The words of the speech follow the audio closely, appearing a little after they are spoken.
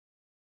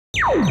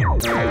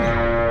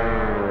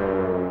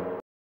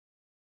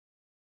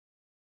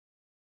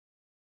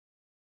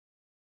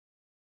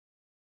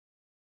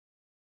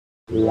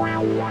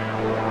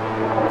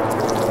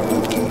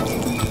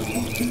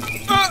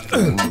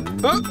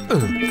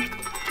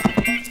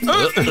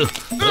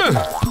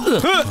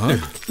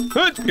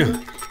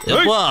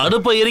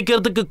அடுப்பை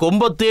எரிக்கிறதுக்கு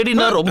கொம்ப தேடி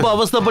நான் ரொம்ப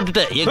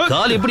அவஸ்தைப்பட்டுட்டேன். என்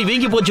கால் எப்படி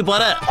வீங்கி போச்சு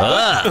பாரு.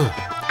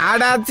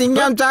 அடா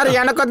சிங்கம் சார்,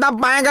 எனக்கு தான்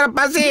பயங்கர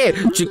பசி.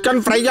 சிக்கன்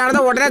ஃப்ரை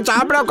ஆனதை உடனே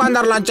சாப்பிட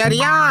உட்காந்துடலாம்.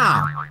 சரியா?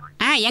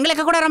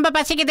 எங்களுக்கு கூட ரொம்ப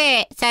பசிக்குது.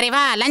 சரி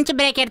வா, லஞ்ச்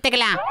பிரேக்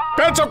எடுத்துக்கலாம்.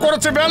 பேச்ச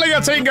குறைச்சு வேலையை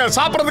செய்யுங்க.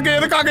 சாப்பிடறதுக்கு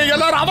எதுக்காக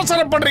எல்லாரும்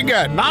அவசரம் பண்றீங்க?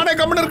 நானே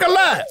கம்முன்னு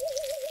இருக்கல.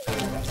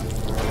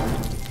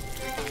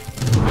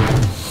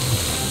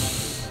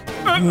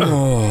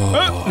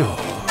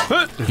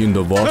 இந்த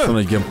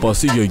வாசனை என்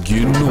பசியை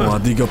இன்னும்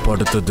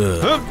அதிகப்படுத்துது.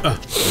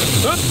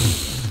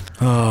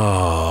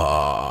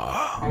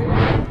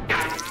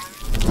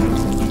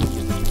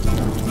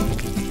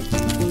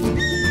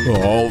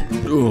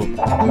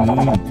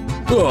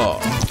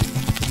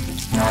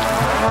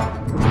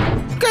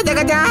 கஜா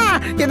கஜா,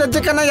 இந்த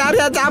சிக்கனை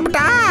யாரையா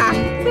சாப்பிட்டா?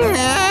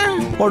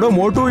 அட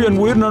மோட்டு, என்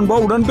உயிர் நண்பா,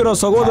 உடன்பிற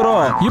சகோதரா,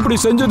 இப்படி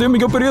செஞ்சது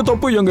மிகப்பெரிய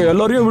தப்பு. எங்க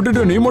எல்லாரையும்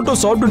விட்டுட்டு நீ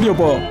மட்டும்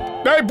சாப்பிட்டுட்டியப்பா.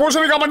 டேய்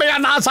பூசணிக்கா மண்டையா,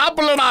 நான்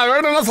சாப்பிடலடா.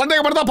 வேணும்னா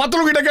சந்தேகப்படுத்தா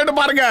பத்லு கிட்ட கேட்டு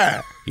பாருங்க.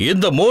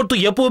 இந்த மோட்டு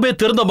எப்பவுமே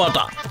திருந்த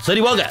மாட்டான்.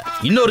 சரி வாங்க,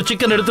 இன்னொரு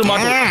சிக்கன் எடுத்து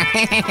மாட்டோம்.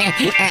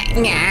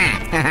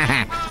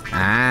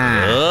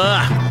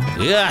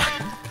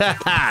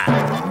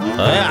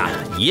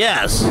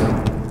 எஸ்.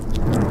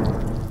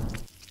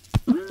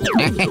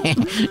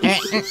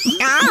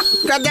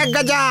 கஜா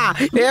கஜா,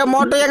 ஏ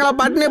மோட்டு, எங்களை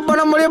பட்டினி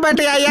பண்ண முடியும்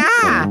பாட்டியா?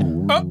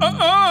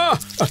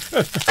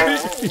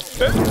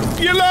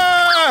 இல்ல,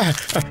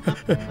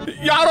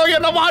 யாரோ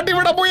என்ன மாட்டி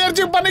விட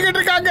முயற்சி பண்ணிக்கிட்டு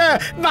இருக்காங்க.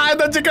 நான்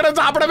இந்த சிக்கனை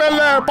சாப்பிடவே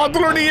இல்லை.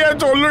 பத்லு நீயே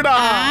சொல்லுடா.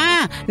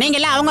 நீங்க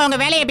எல்லாம் அவங்க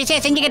வேலையை பிஸியா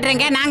செஞ்சுக்கிட்டு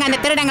இருங்க. நாங்க அந்த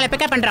திருடங்களை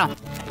பிக்கப் பண்றோம்.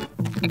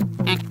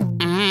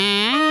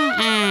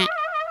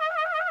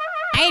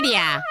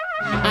 ஐடியா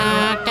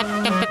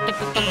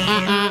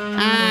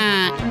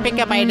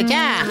பிக்கப்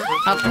ஆயிடுச்சா?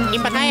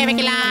 இப்ப காய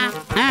வைக்கலாம்.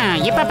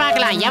 இப்ப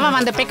பார்க்கலாம் எவன்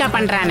வந்து பிக்கப்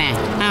பண்றானு.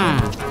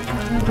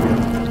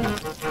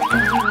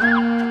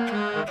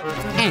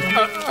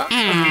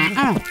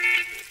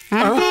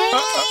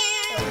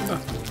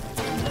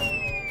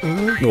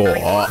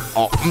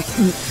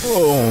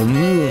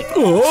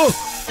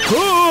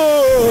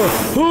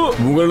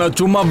 உங்களை நான்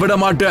சும்மா விட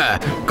மாட்டேன்.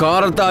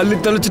 காரத்தை அள்ளி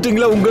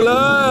தெளிச்சிட்டீங்களா உங்களை?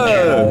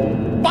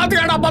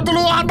 பாத்தியாடா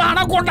பத்லு, அந்த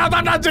அனகோண்டா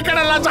தான்டா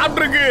சிக்கன் எல்லாம்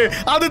சாப்பிட்டுருக்கு.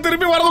 அது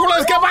திரும்பி வரதுக்குள்ள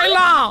எஸ்கேப்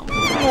ஆயிடலாம்.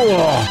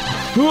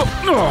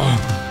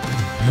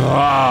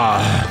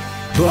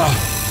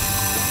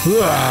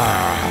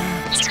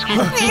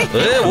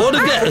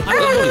 ஓடுங்க.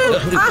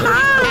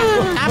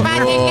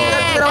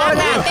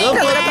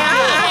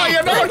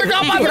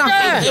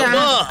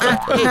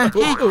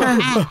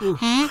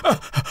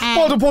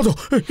 போதும் போதும்,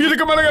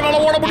 இதுக்கு மேல என்னால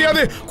ஓட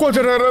முடியாது.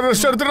 கொஞ்சம்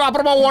ரெஸ்ட் எடுத்துட்டு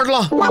அப்புறமா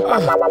ஓடலாம்.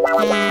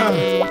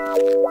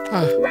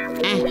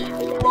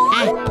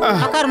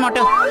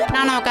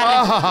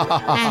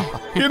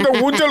 இந்த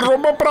ஊஞ்சல்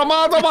ரொம்ப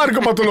பிரமாதமா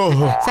இருக்கு பத்லு.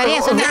 சரியா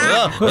சொன்ன.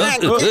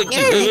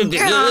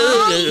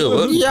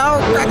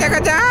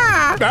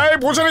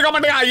 பூசணிக்கா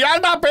மாட்டேன்,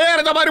 ஏன்டா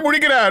பேர் இந்த மாதிரி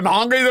முடிக்கிற?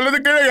 நாங்க இதுல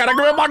இருந்து கீழே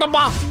இறங்கவே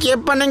மாட்டோம்பா.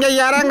 இப்ப நீங்க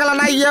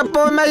இறங்கலன்னா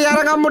எப்பவுமே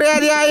இறங்க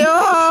முடியாது. ஐயோ,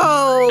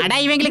 அடா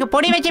இவங்களுக்கு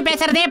பொடி வச்சு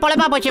பேசுறதே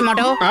பொழப்பா போச்சு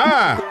மோட்டு.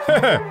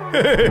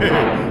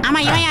 ஆமா,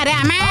 இவன் யாரு?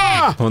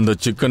 அந்த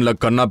சிக்கன்ல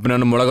கண்ணா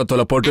பின்னான்னு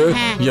மிளகாத்தூளை போட்டு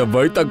என்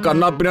வயித்த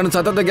கண்ணா பின்னான்னு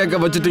சத்தத்தை கேட்க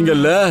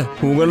வச்சுட்டீங்கல்ல.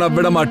 உங்களை நான்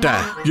விட மாட்டேன்.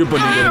 இப்ப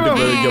நீங்க ரெண்டு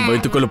பேரும் என்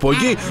வயிற்றுக்குள்ள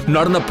போய்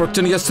நடந்த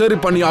பிரச்சனையை சரி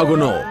பண்ணி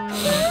ஆகணும்.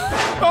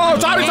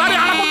 Sorry sorry,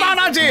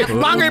 அனகோண்டாச்சு.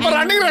 நாங்க இப்ப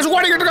ரன்னிங் ரேஸ்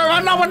ஓடிக்கிட்டு இருக்கோம்.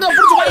 வேணா வந்து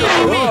புடிச்சு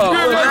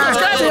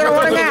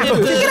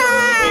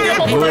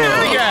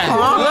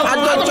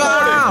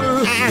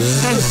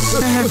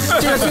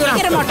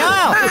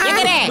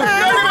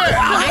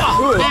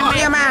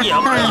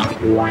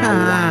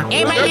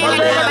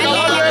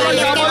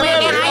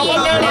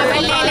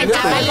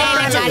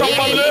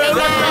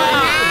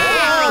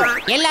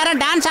எல்லாரும்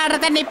டான்ஸ்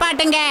ஆடுறத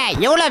நிப்பாட்டுங்க.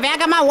 எவ்வளவு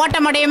வேகமா ஓட்ட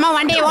முடியுமோ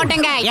வண்டியை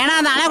ஓட்டுங்க. ஏன்னா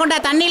அந்த அனகொண்டா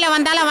தண்ணியில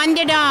வந்தாலும்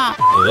வந்துடும்.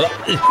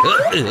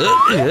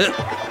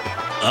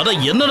 அட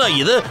என்னடா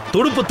இது?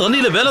 துடுப்பு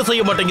தண்ணியில வேலை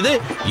செய்ய மாட்டேங்குது.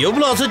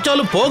 எவ்வளவு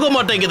அசைச்சாலும் போக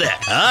மாட்டேங்குது.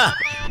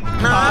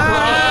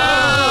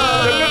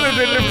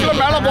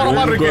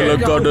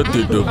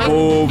 கடத்திட்டு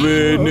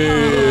போவேனே,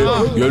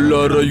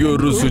 எல்லாரையும்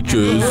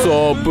ருசிச்சு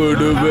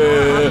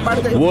சாப்பிடுவேன்.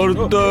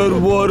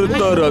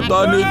 ஒருத்தர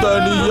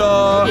தனித்தனியா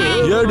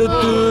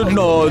எடுத்து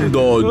நான்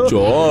தான்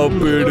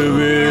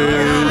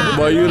சாப்பிடுவேன்.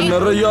 வயிறு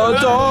நிறைய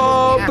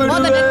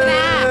சாப்பிடுவேன்.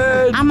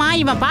 ஆமா,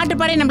 இவன் பாட்டு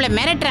பாடி நம்மள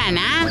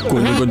மிரட்டுறானா?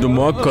 கொஞ்சம்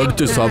கொஞ்சமா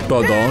கடிச்சு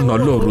சாப்பிட்டாதான்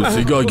நல்ல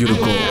ருசியா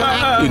இருக்கும்.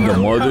 இந்த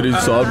மாதிரி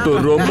சாப்பிட்டு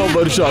ரொம்ப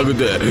வருஷம்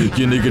ஆகுது.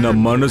 இன்னைக்கு நான்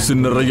மனசு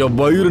நிறைய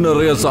வயிறு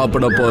நிறைய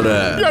சாப்பிட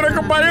போறேன்.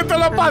 எனக்கு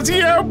பயத்துல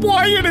பசியே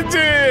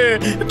போயிடுச்சு.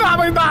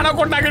 நாம இந்த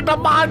அனகோண்டா கிட்ட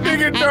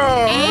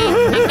மாட்டிக்கிட்டோம்.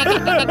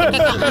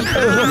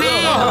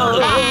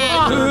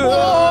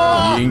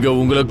 இங்க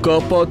உங்களை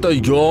காப்பாத்த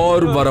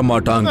யாரும் வர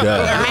மாட்டாங்க.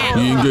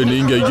 இங்க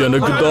நீங்க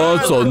எனக்கு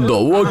தான்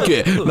சொந்தம். ஓகே,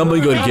 நம்ம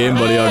இங்க ஒரு கேம்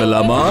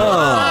விளையாடலாமா?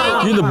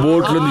 இந்த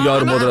போட்ல இருந்து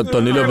யார் முதல்ல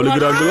தண்ணியில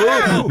விழுகிறாங்களோ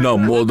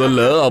நான்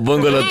முதல்ல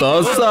அவங்கள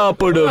தான்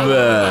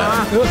சாப்பிடுவேன்.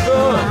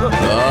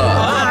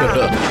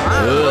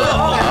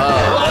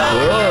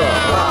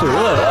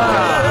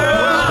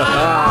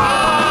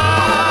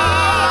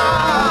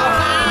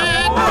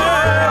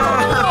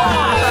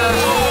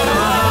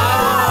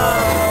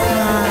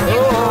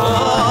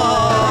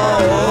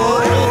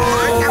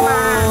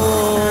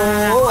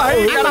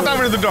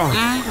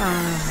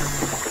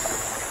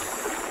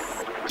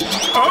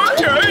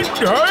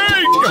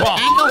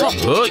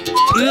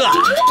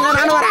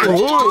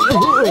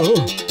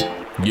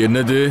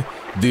 என்னது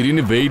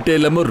திடீர்னு வெயிட்டே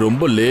இல்லாம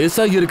ரொம்ப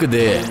லேசா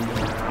இருக்குதே.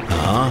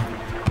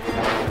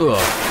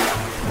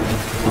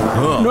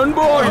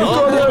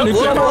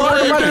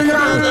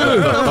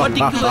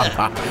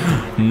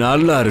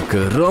 நல்லா இருக்கு,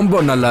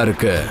 ரொம்ப நல்லா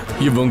இருக்கு.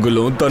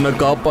 இவங்களும் தன்னை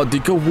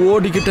காப்பாத்திக்க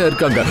ஓடிக்கிட்டே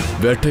இருக்காங்க.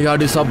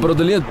 வேட்டையாடி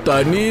சாப்பிடுறதுலயே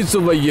தனி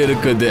சுவை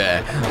இருக்குது.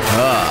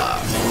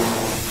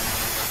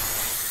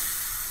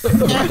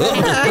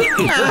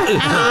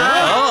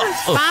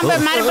 பாம்பு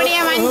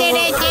மறுபடியும்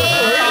வந்துடுச்சு.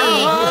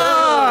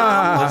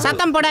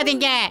 சத்தம்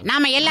போடாதீங்க,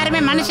 நாம எல்லாருமே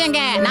மனுஷங்க.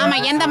 நாம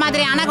எந்த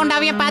மாதிரி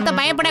அனகொண்டாவையும் பார்த்து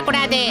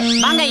பயப்படக்கூடாது.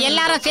 வாங்க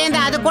எல்லாரும் சேர்ந்து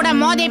அது கூட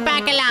மோதி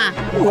பார்க்கலாம்.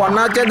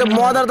 ஒன்னா சேர்ந்து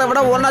மோதுறதை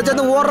விட ஒன்னா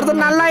சேர்ந்து ஓடுறது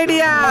நல்ல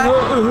ஐடியா.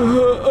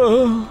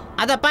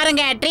 அத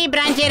பாருங்க, ட்ரீ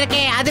பிரான்ச்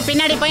இருக்கு. அது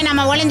பின்னாடி போய்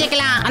நம்ம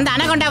ஒளிஞ்சிக்கலாம். அந்த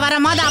அனகொண்டா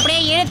வரும்போது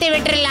அப்படியே இழுத்து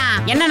விட்டுறலாம்.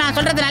 என்ன நான்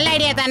சொல்றது நல்ல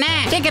ஐடியா தானே?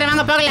 சீக்கிரம்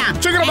வாங்க போகலாம்.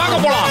 சீக்கிரம் வாங்க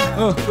போலாம்.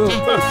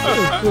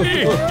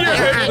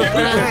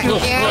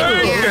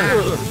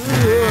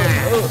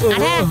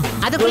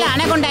 அதுக்குள்ள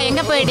அனகொண்டா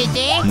எங்க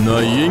போயிடுச்சு?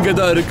 நான் இங்க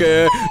தான்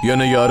இருக்கேன்.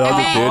 என்ன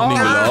யாராவது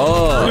தேடினீங்களா?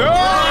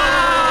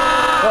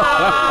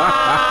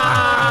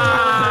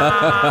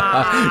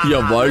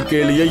 என்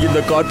வாழ்க்கையிலேயே இந்த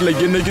காட்டுல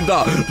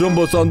இன்னைக்குதான்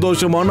ரொம்ப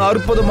சந்தோஷமான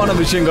அற்புதமான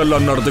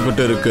விஷயங்கள்லாம்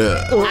நடந்துகிட்டு இருக்கு.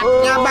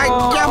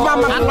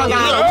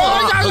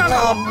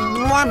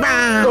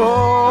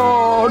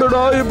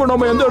 இப்ப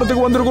நம்ம எந்த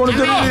இடத்துக்கு வந்திருக்கோம்னு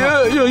தெரியலையே.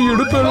 என்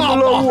இடுப்பு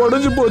எலும்பெல்லாம்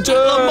உடைஞ்சு போச்சு.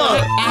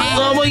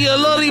 நாம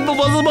எல்லாரும் இப்ப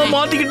பசமா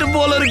மாட்டிக்கிட்டு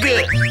போல இருக்கு.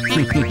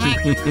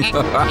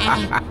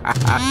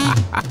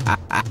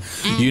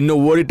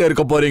 இன்னும் ஓடிட்டே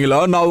இருக்க போறீங்களா?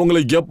 நான்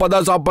உங்களை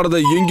எப்பதான் சாப்பிடுறது?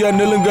 இங்க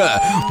நில்லுங்க.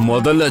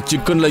 முதல்ல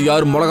சிக்கன்ல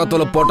யார்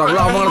மிளகாத்தூள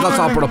போட்டாங்களோ அவங்கள தான்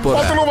சாப்பிட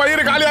போறேன்.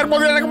 வயிறு காலியா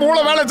இருக்கும்போது எனக்கு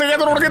மூளை வேலை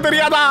செய்யாது உனக்கு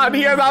தெரியாதா? நீ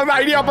ஏதாவது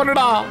ஐடியா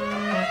பண்ணுடா.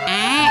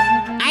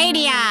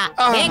 ஐடியா?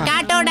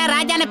 காட்டோட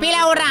ராஜான்னு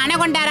பீலா விடுற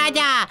அனகொண்டா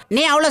ராஜா,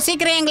 நீ அவ்வளவு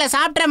சீக்கிரம் எங்களை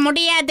சாப்பிட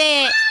முடியாது.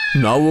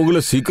 நான் உங்களை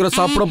சீக்கிரம்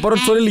சாப்பிட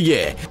போறேன்னு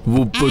சொல்லலையே.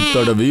 உப்பு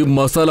தடவி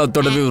மசாலா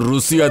தடவி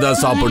ருசியா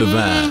தான்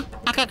சாப்பிடுவேன்.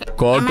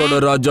 காட்டோட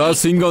ராஜா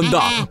சிங்கம்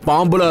தான்,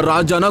 பாம்புல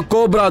ராஜானா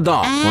கோப்ரா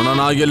தான். ஆனா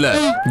நான் இல்ல.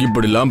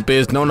 இப்படி எல்லாம்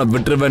பேசினா உன்னை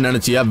விட்டுருவேன்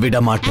நினைச்சியா? விட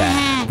மாட்டேன்,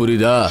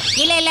 புரியுதா?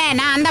 இல்ல இல்ல,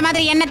 நான் அந்த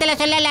மாதிரி எண்ணத்துல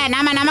சொல்லல.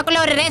 நாம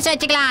நமக்குள்ள ஒரு ரேஸ்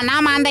வச்சுக்கலாம்.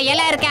 நாம அந்த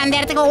இலை இருக்க அந்த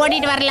இடத்துக்கு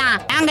ஓடிட்டு வரலாம்.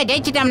 நாங்க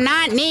ஜெயிச்சிட்டோம்னா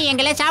நீ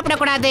எங்களை சாப்பிட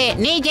கூடாது.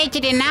 நீ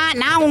ஜெயிச்சிட்டீன்னா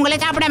நான் உங்களை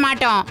சாப்பிட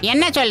மாட்டோம்.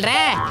 என்ன சொல்ற?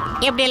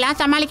 எப்படி எல்லாம்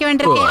சமாளிக்க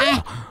வேண்டியிருக்கு.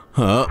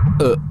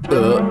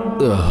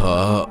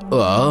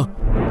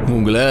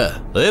 உங்களை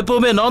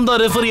எப்பவுமே நான்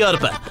தான் ரெஃபரியா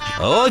இருப்பேன்.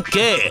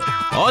 Okay,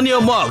 on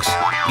your marks,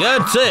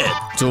 get set.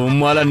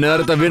 சும்மால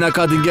நேரத்தை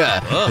வீணாக்காதீங்க.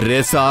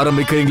 ரேஸ்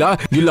ஆரம்பிக்கிறீங்களா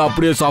இல்ல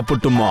அப்படியே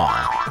சாப்பிட்டுமா?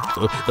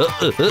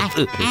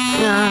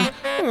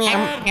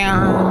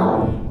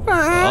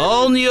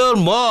 On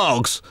your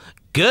marks,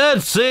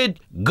 get set,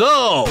 கோ.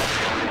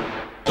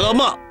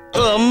 அம்மா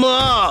அம்மா.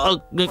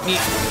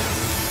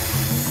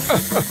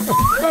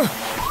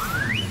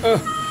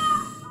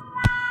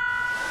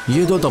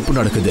 ஏதோ தப்பு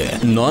நடக்குது.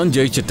 நான்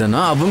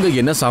ஜெயிச்சிட்டேன்னா அவங்க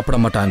என்ன சாப்பிட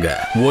மாட்டாங்க.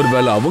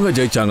 ஒருவேளை அவங்க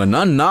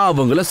ஜெயிச்சாங்கன்னா நான்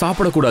அவங்கள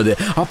சாப்பிடக்கூடாது.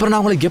 அப்புறம் நான்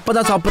அவங்களை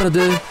எப்பதான்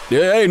சாப்பிடுறது?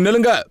 ஏய்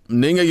நில்லுங்க,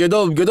 நீங்க ஏதோ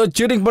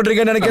சீட்டிங்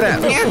பண்றீங்கன்னு நினைக்கிறேன்.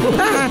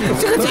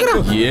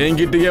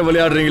 என்கிட்டயே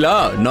விளையாடுறீங்களா?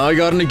 நான்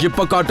யாருன்னு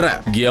இப்ப காட்டுறேன்.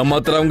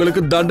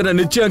 ஏமாத்துறவங்களுக்கு தண்டனை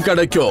நிச்சயம்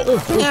கிடைக்கும்.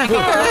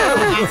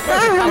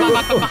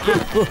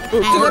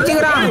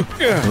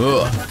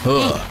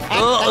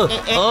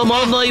 ஆமா,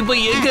 நான் இப்ப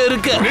எங்க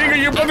இருக்கேன்? நீங்க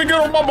இப்போதைக்கு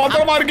ரொம்ப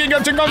பத்திரமா இருக்கீங்க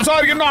சிங்கம்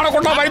சார். இன்னும்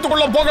அனகொண்டா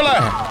வயித்துக்குள்ள போகல.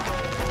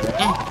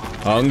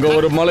 அங்க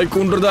ஒரு மலை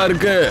குன்றுதான்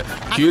இருக்கு.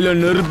 கீழே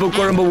நெருப்பு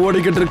குழம்பு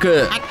ஓடிக்கிட்டு இருக்கு.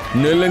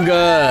 நில்லுங்க,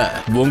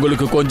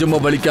 உங்களுக்கு கொஞ்சமா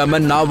வலிக்காம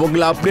நான்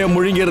உங்களை அப்படியே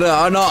முழுங்கிடுறேன்.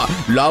 ஆனா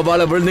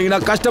லாவால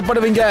விழுந்தீங்கன்னா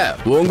கஷ்டப்படுவீங்க.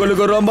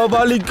 உங்களுக்கு ரொம்ப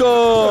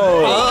வலிக்கும்.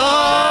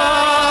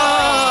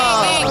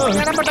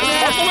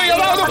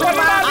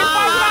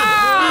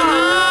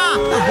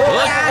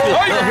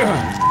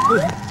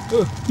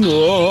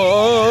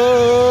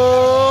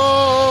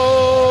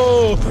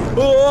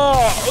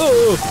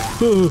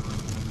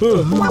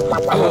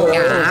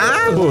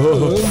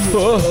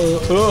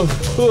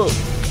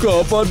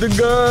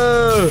 காப்பாத்துங்க,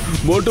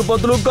 மோட்டு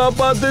பத்லு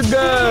காப்பாத்துங்க.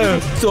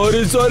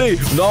 சாரி,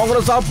 நான்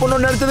உங்களை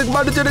சாப்பிடணும்னு நினைச்சதுக்கு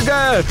மாட்டிச்சிருக்க.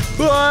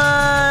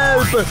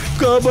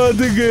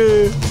 காப்பாத்துங்க,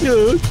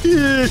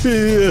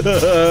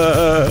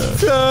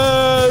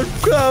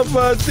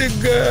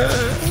 காப்பாத்துங்க.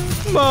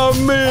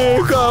 மம்மி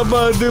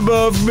காப்பாத்து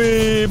மம்மி,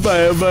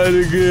 பயமா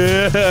இருக்கு.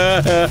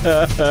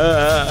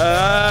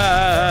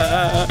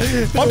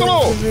 பத்துலு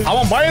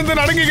அவன் பயந்து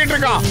நடுங்கிக்கிட்டு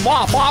இருக்கான். வா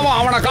பாவம்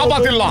அவனை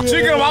காப்பாத்திடலாம்.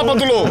 சீக்கிரம் வா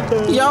பத்துலு.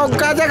 யோ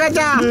கஜா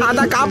கஜா,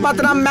 அத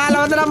காப்பாத்துனா மேல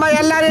வந்து நம்ம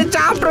எல்லாரையும்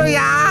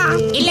சாப்பிடுவியா?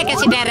 இல்ல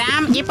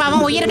கசிட்டாராம், இப்ப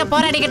அவன் உயிருக்கு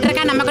போராடிக்கிட்டு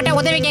இருக்கான், நம்ம கிட்ட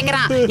உதவி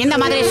கேக்குறான். இந்த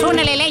மாதிரி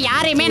சூழ்நிலையில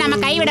யாரையுமே நம்ம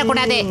கைவிட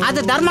கூடாது, அது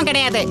தர்மம்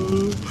கிடையாது.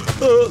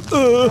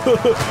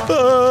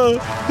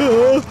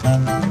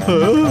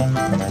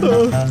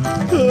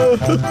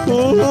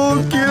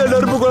 கீழே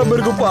நெருப்பு குழம்பு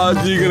இருக்கு,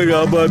 பாத்தீங்களா?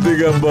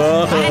 பாத்துக்கப்பா.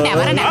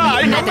 வரண்டா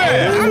வரண்டா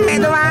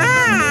மெதுவா.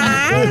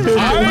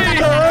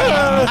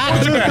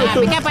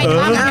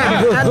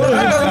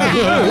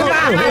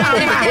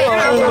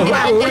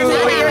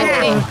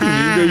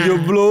 நீங்க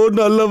எவ்வளோ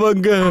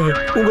நல்லவங்க.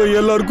 உங்க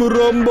எல்லாருக்கும்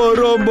ரொம்ப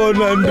ரொம்ப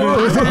நன்றி.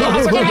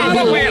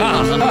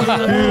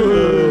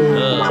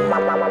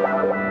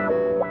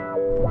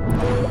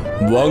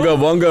 வாங்க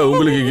வாங்க,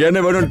 உங்களுக்கு என்ன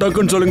வேணும்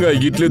டக்குன்னு சொல்லுங்க.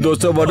 இட்லி,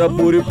 தோசை, வடை,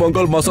 பூரி,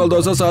 பொங்கல், மசால்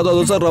தோசை, சாதா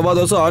தோசை, ரவா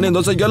தோசை, ஆனியன்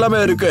தோசை எல்லாமே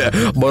இருக்கு.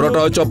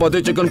 Parotta, chapati,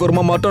 chicken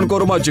kurma, mutton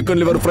kurma,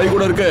 chicken liver fry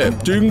கூட இருக்கு.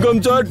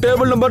 சிங்கம் சார்,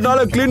 டேபிள் நம்பர்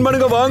 4 க்ளீன்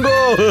பண்ணுங்க வாங்க.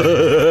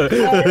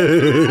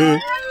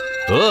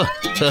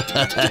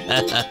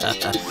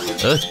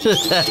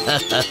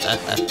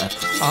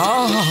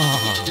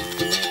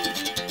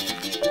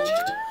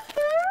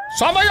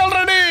 சமையல்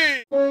ரெடி.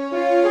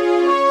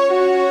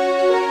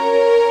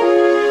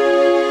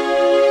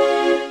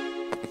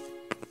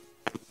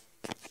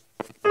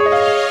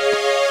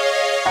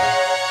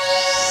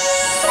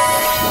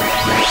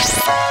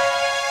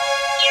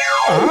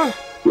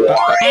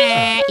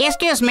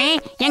 எக்ஸ்கியூஸ் மீ,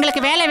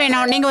 எங்களுக்கு வேலை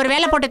வேணும். நீங்க ஒரு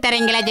வேலை போட்டு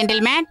தரீங்களா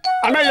ஜென்டில்மேன்?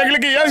 அண்ணா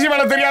எங்களுக்கு ஏசி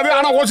வேலை தெரியாது,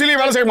 ஆனா ஓசிலி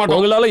வேலை செய்ய மாட்டோம்.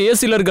 உங்களால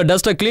ஏசில இருக்க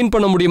டஸ்ட க்ளீன்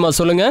பண்ண முடியுமா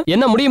சொல்லுங்க?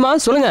 என்ன முடியுமா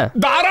சொல்லுங்க?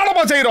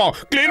 தாராளமா செய்றோம்.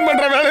 க்ளீன்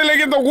பண்ற வேலையில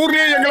இந்த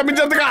ஊர்லயே எங்களை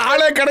மிஞ்சறதுக்கு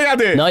ஆளே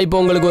கிடையாது. நான் இப்போ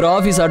உங்களுக்கு ஒரு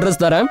ஆபீஸ்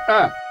அட்ரஸ் தரேன்.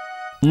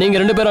 நீங்க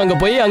 2 பேரும் அங்க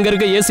போய் அங்க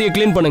இருக்க ஏசியை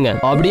க்ளீன் பண்ணுங்க.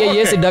 அப்படியே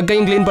ஏசி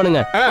டக்கையும் க்ளீன்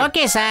பண்ணுங்க.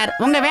 ஓகே சார்,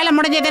 உங்க வேலை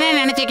முடிஞ்சதுன்னு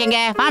நினைச்சுக்கங்க.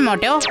 வா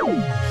மோட்டோ.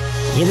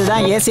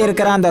 இதுதான் ஏசி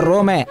இருக்கிற அந்த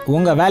ரூமு.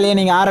 உங்க வேலையை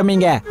நீங்க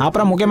ஆரம்பிங்க.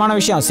 அப்புறம் முக்கியமான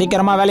விஷயம்,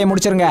 சீக்கிரமா வேலையை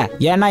முடிச்சிருங்க.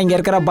 ஏன்னா இங்க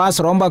இருக்கிற பாஸ்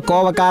ரொம்ப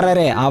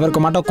கோவக்காரரு. அவருக்கு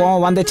மட்டும்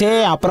கோவம் வந்துச்சு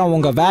அப்புறம்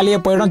உங்க வேலையே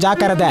போயிடும்,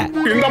 ஜாக்கிரதை.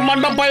 இந்த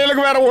மண்ட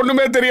பயலுக்கு வேற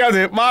ஒண்ணுமே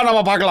தெரியாது. வா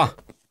நம்ம பார்க்கலாம்.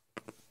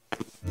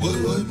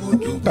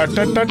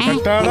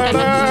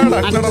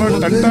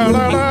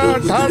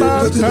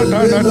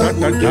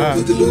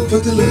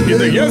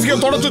 இந்த ஏசியை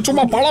தொடச்சு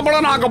சும்மா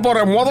பளபளன்னு ஆக்க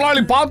போறேன்.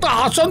 முதலாளி பார்த்து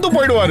அசந்து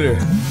போயிடுவாரு.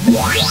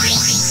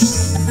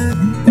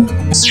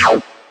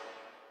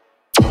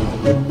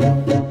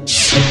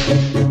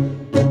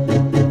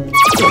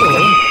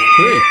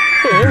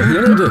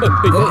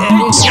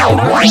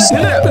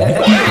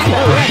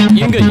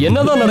 இங்க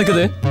என்னதான்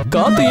நடக்குது?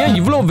 காத்து ஏன்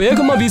இவ்வளவு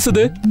வேகமா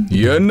வீசுது?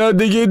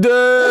 என்னது இது?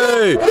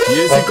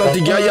 ஏசி காத்து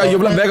ஏன்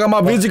இவ்வளவு வேகமா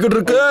வீசிக்கிட்டு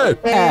இருக்கு?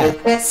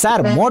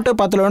 சார், மோட்டு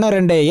பத்துலன்னு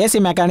 2 ஏசி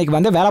மெக்கானிக்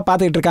வந்து வேலை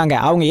பார்த்துட்டு இருக்காங்க.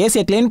 அவங்க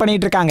ஏசியை க்ளீன்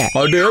பண்ணிட்டு இருக்காங்க.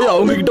 அடே,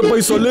 அவங்க கிட்ட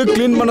போய் சொல்லு,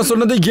 க்ளீன் பண்ண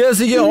சொன்னது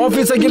ஏசிக்கு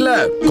ஆபீஸுக்கு இல்ல.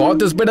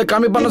 காத்து ஸ்பீட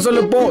கம்மி பண்ண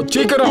சொல்லு, போ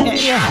சீக்கிரம்.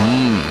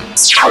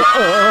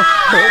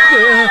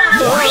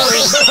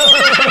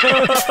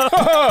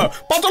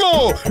 பத்துலு,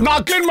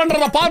 நான் க்ளீன்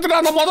பண்றத பார்த்துட்டு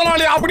அந்த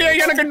முதலாளி அப்படியே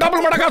எனக்கு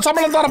டபுள் மடங்கா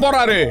சம்பளம் தர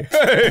போறாரு.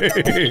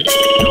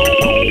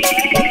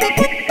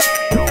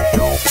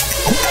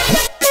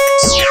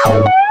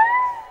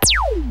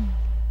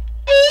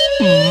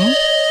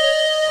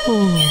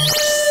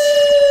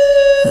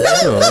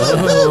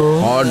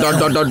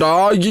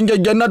 இங்க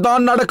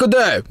என்னதான்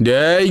நடக்குது?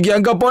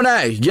 எங்க போன?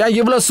 ஏன்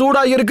இவ்வளவு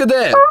சூடா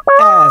இருக்குது?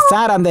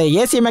 சார், அந்த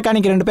ஏசி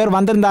மெக்கானிக் 2 பேர்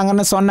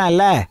வந்திருந்தாங்கன்னு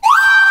சொன்னேன்ல.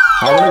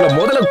 அவங்கள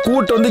முதல்ல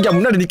கூட்டு வந்து என்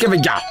முன்னாடி நிக்க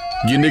வைக்க.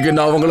 இன்னைக்கு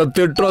நான் அவங்கள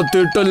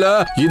திட்டல.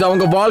 இது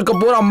அவங்க வாழ்க்கை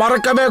பூரா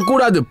மறக்கவே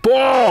கூடாது. போ,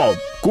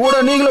 கூட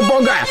நீங்களும்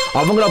போங்க.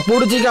 அவங்கள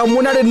புடிச்சிக்க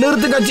முன்னாடி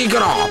நிறுத்துக்க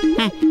சீக்கிரம்.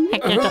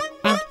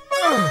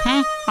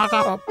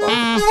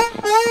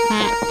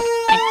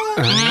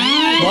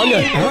 வாங்க,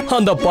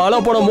 அந்த பாலா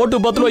போன மோட்டு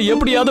பத்துல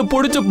எப்படியாவது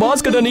புடிச்சு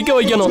பாஸ் கிட்ட நிக்க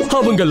வைக்கணும்.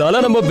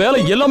 அவங்களால நம்ம வேலை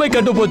எல்லாமே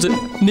கெட்டு போச்சு.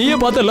 நீயே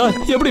பார்த்தல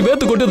எப்படி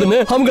வேத்து கொட்டுதுன்னு.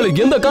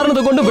 அவங்களுக்கு எந்த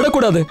காரணத்தை கொண்டு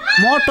விடக்கூடாது.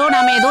 மோட்டோ,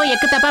 நாம ஏதோ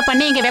எக்கு தப்பா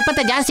பண்ணி இங்க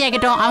வெப்பத்தை ஜாஸ்தி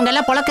ஆக்கிட்டோம். அவங்க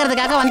எல்லாம்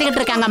பொழக்கிறதுக்காக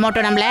வந்துகிட்டு இருக்காங்க.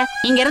 மோட்டோ, நம்மள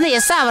இங்க இருந்து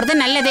எஸ் ஆவறது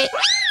நல்லது.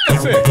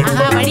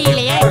 ஆஹா, வழி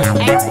இல்லையே.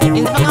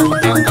 இந்த பக்கம்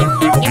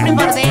எப்படி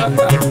போறது?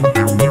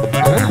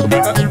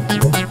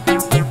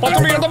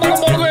 பத்துலு எந்த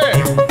பக்கம் போறது?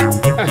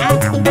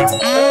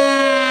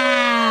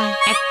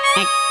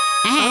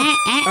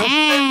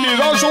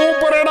 இதான்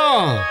சூப்பர்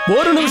இடம்.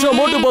 ஒரு நிமிஷம்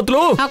மோட்டு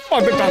பத்லு.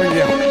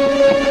 வந்துட்டாருங்க.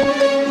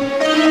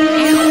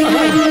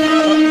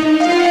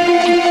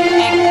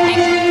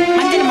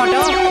 மஞ்சள்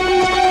மோட்டோ.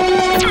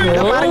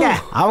 பாருங்க,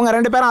 அவங்க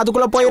 2 பேரும்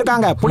அதுக்குள்ள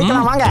போயிருக்காங்க.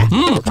 பிடிக்கலாம் வாங்க.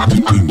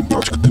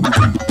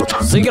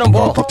 சீக்கிரம்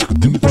போ.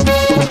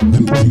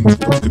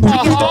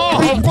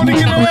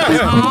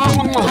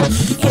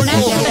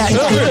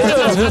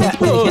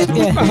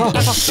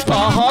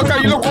 ஆஹா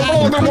கையில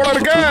கொப்பளம் வந்து போல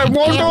இருக்கு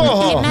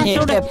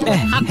மோட்டு.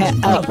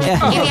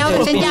 எதையாவது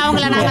செஞ்சு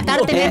அவங்கள நாம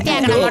தடுத்து நிறுத்தி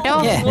ஆகணும் மோட்டு.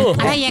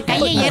 ஆனா என்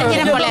கையை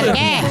எரிக்கிற போல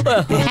இருக்கே.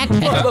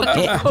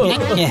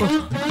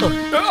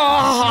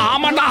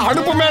 ஆமாண்டா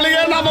அடுப்பு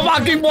மேலேயே நாம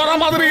வாக்கிங் போற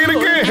மாதிரி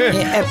இருக்கு.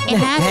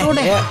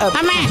 சூடு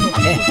ஆமா.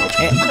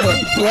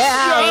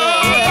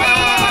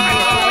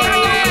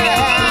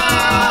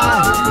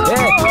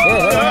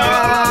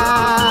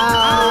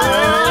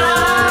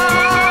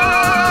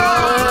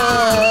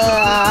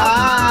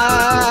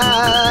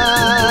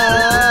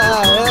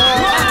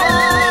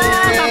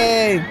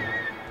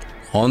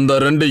 அந்த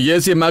 2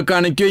 ஏசி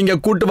மெக்கானிக்கு இங்க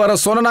கூட்டு வர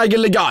சொன்னா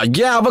இல்லையா?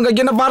 ஏன் அவங்க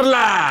என்ன வரல?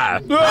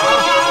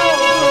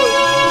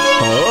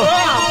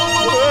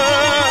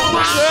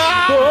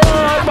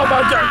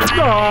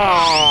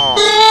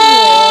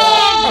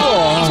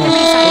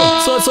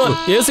 சார்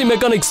ஏசி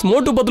மெக்கானிக்ஸ்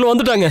மோட்டு பத்லு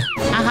வந்துட்டாங்க.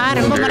 ஆஹா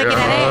ரொம்ப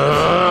மறைக்கிறாரே.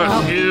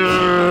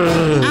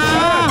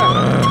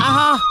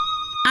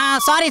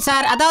 சாரி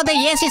சார், அதாவது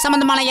ஏசி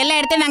சம்பந்தமான எல்லா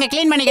இடத்தையும் நாங்க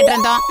க்ளீன் பண்ணிக்கிட்டு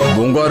இருந்தோம்.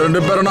 உங்க 2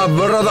 பேரும் நான்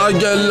விடுறதா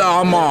இல்ல.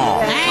 ஆமா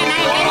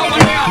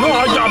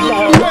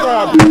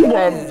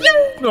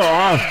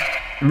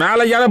மேல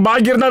ஏற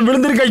பாக்கி இருந்தா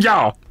விழுந்திருக்கையா.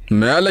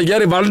 மேல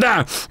ஏறி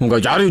வந்தேன் உங்க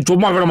யாரையும்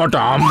சும்மா விட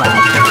மாட்டேன். ஆமா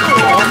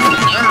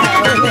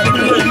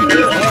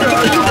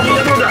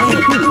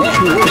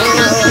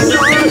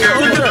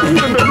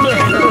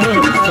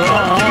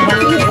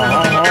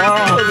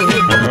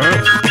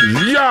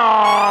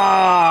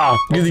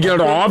இதுக்கு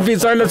என்னோட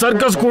ஆபீஸா இல்ல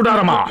சர்க்கஸ்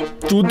கூடாரமா?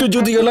 சுத்தி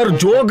சுத்தி எல்லாரும்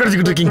ஜோக்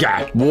அடிச்சுக்கிட்டு இருக்கீங்க.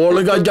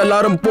 ஒழுங்கா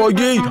எல்லாரும்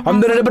போய்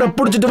அந்த 2 பேரை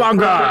பிடிச்சிட்டு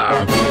வாங்க.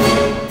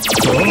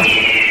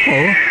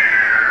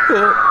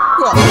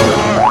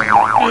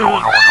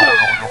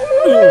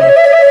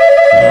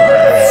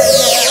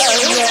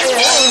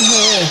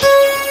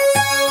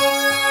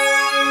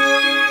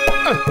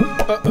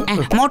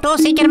 மோட்டோ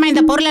சீக்கிரமா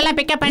இந்த பொருள் எல்லாம்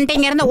பிக்கப் பண்ணிட்டு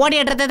இங்க இருந்து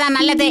ஓடிடுறது தான்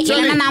நல்லது.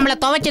 இல்லன்னா நாமள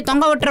துவைச்சு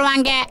தொங்க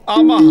விட்டுருவாங்க.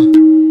 ஆமா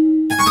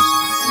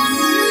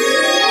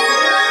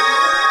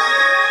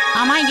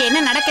ஆமா இங்க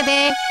என்ன நடக்குது?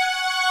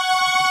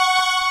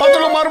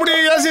 பத்லு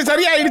மறுபடியும் ஏசி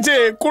சரியாயிடுச்சு.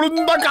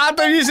 குளுந்த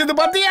காத்து வீசுது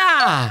பாத்தியா?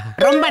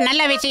 ரொம்ப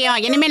நல்ல விஷயம்.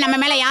 இனிமே நம்ம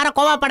மேல யாரும்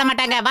கோவப்பட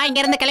மாட்டாங்க. வா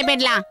இங்க இருந்து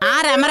கிளம்பிடலாம்.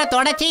 6 அமர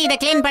தொடச்சி இத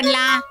க்ளீன்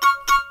பண்ணலாம்.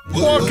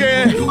 ஓகே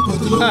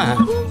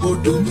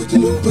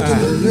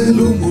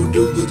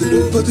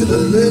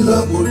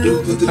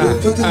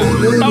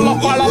நம்ம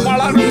பழம்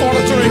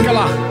தொடச்சு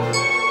வைக்கலாம்.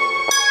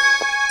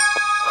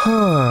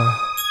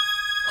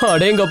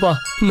 அடேங்கப்பா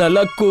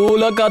நல்லா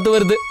கூலா காத்து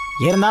வருது.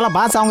 இருந்தாலும்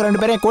பாஸ் அவங்க 2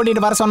 பேரையும்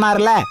கூட்டிட்டு வர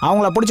சொன்னார்ல,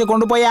 அவங்கள பிடிச்சு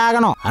கொண்டு போய்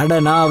ஆகணும். அட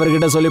நான்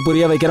அவர்கிட்ட சொல்லி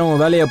புரிய வைக்கிறேன்.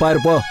 உன் வேலையை பாரு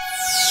போ.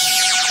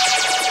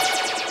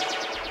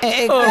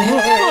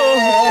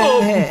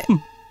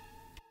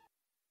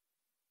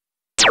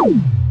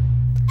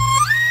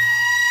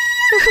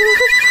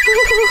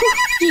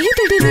 ஏன்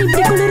திடீர்னு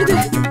இப்படி குளிருது?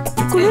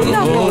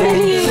 குளிர்னா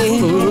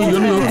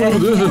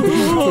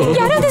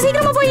யாராவது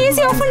சீக்கிரமா போய்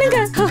ஏசி ஆஃப் பண்ணுங்க.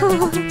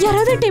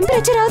 யாராவது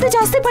டெம்பரேச்சராவது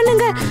ஜாஸ்தி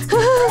பண்ணுங்க.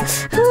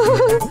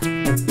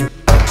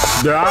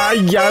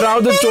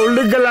 யாராவது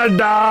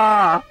சொல்லுங்களா?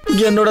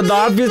 என்னோட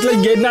ஆபீஸ்ல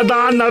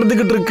என்னதான்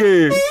நடந்துகிட்டு இருக்கு?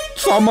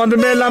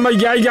 சம்பந்தமே இல்லாம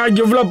ஏன்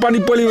இவ்வளவு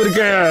பனிப்பொழிவு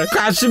இருக்கு?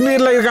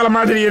 காஷ்மீர்ல இருக்கிற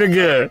மாதிரி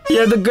இருக்கு.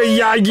 எதுக்கு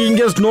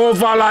இங்க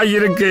ஸ்னோஃபால்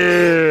ஆகிருக்கு?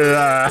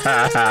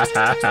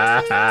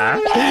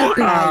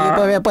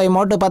 இப்பவே போய்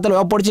மோட்டு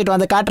பத்லுவை பிடிச்சிட்டு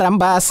வந்து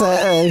காட்டுறேன் பாஸ்.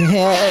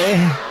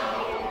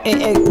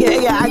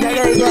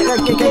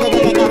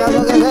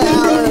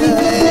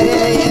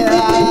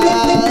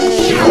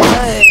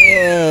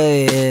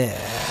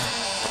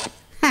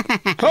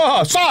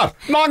 சார்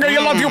நாங்க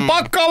எல்லாத்தையும்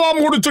பக்காவா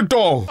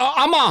முடிச்சிட்டோம்.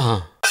 ஆமா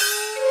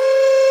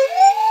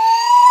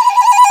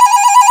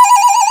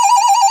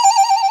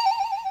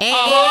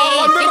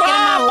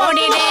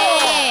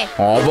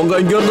அவங்க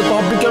இங்க இருந்து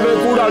தப்பிக்கவே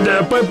கூடாது.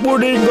 போய்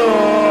பிடிங்க.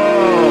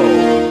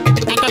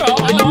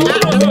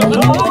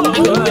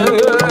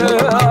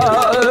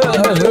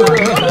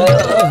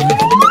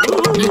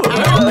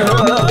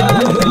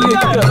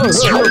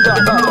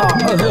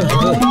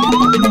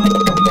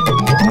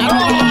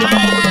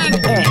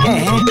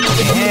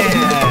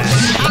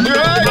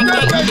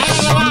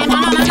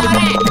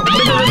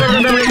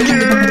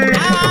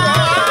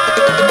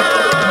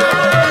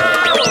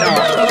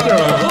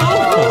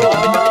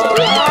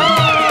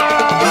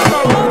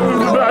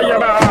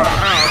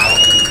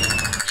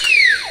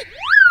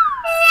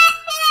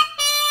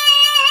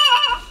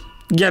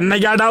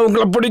 என்னையாடா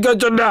உங்களை பிடிக்க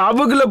சொன்ன?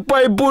 அவங்கள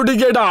போய்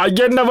பிடிக்கடா.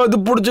 என்ன வந்து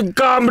பிடிச்சி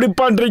காமெடி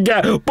பண்றீங்க?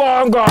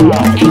 போங்க.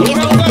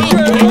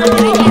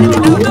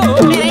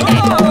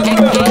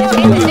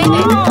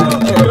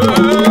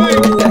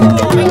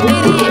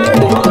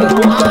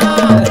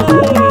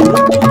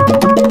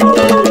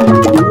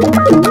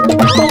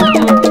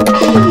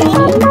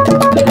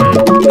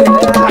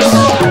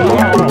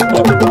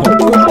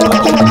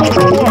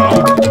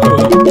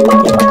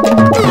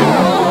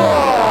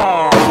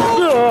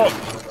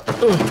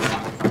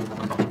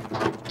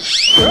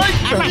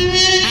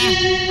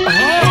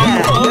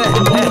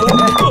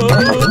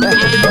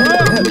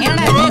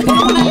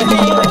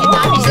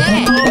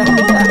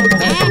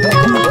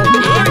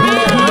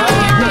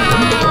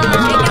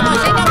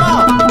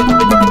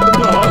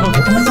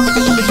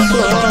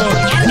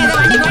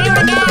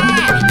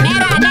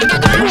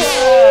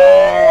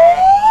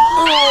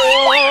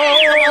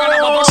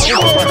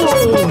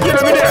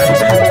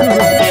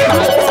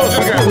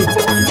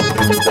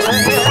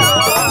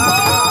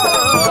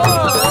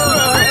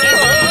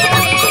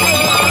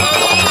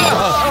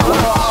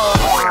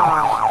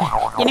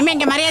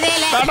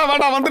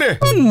 வேண்டாம் வந்துரு.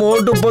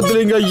 மோட்டு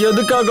பத்துலிங்க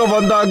எதுக்காக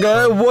வந்தாங்க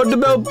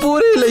ஒண்ணுமே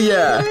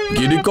புரியலையே.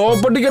 இனி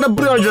கோவப்பட்டுக்கிற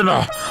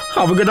பிரயோஜனம்,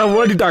 அவங்க தான்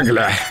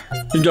ஓடிட்டாங்களே.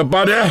 இங்க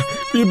பாரு,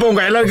 இப்போ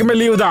உங்க எல்லாருக்குமே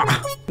லீவு தான்.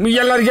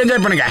 எல்லாருக்கும்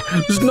என்ஜாய் பண்ணுங்க,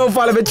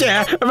 ஸ்னோஃபால வச்சு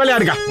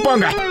விளையாடுங்க,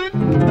 போங்க.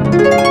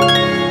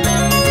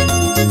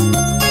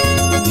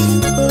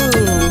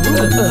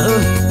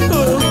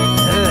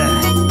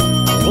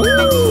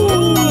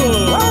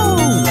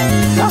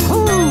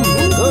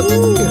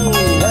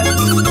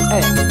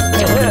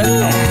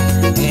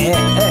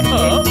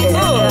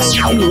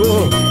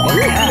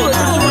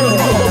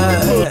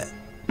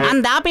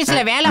 அந்த ஆபீஸ்ல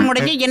வேலை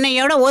முடிஞ்சு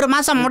இன்னையோட 1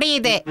 மாசம்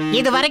முடியுது.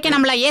 இது வரைக்கும்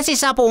நம்மள ஏசி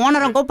ஷாப்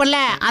ஓனரும் கூப்பிடல,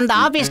 அந்த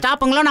ஆபீஸ்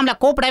ஸ்டாஃபுங்களும் நம்மள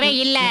கூப்பிடவே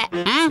இல்ல.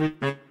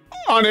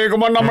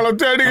 அநேகமா நம்மள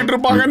தேடிக்கிட்டு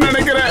இருப்பாங்கன்னு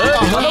நினைக்கிறேன்.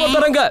 கதவை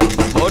தரங்க.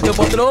 மோட்டு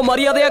பத்லு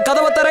மரியாதையா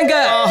கதவை தரங்க.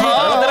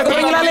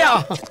 திறக்கிறீங்களா இல்லையா?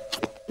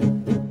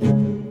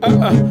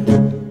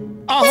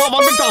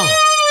 வந்துட்டான்.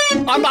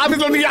 அந்த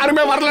ஆபீஸ்ல நீ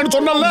யாருமே வரலன்னு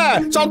சொன்னல,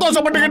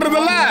 சந்தோஷப்பட்டுக்கிட்டு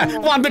இருந்தல,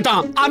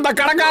 வந்துட்டான். அந்த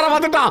கடைக்காரன்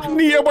வந்துட்டான்.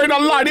 நீயே போய்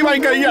நல்லா அடி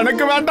வாங்க,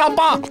 எனக்கு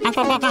வேண்டாம்ப்பா.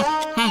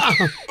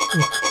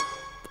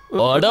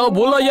 அட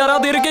புள்ள,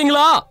 யாராவது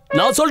இருக்கீங்களா?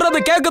 நான் சொல்றது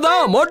கேக்குதா?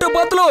 மோட்டு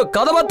பத்லு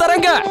கதவை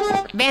தரங்க.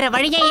 வேற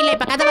வழியே இல்ல,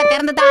 இப்ப கதவை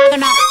திறந்துதான்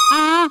ஆகணும்.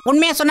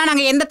 உண்மையா சொன்னா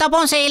நாங்க எந்த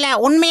தப்பும் செய்யல,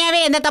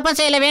 உண்மையாவே எந்த தப்பும்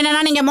செய்யல.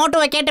 வேணும்னா நீங்க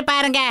மோட்டுவை கேட்டு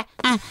பாருங்க.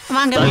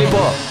 வாங்க.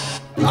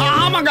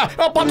 ஆமாங்க,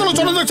 பத்லு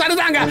சொன்னது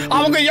சரிதாங்க.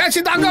 அவங்க ஏசி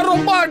தாங்க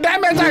ரொம்ப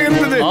டேமேஜ்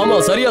ஆகிருந்தது. ஆமா,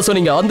 சரியா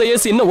சொன்னீங்க. அந்த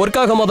ஏசி இன்னும் ஒர்க்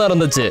ஆகாம தான்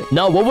இருந்துச்சு.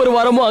 நான் ஒவ்வொரு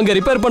வாரமும் அங்க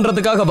ரிப்பேர்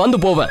பண்றதுக்காக வந்து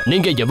போவேன்.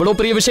 நீங்க எவ்வளவு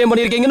பெரிய விஷயம்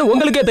பண்ணிருக்கீங்கன்னு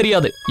உங்களுக்கே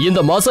தெரியாது.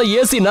 இந்த மாசம்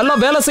ஏசி நல்லா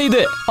வேலை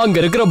செய்யுது. அங்க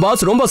இருக்கிற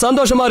பாஸ் ரொம்ப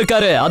சந்தோஷமா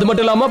இருக்காரு. அது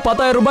மட்டும் இல்லாம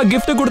 10,000 ரூபாய்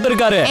கிஃப்ட்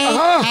கொடுத்திருக்காரு.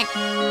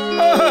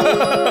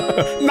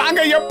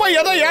 நாங்க எப்ப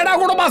எதை ஏடா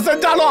கூடமா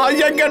செஞ்சாலும்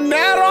எங்க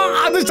நேரம்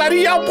அது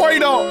சரியா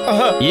போயிடும்.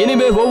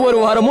 இனிமே ஒவ்வொரு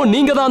வாரமும்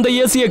நீங்க தான் அந்த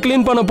ஏசியை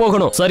கிளீன் பண்ண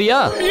போகணும், சரியா?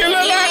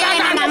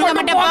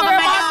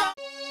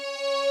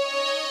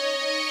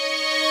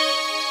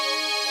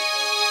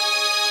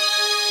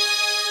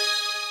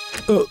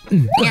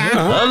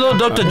 Hello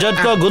doctor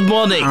ஜட்கா, good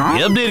morning.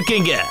 எப்படி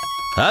இருக்கீங்க?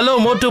 ஹலோ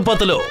மோட்டு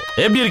பத்லு,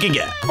 எப்படி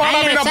இருக்கீங்க?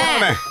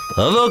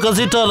 ஹலோ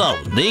கசிட்டாராம்,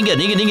 நீங்க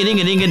நீங்க நீங்க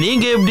நீங்க நீங்க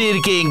நீங்க எப்படி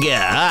இருக்கீங்க?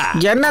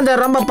 என்னது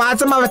ரொம்ப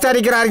பாசமா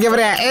விசாரிக்கிறாரு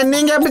இவரு.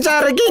 நீங்க எப்படி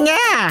சார் இருக்கீங்க?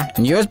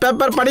 நியூஸ்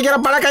பேப்பர் படிக்கிற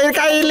பழக்கம்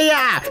இருக்கா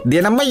இல்லையா?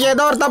 தினமும்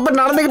ஏதோ ஒரு தப்பு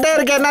நடந்துகிட்டே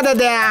இருக்கு.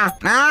 என்னது?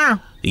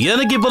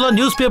 எனக்கு இப்பதான்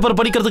நியூஸ் பேப்பர்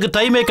படிக்கிறதுக்கு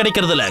டைமே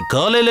கிடைக்கிறது இல்ல.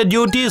 காலையில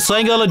டியூட்டி,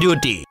 சாயங்காலம்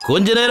டியூட்டி.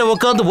 கொஞ்ச நேரம்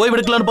உட்காந்து ஓய்வு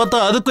எடுக்கலாம்னு பார்த்தா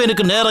அதுக்கும்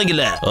எனக்கு நேரம்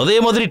இல்ல. அதே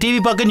மாதிரி டிவி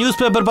பார்க்க, நியூஸ்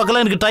பேப்பர்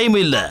பார்க்கலாம் எனக்கு டைம்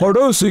இல்ல.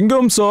 அடோ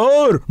சிங்கம்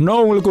சார்,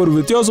 நான் உங்களுக்கு ஒரு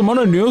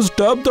வித்தியாசமான நியூஸ்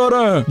டேப்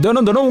தரேன்.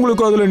 தினம் தினம்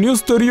உங்களுக்கு அதுல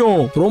நியூஸ்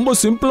தெரியும். ரொம்ப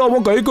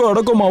சிம்பிளாவும் கைக்கு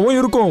அடக்கமாவும்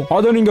இருக்கும்.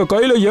 அதை நீங்க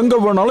கையில எங்க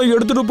வேணாலும்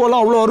எடுத்துட்டு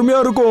போலாம். அவ்வளவு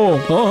அருமையா இருக்கும்.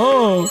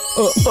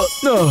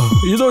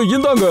 இதோ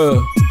இந்தாங்க.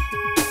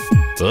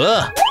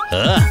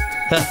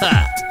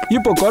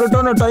 இப்போ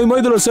கரெக்டான டைம்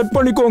இதுல செட்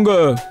பண்ணிக்கோங்க.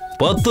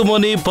 10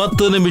 மணி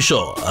 10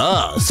 நிமிஷம்.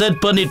 செட்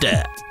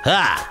பண்ணிட்டேன்.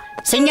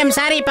 சிங்கம்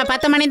சார், இப்ப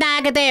 10 மணி தான்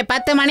ஆகுது.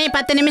 10 மணி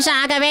 10 நிமிஷம்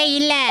ஆகவே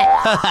இல்ல.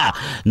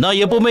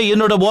 நான் எப்பவுமே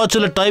என்னோட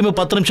வாட்ச்ல டைம்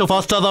 10 நிமிஷம்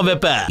ஃபாஸ்டா தான்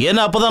வைப்பேன்.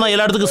 ஏன்னா அப்பதான் நான்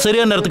எல்லா இடத்துக்கும்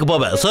சரியான நேரத்துக்கு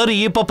போவேன். சரி,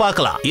 இப்ப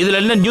பார்க்கலாம்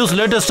இதுல என்ன நியூஸ்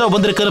லேட்டஸ்டா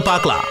வந்திருக்குன்னு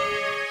பார்க்கலாம்.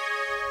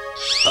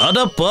 அட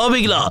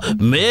பாவிங்களா,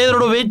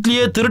 மேயரோட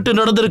வீட்லயே திருட்டு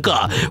நடந்திருக்கா.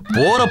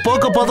 போற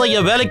போக்க பார்த்தா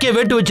என் வேலைக்கே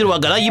வேட்டு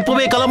வச்சிருவாங்க. நான்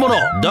இப்பவே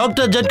கிளம்பணும்.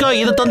 டாக்டர் ஜட்கா,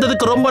 இது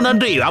தந்ததுக்கு ரொம்ப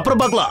நன்றி.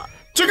 அப்புறம் பார்க்கலாம்.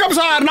 சிங்கம்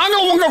சார், நாங்க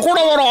உங்க கூட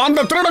வரோம்.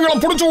 அந்த திருடங்களை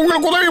புடிச்சு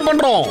உங்களுக்கு உதவி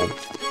பண்றோம்.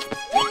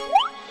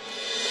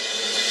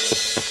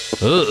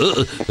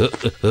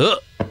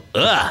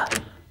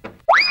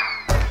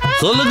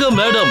 சொல்லுங்க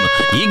மேடம்,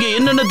 இங்க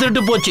என்னென்ன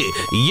திருட்டு போச்சு,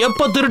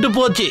 எப்ப திருட்டு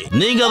போச்சு?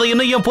 நீங்க அதை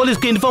இன்னும் ஏன்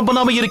போலீஸ்க்கு இன்ஃபார்ம்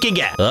பண்ணாம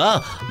இருக்கீங்க?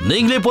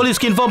 நீங்களே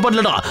போலீஸ்க்கு இன்ஃபார்ம்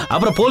பண்ணலடா,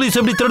 அப்புறம் போலீஸ்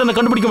எப்படி திருடனை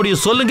கண்டுபிடிக்க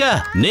முடியும்? சொல்லுங்க.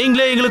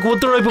 நீங்களே எங்களுக்கு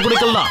ஒத்துழைப்பு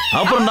கொடுக்கலாம்.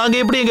 அப்புறம் நாங்க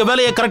எப்படி எங்க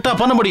வேலையை கரெக்டா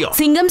பண்ண முடியும்?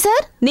 சிங்கம்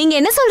சார், நீங்க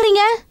என்ன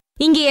சொல்றீங்க?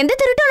 இங்க எந்த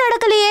திருட்டும்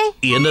நடக்கலையே.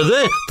 என்னது?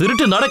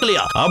 திருட்டு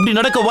நடக்கலையா? அப்படி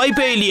நடக்க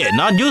வாய்ப்பே இல்லையே.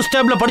 நான் நியூஸ்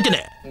டேப்ல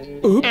படிச்சேன்.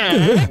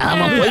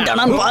 ஆமா,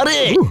 போயிட்டானான்னு பாரு.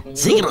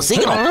 சீக்கிரம்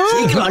சீக்கிரம்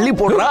சீக்கிரம் அள்ளி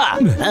போடுறா.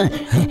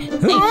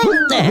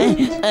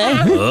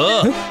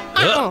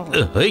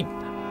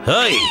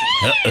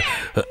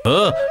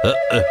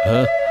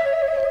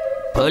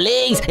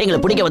 போலீஸ், எங்களை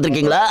பிடிக்க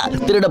வந்திருக்கீங்களா?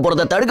 திருட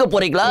போறத தடுக்க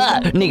போறீங்களா?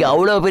 நீங்க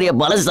அவ்வளவு பெரிய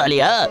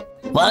பலசாலியா?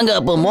 வாங்க,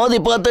 அப்ப மோதி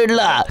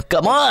பார்த்துடலாம்.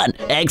 Come on,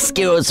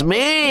 excuse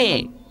me.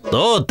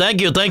 O,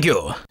 thank you thank you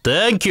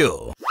thank you.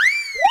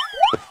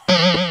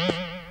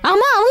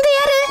 ஆமா, அவங்க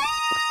யாரு?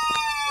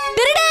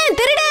 திருடன்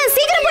திருடன்,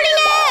 சீக்கிரம்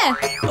பிடிங்க.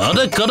 அட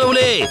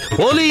கடவுளே,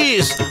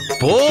 போலீஸ்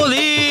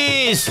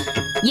போலீஸ்.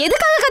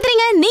 எதுக்காக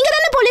கத்துறீங்க? நீங்க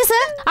தானே போலீஸ்.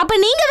 அப்ப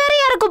நீங்க வேற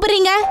யாரை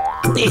கூப்பிடுறீங்க?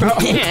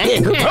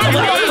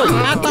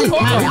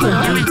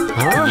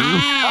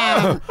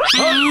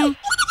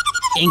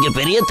 இங்க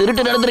பெரிய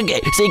திருட்டு நடந்திருக்கு.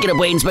 சீக்கிரம்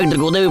போய்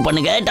இன்ஸ்பெக்டருக்கு உதவி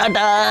பண்ணுங்க.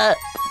 Tata.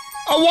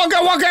 Okay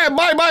okay,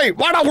 by by.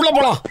 வாடா உள்ள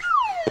போலாம்.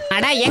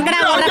 அட எங்கடா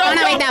ஓடுற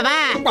போன வைத்தா? வா,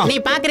 நீ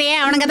பாக்குறியே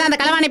அவனுங்க தான் அந்த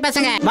களவாணி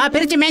பசங்க. வா,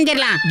 பிரிச்சு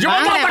மேஞ்சிரலாம்.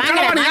 வாங்க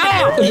வாங்க.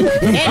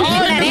 ஏய்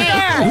நீங்கடா டேய்.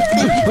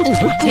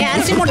 ஏய்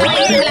அரிசி மூட்டை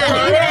வைங்களா?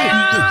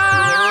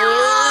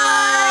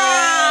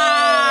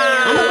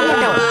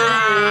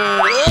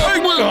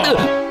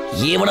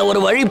 இவனை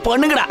ஒரு வழி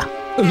பண்ணுங்கடா.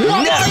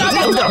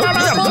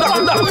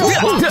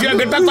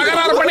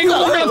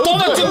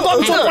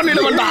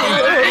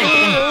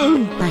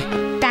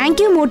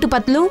 தேங்க்யூ மோட்டு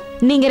பத்லு.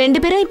 நீங்க 2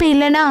 பேரும் இப்ப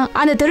இல்லனா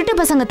அந்த திருட்டு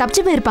பசங்க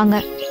தப்பிச்சு போயிருப்பாங்க.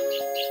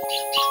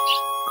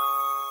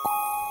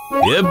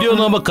 எப்படியோ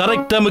நாம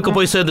கரெக்ட் டைமுக்கு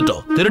போய்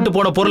சேர்ந்துட்டோம். திருட்டு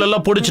போன பொருள்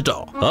எல்லாம்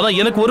புடிச்சிட்டோம். ஆனா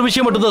எனக்கு ஒரு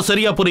விஷயம் மட்டும் தான்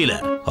சரியா புரியல.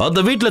 அந்த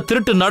வீட்ல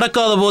திருட்டு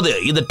நடக்காத போது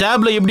இந்த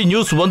டேப்ல எப்படி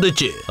நியூஸ்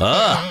வந்துச்சு?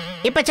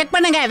 இப்ப செக்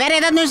பண்ணுங்க, வேற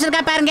ஏதாவது நியூஸ்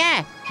இருக்கா பாருங்க.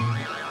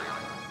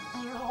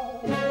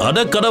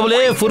 அட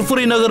கடவுளே,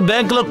 ஃபுர்ஃபுரி நகர்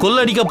பேங்க்ல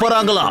கொள்ளடிக்க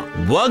போறாங்களா?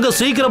 வாங்க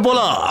சீக்கிரம்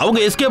போலாம். அவங்க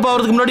எஸ்கேப்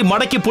ஆவறதுக்கு முன்னாடி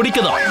மடக்கி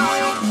பிடிக்கணும்.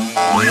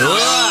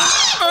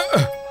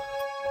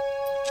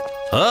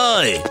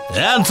 Hi,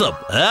 hands up,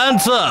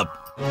 hands up.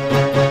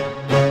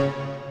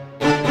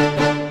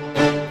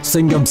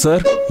 சிங்கம்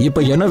சார், இப்ப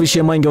என்ன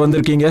விஷயமா இங்க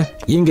வந்திருக்கீங்க?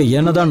 இங்க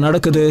என்னதான்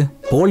நடக்குது?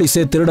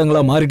 போலீஸே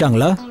திருடங்களா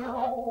மாறிட்டாங்களா?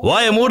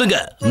 வாய மூடுங்க.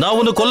 நான்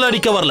ஒண்ணு கொள்ள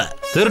அடிக்க வரல.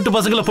 திருட்டு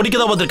பசங்களை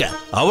பிடிக்கதான் வந்திருக்கேன்.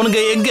 அவனுங்க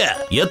எங்க?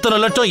 எத்தனை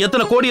லட்சம்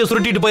எத்தனை கோடியை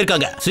சுருட்டிட்டு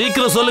போயிருக்காங்க?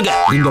 சீக்கிரம் சொல்லுங்க.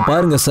 இங்க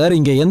பாருங்க சார்,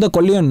 இங்க எந்த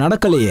கொள்ளையும்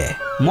நடக்கலையே.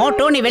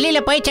 மோட்டு, நீ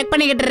வெளியில போய் செக்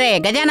பண்ணிக்கிட்டு இரு.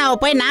 கஜானாவை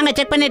போய் நாங்க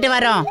செக் பண்ணிட்டு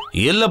வரோம்.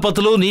 இல்ல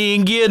பத்லு, நீ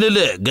இங்கேயே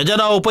நில்லு.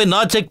 கஜானாவை போய்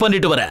நான் செக்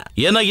பண்ணிட்டு வரேன்.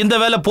 ஏன்னா இந்த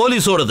வேலை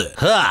போலீஸோடது.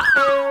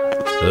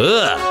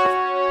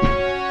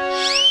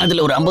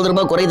 அதுல ஒரு 50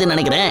 ரூபாய் குறையுதுன்னு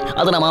நினைக்கிறேன்.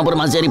 அதை நம்ம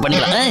அப்புறமா சரி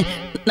பண்ணிக்கலாம்.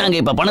 நாங்க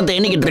இப்ப பணத்தை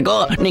எண்ணிக்கிட்டு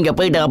இருக்கோம். நீங்க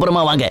போயிட்டு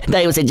அப்புறமா வாங்க.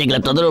 தயவு செஞ்சு எங்களை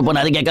தொந்தரவு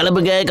பண்ணாதீங்க.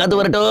 கிளம்புங்க, காத்து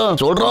வரட்டும்.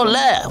 சொல்றோம்ல.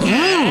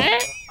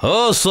 ஓ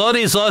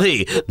சாரி,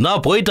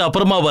 நான் போயிட்டு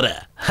அப்புறமா வரேன்.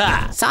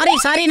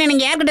 சாரின்னு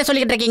நீங்க யார்கிட்ட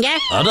சொல்லிக்கிட்டு இருக்கீங்க?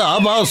 அட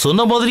ஆமா,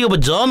 சொன்ன மாதிரி அப்ப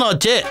ஜான்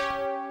ஆச்சே.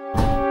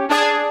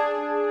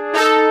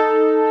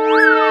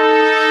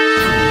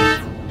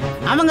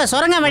 அவங்க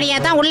சுரங்க வழியா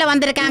தான் உள்ள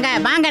வந்திருக்காங்க.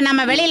 வாங்க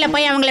நம்ம வெளியில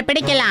போய் அவங்களை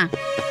பிடிக்கலாம்.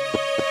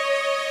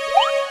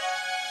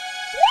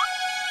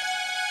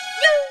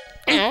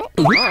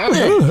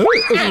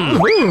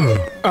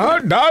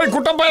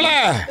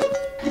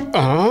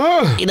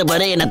 இத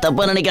பாரு, என்ன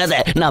தப்பா நினைக்காத.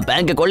 நான்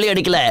பேங்க் கொள்ளை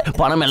அடிக்கல.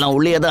 பணம் எல்லாம்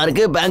உள்ளே தான்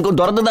இருக்கு. பேங்க்கும்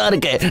திறந்துதான்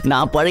இருக்கு.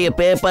 நான் பழைய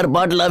பேப்பர்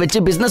பாட்டிலா வச்சு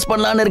பிசினஸ்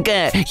பண்ணலான்னு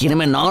இருக்கேன்.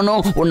 இனிமே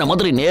நானும் உன்ன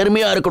மாதிரி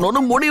நேர்மையா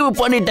இருக்கணும்னு முடிவு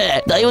பண்ணிட்டேன்.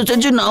 தயவு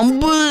செஞ்சு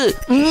நம்பு.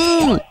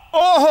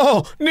 ஓஹோ,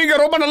 நீங்க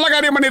ரொம்ப நல்ல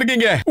காரியம்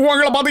பண்ணிருக்கீங்க.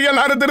 உங்களை பார்த்து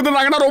எல்லாரும்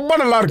திருந்தாங்கன்னா ரொம்ப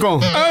நல்லா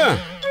இருக்கும்.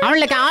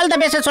 அவங்களுக்கு ஆல் த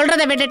பெஸ்ட்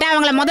சொல்றதை விட்டுட்டு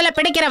அவங்கள முதல்ல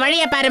பிடிக்கிற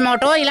வழியை பாரு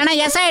மோட்டோ. இல்லனா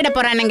எஸ் ஆயிட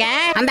போறானுங்க.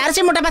 அந்த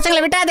அரிசி முட்டை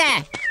பசங்களை விட்டாத.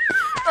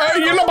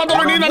 இல்ல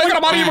பார்த்தா நீ நினைக்கிற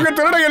மாதிரி இவங்க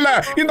திருட இல்ல.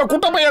 இந்த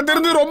குட்டை பையன்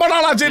திருந்து ரொம்ப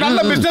நாள் ஆச்சு. நல்ல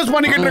பிசினஸ்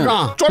பண்ணிக்கிட்டு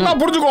இருக்கான். சொன்னா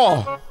புரிஞ்சுக்கோ.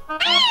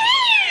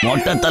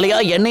 மொட்டை தலையா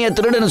என்னைய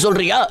திருடுன்னு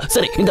சொல்றியா?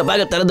 சரி, இந்த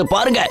பேக்கை திறந்து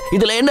பாருங்க.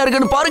 இதுல என்ன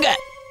இருக்குன்னு பாருங்க.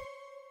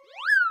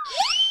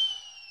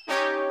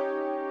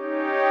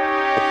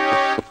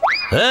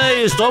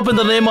 ஏய், stop in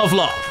the name of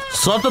law.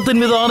 சட்டத்தின்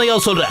மீது ஆணையா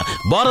சொல்றேன்.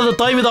 பாரத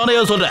தாய் மீது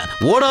ஆணையா சொல்றேன்.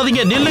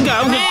 ஓடாதீங்க, நில்லுங்க.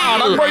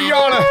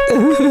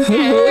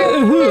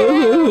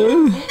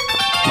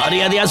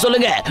 மரியாதையா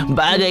சொல்லுங்க.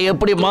 பேகை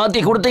எப்படி மாத்தி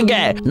கொடுத்தீங்க?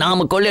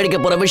 நாம கொள்ளையடிக்க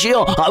போற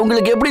விஷயம்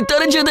அவங்களுக்கு எப்படி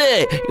தெரிஞ்சது?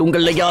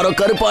 உங்கள யாரோ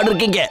கருப்பாடு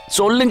இருக்கீங்க.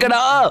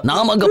 சொல்லுங்கடா.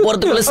 நாம அங்க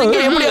போறதுக்குள்ள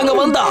சிங்கம் எப்படி அங்க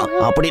வந்தா?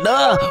 அப்படின்னா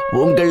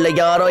உங்கள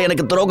யாரோ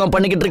எனக்கு துரோகம்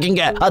பண்ணிக்கிட்டு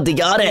இருக்கீங்க. அது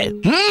யாரு?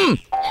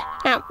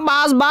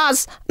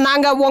 பாஸ்,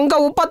 நாங்க உங்க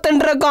உப்ப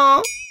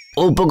தின்றுக்கோம்.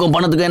 உப்புக்கும்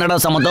பணத்துக்கும் என்னடா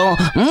சம்மந்தம்?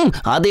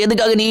 அது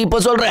எதுக்காக நீ இப்ப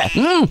சொல்ற?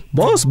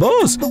 பாஸ்,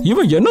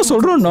 இவன் என்ன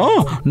சொல்றான்னா,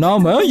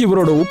 நாம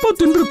இவரோட உப்ப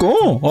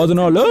தின்றுக்கோம்.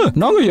 அதனால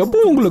நாங்க எப்போ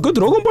உங்களுக்கு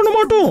துரோகம் பண்ண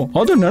மாட்டோம்.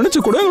 அதை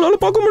நினைச்சு கூட எங்களால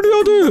பார்க்க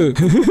முடியாது.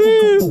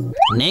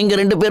 நீங்க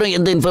 2 பேரும்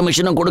எந்த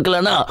இன்ஃபர்மேஷனும்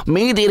கொடுக்கலனா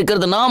மீதி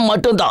இருக்கிறது நான்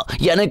மட்டும்தான்.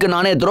 எனக்கு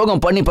நானே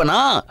துரோகம்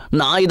பண்ணிப்பனா?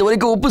 நான் இது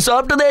வரைக்கும் உப்பு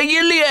சாப்பிட்டதே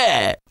இல்லையே.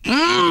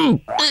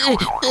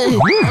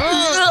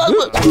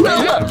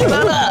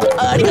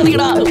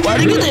 அடிக்காதீங்கடா,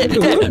 வலிக்குது.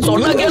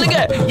 சொன்னா கேளுங்க.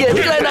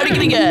 எதுக்குடா என்ன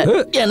அடிக்கிறீங்க?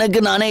 எனக்கு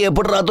நானே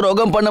எப்படிடா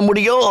துரோகம் பண்ண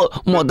முடியும்?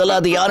 முதல்ல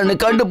அது யாருன்னு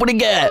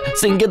கண்டுபிடிங்க.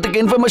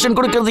 சிங்கத்துக்கு இன்ஃபர்மேஷன்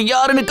கொடுக்கிறது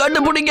யாருன்னு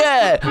கண்டுபிடிங்க.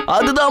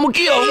 அதுதான்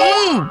முக்கியம்.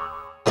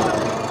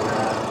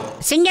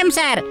 சிங்கம்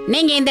சார்,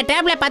 நீங்க இந்த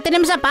டேப்ல 10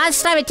 நிமிஷம்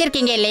பாஸ்டா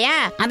வச்சிருக்கீங்க இல்லையா?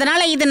 அதனால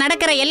இது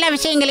நடக்கிற எல்லா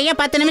விஷயங்களையும்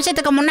 10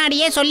 நிமிஷத்துக்கு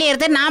முன்னாடியே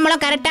சொல்லிடுறது.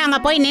 நாமளும் கரெக்டா அங்க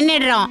போய்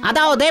நின்னுடுறோம்.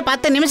 அதாவது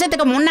 10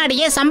 நிமிஷத்துக்கு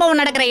முன்னாடியே சம்பவம்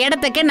நடக்கிற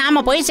இடத்துக்கு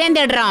நாம போய்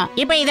சேர்ந்துடுறோம்.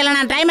 இப்போ இதுல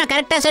நான் டைமை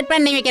கரெக்டா செட்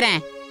பண்ணி வைக்கிறேன்.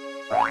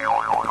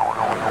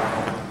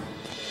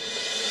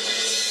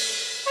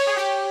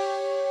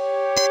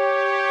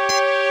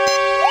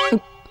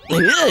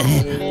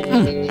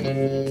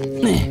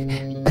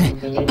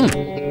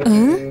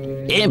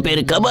 என்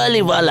பேரு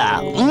கபாலிவாலா.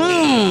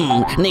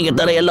 நீங்க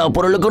தர எல்லா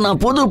பொருளுக்கும்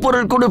நான் புது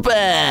பொருள்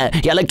கொடுப்பேன்.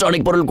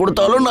 எலக்ட்ரானிக் பொருள்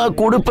கொடுத்தாலும் நான்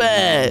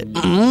கொடுப்பேன்.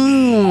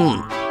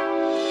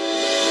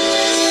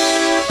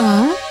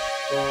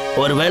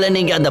 ஒருவேளை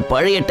நீங்க அந்த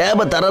பழைய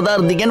டேப தரதா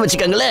இருந்தீங்கன்னு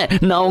வச்சுக்கோங்களேன்,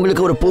 நான்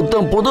உங்களுக்கு ஒரு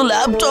புது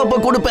லேப்டாப்ப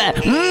கொடுப்பேன்.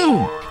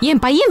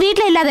 என் பையன்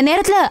வீட்ல இல்லாத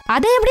நேரத்துல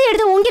அதை எப்படி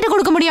எடுத்து உன்கிட்ட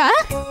கொடுக்க முடியும்?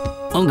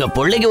 உங்க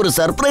பிள்ளைக்கு ஒரு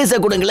சர்ப்ரைஸ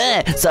கொடுங்களேன்.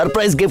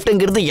 சர்ப்ரைஸ்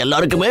கிஃப்ட்ங்கிறது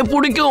எல்லாருக்குமே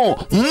பிடிக்கும்.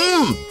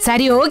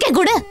 சரி, ஓகே,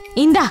 கொடு.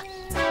 இந்தா.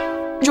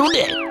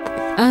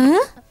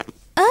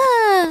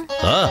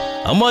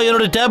 அம்மா,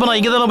 என்னோட டேப் நான்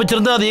இங்க தான்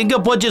வச்சிருந்தேன். அது எங்க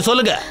போச்சு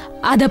சொல்லுங்க.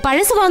 அத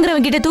பழசு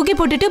வாங்குறவங்க கிட்ட தூக்கி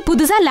போட்டுட்டு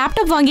புதுசா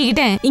லேப்டாப்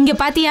வாங்கிக்கிட்டேன். இங்க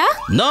பாத்தியா?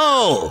 நோ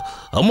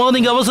அம்மா,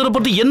 நீங்க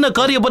அவசரப்பட்டு என்ன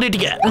காரியம்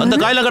பண்ணிட்டீங்க? அந்த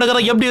காயில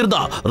கடற்கரை எப்படி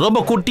இருந்தா? ரொம்ப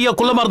குட்டியா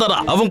குள்ளமா இருந்தாரா?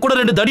 அவங்க கூட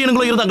 2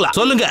 தடியனுங்களும் இருந்தாங்களா?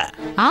 சொல்லுங்க.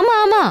 ஆமா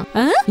ஆமா.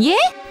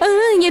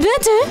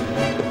 என்னாச்சு?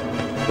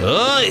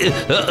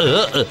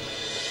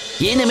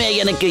 இனிமே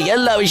எனக்கு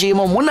எல்லா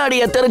விஷயமும்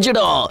முன்னாடியே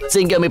தெரிஞ்சிடும்.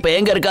 சிங்கம் இப்ப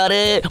எங்க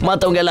இருக்காரு,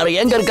 மத்தவங்க எல்லாரும்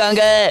எங்க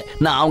இருக்காங்க,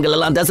 நான் அவங்கள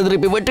எல்லாம் திசை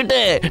திருப்பி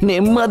விட்டுட்டு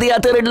நிம்மதியா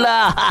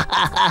திருடலாம்.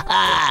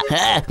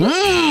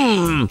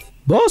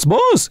 பாஸ்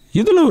பாஸ்,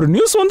 இதுல ஒரு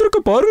நியூஸ் வந்திருக்கு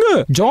பாருங்க.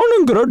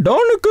 ஜானுங்கிற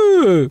டானுக்கு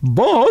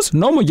பாஸ்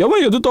நாம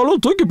எவன்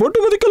எதுத்தாலும் தூக்கி போட்டு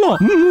மிதிக்கலாம்.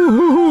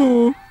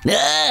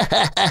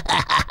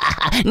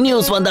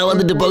 நியூஸ் வந்தா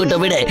வந்துட்டு போகிட்ட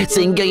விட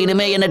சிங்கம்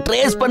இனிமே என்ன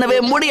ட்ரேஸ் பண்ணவே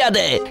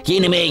முடியாது.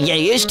 இனிமே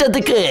என்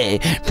இஷ்டத்துக்கு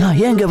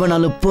நான் எங்க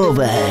வேணாலும்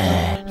போவேன்.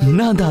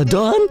 நான் தான்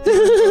டான்,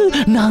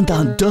 நான்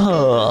தான்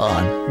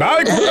டான்.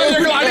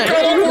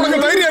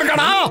 தைரியம்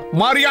இருக்கடா?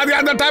 மரியாதை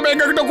அந்த டைம்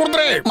எங்க கிட்ட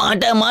கொடுத்துரு.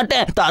 மாட்டேன்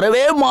மாட்டேன்,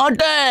 தரவே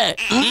மாட்டேன்.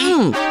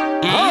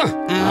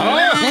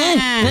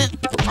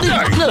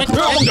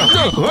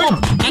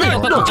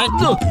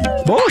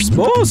 பாஸ்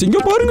பாஸ், இங்க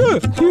பாருங்க.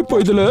 இப்போ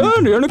இதுல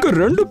எனக்கு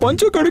 2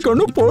 பஞ்சு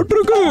கிடைக்கணும்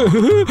போட்டிருக்கு.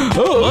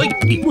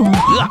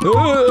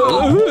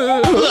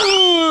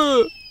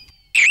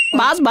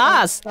 பாஸ்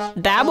பாஸ்,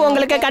 டேப்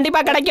உங்களுக்கு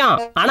கண்டிப்பா கிடைக்கும்.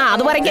 ஆனா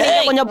அது வரைக்கும்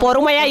நீங்க கொஞ்சம்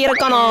பொறுமையா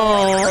இருக்கணும்.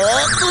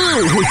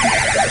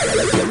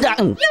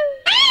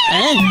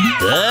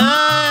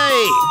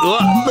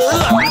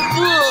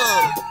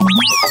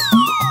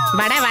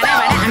 வட வட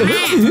வட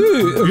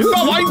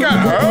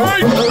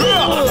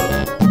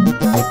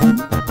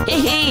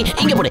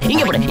இங்க போடு,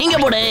 இங்க போடு, இங்க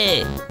போடு.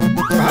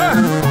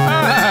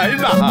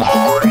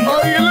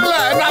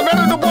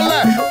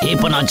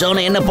 இப்ப நான்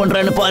ஜானை என்ன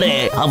பண்றேன்னு பாரு.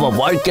 அவன்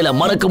வாழ்க்கையில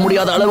மறக்க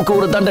முடியாத அளவுக்கு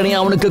ஒரு தண்டனை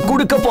அவனுக்கு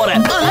கொடுக்க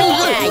போறேன்.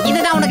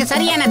 இதுதான் உனக்கு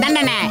சரியான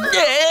தண்டனை.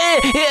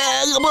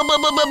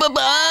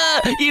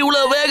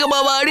 இவ்வளவு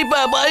வேகமாவா அடிப்ப?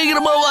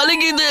 பயங்கரமா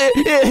வலிக்குது.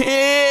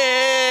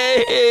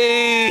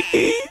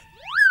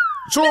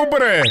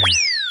 சூப்பர்.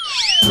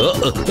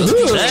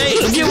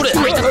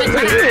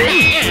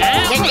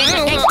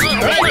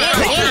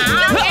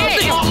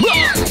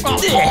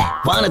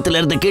 வானத்துல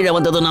இருந்து கீழே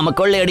வந்ததும் நாம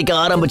கொள்ளையடிக்க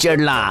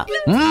ஆரம்பிச்சிடலாம்.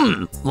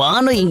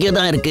 வானம்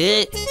இங்கதான் இருக்கு.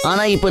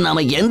 ஆனா இப்ப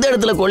நாம எந்த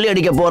இடத்துல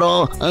கொள்ளையடிக்க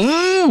போறோம்?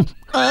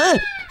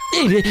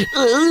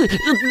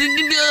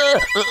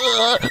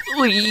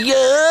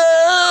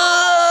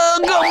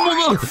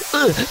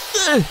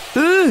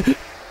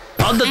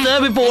 அந்த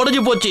தேவை இப்ப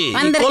உடைஞ்சு போச்சு.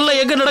 கொள்ளை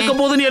எங்க நடக்க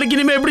போகுதுன்னு எனக்கு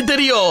இனிமே எப்படி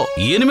தெரியும்?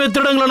 இனிமே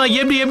திருடங்கள நான்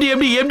எப்படி எப்படி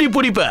எப்படி எப்படி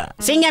பிடிப்பேன்?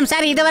 சிங்கம்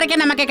சார்,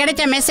 இதுவரைக்கும் நமக்கு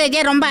கிடைச்ச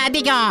மெசேஜே ரொம்ப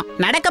அதிகம்.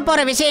 நடக்க போற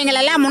விஷயங்கள்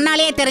எல்லாம்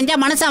முன்னாலேயே தெரிஞ்ச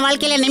மனுஷன்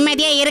வாழ்க்கையில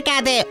நிம்மதியே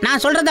இருக்காது.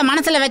 நான் சொல்றத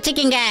மனசுல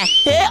வச்சுக்கிங்க.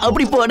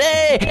 அப்படி போடு,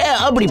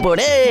 அப்படி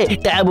போடு.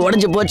 டேப்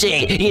உடைஞ்சு போச்சு.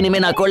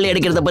 இனிமே நான் கொள்ளை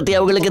அடிக்கிறத பத்தி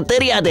அவங்களுக்கு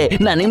தெரியாது.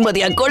 நான்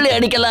நிம்மதியா கொள்ளை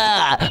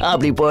அடிக்கலாம்.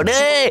 அப்படி போடு,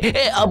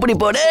 அப்படி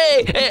போடு,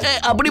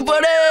 அப்படி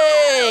போடு.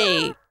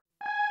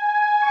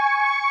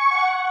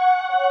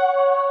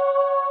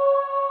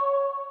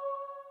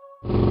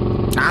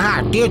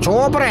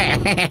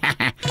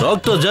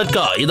 டாக்டர்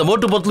ஜட்கா, இந்த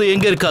மோட்டு பத்லு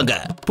எங்க இருக்காங்க?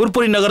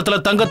 புர்புரி நகரத்துல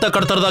தங்கத்தை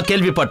கடத்துறதா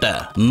கேள்விப்பட்டேன்.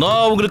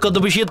 நான் அவங்களுக்கு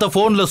அந்த விஷயத்த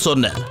போன்ல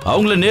சொன்னேன்.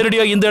 அவங்கள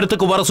நேரடியா இந்த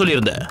இடத்துக்கு வர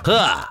சொல்லியிருந்தேன்.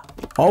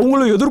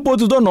 அவங்கள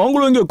எதிர்பார்த்து தான்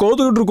நாங்களும் இங்க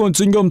காத்துக்கிட்டு இருக்கோம்.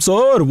 சிங்கம்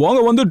சார்,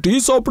 வாங்க வந்து டீ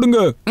சாப்பிடுங்க.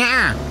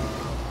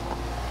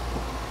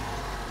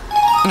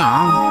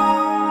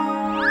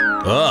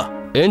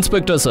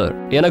 இன்ஸ்பெக்டர் சார்,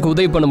 எனக்கு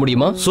உதவி பண்ண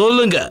முடியுமா?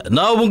 சொல்லுங்க,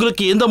 நான்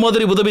உங்களுக்கு எந்த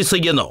மாதிரி உதவி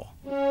செய்யணும்?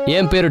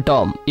 என் பேரு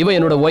டாம், இவன்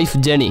என்னோட வைஃப்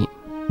ஜெனி.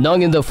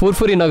 நாங்க இந்த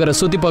புர்புரி நகரை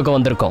சுத்தி பார்க்க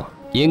வந்திருக்கோம்.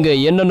 இங்க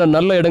என்னென்ன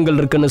நல்ல இடங்கள்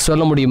இருக்குன்னு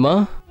சொல்ல முடியுமா?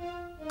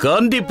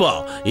 கண்டிப்பா.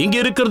 இங்க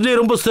இருக்கிறதுலே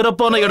ரொம்ப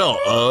சிறப்பான இடம்.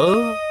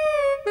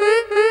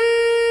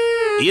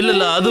 இல்ல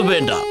அது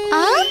வேண்டாம்.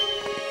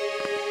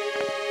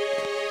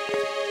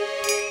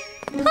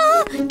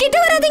 கிட்ட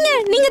வராதீங்க,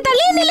 நீங்க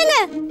தள்ளியே நில்லுங்க.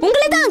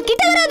 உங்களை தான்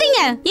கிட்ட வராதீங்க.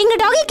 எங்க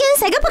டாகிக்கு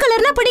சிகப்பு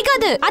கலர்னா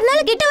பிடிக்காது. அதனால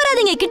கிட்ட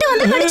வராதீங்க, கிட்ட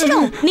வந்து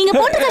கடிச்சிடும். நீங்க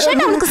போட்டுக்க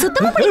ஷர்ட் நமக்கு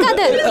சுத்தமா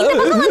பிடிக்காது. இந்த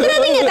பக்கம்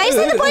வந்துடாதீங்க, தயவு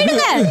செய்து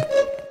போயிடுங்க.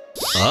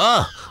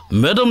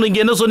 மேடம், நீங்க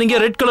என்ன சொன்னீங்க?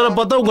 ரெட் கலரை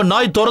பார்த்தா உங்க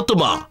நாய்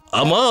துரத்துமா?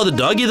 ஆமா, அது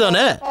டாகி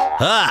தானே?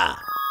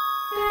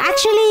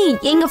 ஆக்சுவலி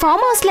எங்க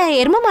ஃபார்ம் ஹவுஸ்ல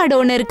எரும மாடு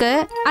ஒண்ணு இருக்கு.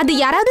 அது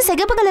யாராவது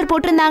சிகப்பு கலர்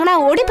போட்டிருந்தாங்கன்னா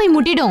ஓடி போய்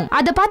முட்டிடும்.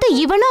 அதை பார்த்து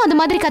இவனும் அது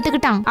மாதிரி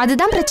கத்துக்கிட்டான்.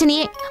 அதுதான்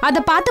பிரச்சனையே.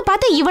 அதை பார்த்து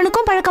பார்த்து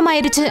இவனுக்கும்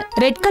பழக்கமாயிருச்சு.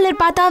 ரெட்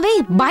கலர் பார்த்தாவே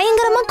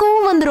பயங்கரமா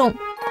கோவம் வந்துரும்.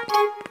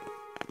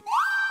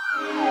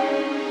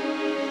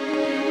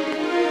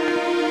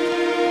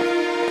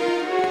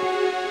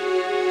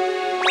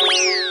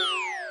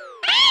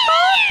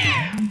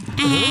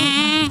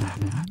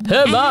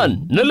 ஹே மேன்,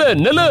 நில்லு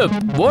நில்லு,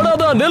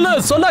 ஓடாதா, நில்லு,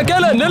 சொன்னா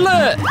கேளு, நில்லு.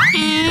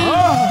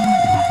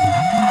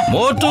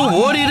 மோட்டு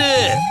ஓடிடு.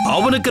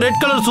 அவனுக்கு ரெட்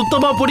கலர்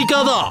சுத்தமா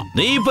பிடிக்காதா?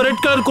 நீ இப்ப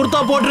ரெட் கலர்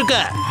குர்தா போட்டிருக்க.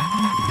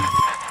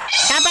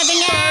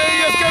 காப்பாத்துங்க.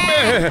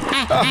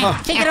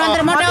 சீக்கிரம்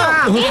வந்துரு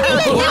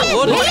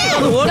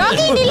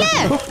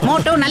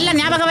மோட்டு. நல்ல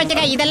ஞாபகம்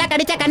வச்சுக்க. இதெல்லாம்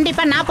கடிச்சா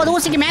கண்டிப்பா 40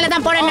 ஊசிக்கு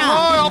மேலதான் போடணும்.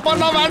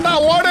 அப்பெல்லாம்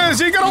வேண்டாம், ஓடு,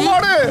 சீக்கிரம்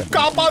ஓடு,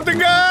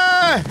 காப்பாத்துங்க.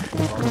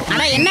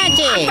 அட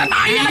என்னாச்சு?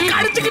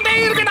 அடிச்சுக்கிட்டே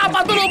இருக்குடா.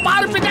 10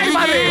 பாரு பின்னாடி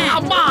பாரு.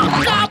 அம்மா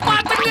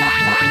காப்பாத்துங்க.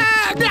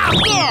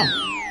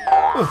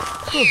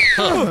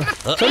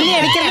 சொல்லி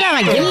அடிக்கிறதுல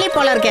அவன் கில்லி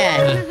போல இருக்க.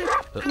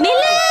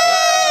 நில்லு.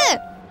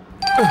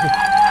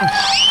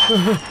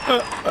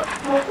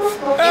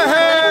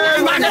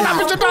 நாங்க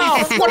தப்பிச்சிட்டோம்.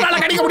 ஒன்னால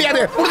கடிக்க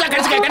முடியாது. முடிஞ்சா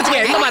கடிச்சுக்க.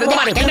 இந்த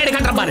மாதிரி கண்ணாடி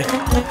கட்டுற பாரு.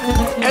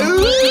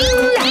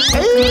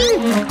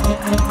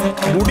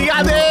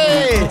 முடியாது.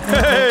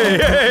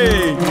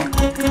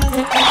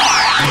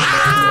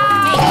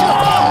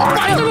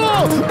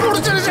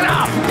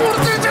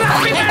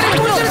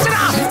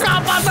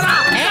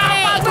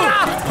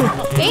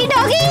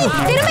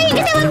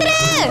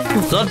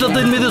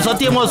 சட்டத்தின் மீது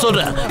சத்தியமா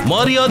சொல்றேன்,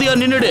 மரியாதையா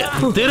நின்னுடு,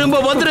 திரும்ப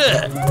வந்துரு.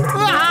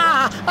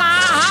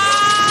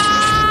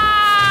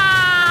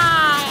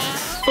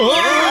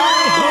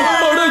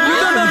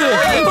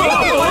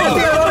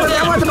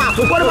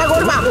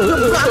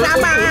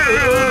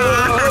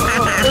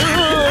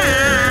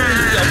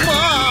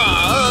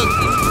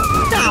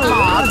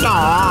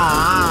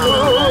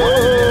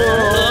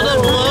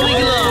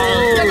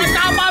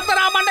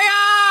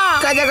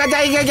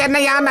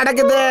 என்னையா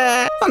நடக்குது?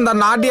 அந்த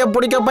நாட்டிய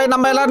பிடிக்க போய்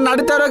நம்ம எல்லாரும்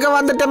நடுத்தருக்கு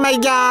வந்துட்டோம்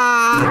ஐயா.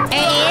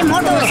 ஏய்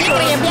மோட்டோ,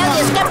 சீக்கிரம்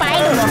எப்படியாவது எஸ்கேப்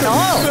ஆயிடு மோட்டோ.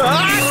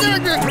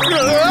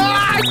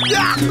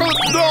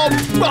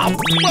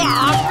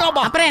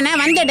 அப்புறம் என்ன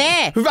வந்துடு.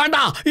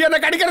 வேண்டாம், என்ன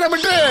கடிக்கிறத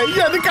விட்டு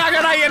எதுக்காக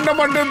நான் என்ன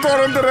மட்டும்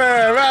திறந்துரு.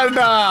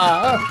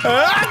 வேண்டாம்.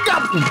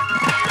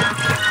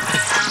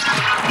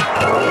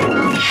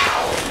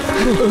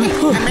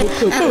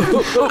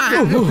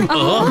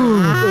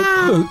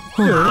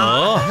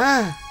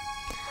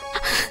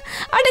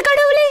 அட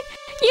கடவுளே,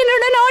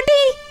 என்னோட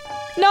நாட்டி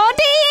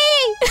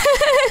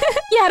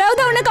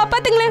யாராவது அவனை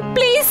காப்பாத்துங்களேன்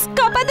ப்ளீஸ்.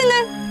 காப்பாத்துங்க,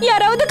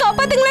 யாராவது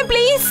காப்பாத்துங்களேன்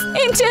ப்ளீஸ்.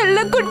 என்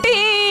செல்ல குட்டி.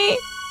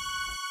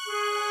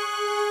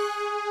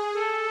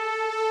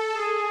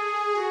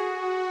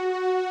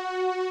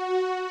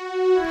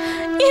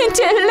 என்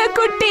செல்ல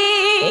குட்டி,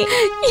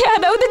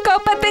 யாராவது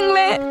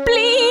காப்பாத்துங்களேன்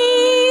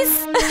ப்ளீஸ்.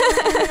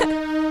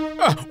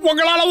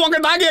 உங்களால உங்க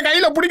தாங்கிய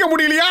கையில பிடிக்க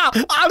முடியலையா?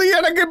 அது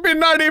எனக்கு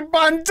பின்னாடி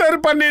பஞ்சர்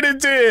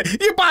பண்ணிடுச்சு.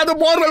 இப்ப அது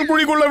போர்வெல்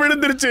குழிக்குள்ள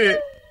விழுந்துருச்சு.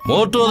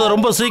 மோட்டோ அதை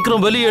ரொம்ப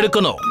சீக்கிரம் வெளியே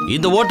எடுக்கணும்.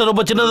 இந்த ஓட்டை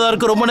ரொம்ப சின்னதா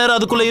இருக்கு, ரொம்ப நேரம்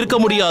அதுக்குள்ள இருக்க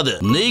முடியாது.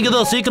 நீங்க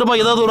தான் சீக்கிரமா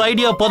ஏதாவது ஒரு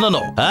ஐடியா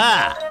பண்ணணும்.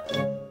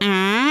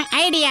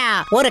 ஐடியா,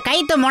 ஒரு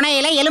கைத்து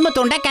முனையில எலும்பு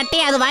துண்டை கட்டி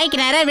அது வாய்க்கு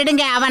நேரம்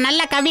விடுங்க. அவன்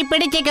நல்லா கவி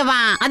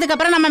பிடிச்சிக்குவான்.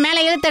 அதுக்கப்புறம் நம்ம மேல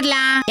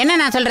இழுத்துடலாம். என்ன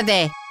நான் சொல்றது?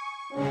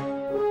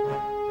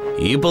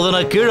 இப்பதான்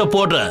நான் கீழே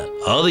போடுறேன்,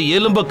 அது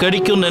எலும்ப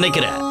கடிக்கும்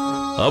நினைக்கிறேன்.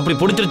 அப்படி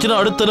பிடிச்சிருச்சுன்னா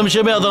அடுத்த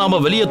நிமிஷமே அதை நாம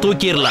வெளியே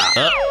தூக்கிடலாம்.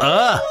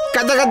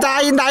 கச்சா,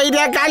 இந்த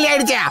ஐடியா காலி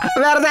ஆயிடுச்சு.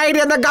 வேற ஏதாவது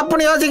ஐடியா இருந்தா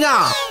கப்புன்னு யோசிங்க.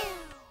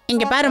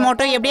 இங்க பாரு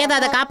மோட்டோ, எப்படியாவது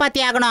அதை காப்பாத்தி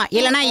ஆகணும்.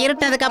 இல்லனா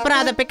இருட்டதுக்கு அப்புறம்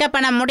அதை பிக்கப்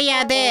பண்ண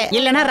முடியாது.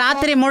 இல்லனா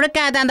ராத்திரி முழுக்க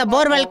அது அந்த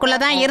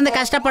போர்வெல்குள்ளதான் இருந்து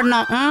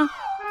கஷ்டப்படணும்.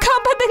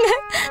 காப்பாத்துங்க,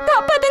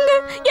 காப்பாத்துங்க,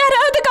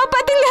 யாராவது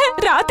காப்பாத்துங்க.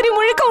 ராத்திரி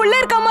முழுக்க உள்ள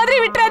இருக்க மாதிரி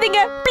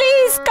விட்டுறாதீங்க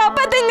ப்ளீஸ்.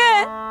 காப்பாத்துங்க.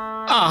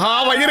 ஆஹா,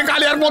 வயிறு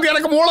காலியா இருக்கும்போது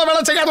எனக்கு மூளை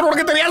வேலை செய்யாத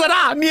உனக்கு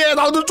தெரியாதடா. நீ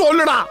ஏதாவது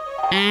சொல்லுடா.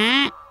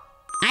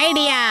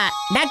 ஐடியா,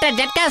 டாக்டர்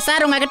ஜட்கா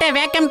சார், உங்ககிட்ட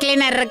வேக்கம்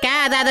கிளீனர் இருக்கா?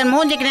 அது அதன்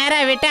மூஞ்சிக்கு நேரா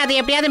விட்டு அது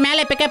எப்படியாவது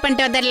மேலே பிக்கப்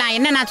பண்ணிட்டு வந்துடலாம்.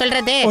 என்ன நான்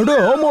சொல்றது?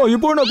 ஆமா,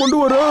 இப்போ நான் கொண்டு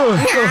வரேன்.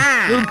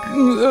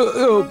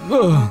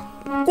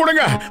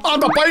 கொடுங்க,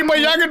 அந்த பைப்பை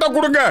என்கிட்ட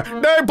கொடுங்க.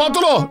 டேய்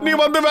பத்லு, நீ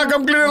வந்து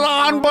வேக்கம் கிளீனர்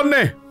ஆன்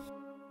பண்ணு.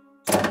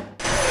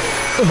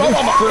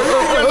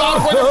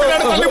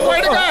 தள்ளி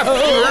போயிடுங்க.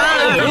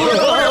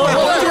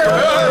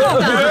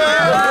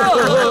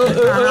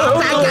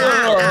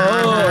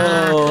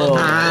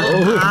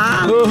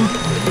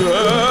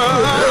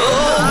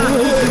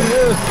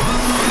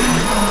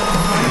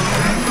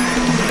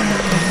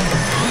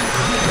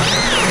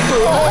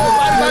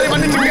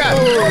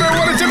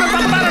 ஒரு சின்ன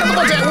தப்பா நடந்து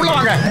போச்சு. உள்ள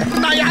வாங்க,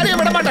 நான் யாரையும்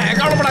விட மாட்டேன்,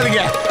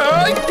 கவலைப்படாதீங்க.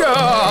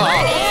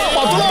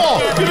 பத்லு,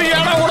 இது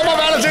ஏன்னா உடம்பா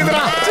வேலை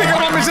செய்துடா.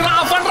 சீக்கிரமா மிஷின்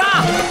ஆஃப் பண்றா.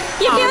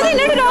 எப்படியாவது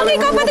என்னோட டாகை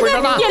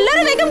காப்பாத்துங்க.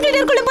 எல்லாரும் வேகம்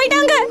கிளீனருக்குள்ள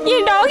போயிட்டாங்க.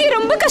 என் டாகி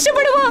ரொம்ப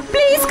கஷ்டப்படுவான்.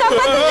 ப்ளீஸ்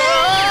காப்பாத்துங்க.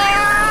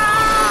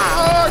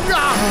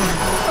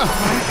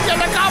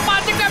 என்ன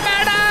காப்பாத்துங்க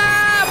மேடம்.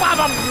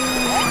 பாபம்.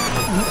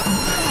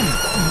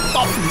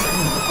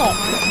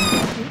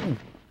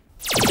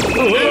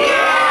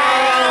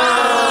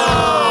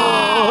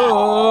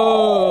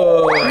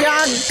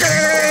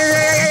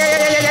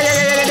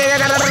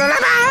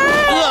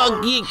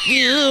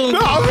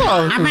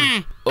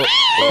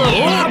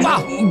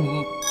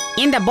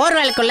 இந்த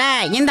போர்வெலுக்குள்ள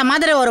இந்த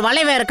மாதிரி ஒரு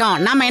வளைவு இருக்கும்.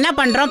 நம்ம என்ன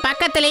பண்றோம்,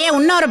 பக்கத்திலேயே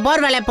இன்னொரு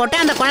போர்வெலை போட்டு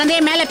அந்த குழந்தைய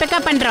மேல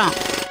பிக்கப் பண்றோம்.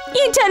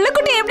 என்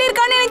செல்லக்குட்டி எப்படி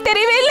இருக்கான்னு எனக்கு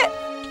தெரியவே இல்லை.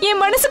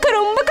 என் மனசுக்கு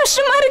ரொம்ப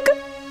கஷ்டமா இருக்கு.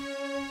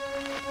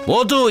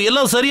 மோட்டு,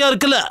 எல்லாம் சரியா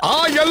இருக்குல்ல?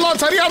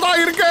 எல்லாம் சரியா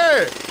தான் இருக்கு.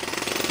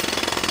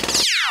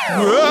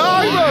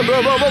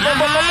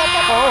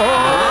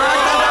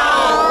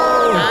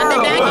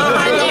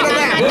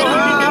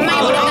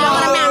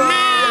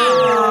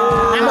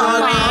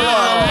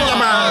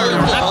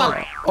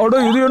 அட,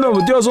 இது என்ன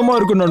வித்தியாசமா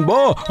இருக்கு நண்பா?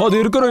 அது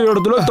இருக்கிற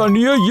இடத்துல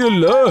தண்ணியே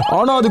இல்ல,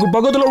 ஆனா அதுக்கு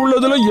பக்கத்துல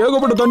உள்ளதுல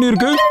ஏகப்பட்ட தண்ணி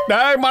இருக்கு.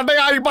 டேய்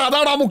மண்டையா, இப்ப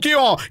அதாடா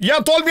முக்கியம்.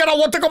 ஏன் தோல்வியை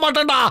நான் ஒத்துக்க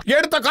மாட்டேன்டா.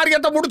 எடுத்த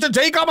காரியத்தை முடிச்சு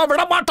ஜெயிக்காம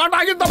விட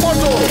மாட்டான்டா இந்த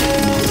போட்டு.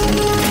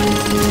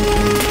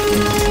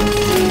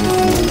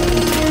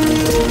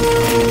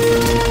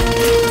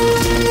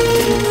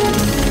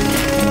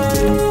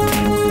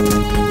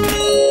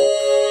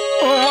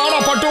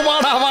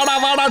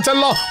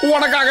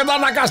 உனக்காக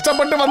தான் நான்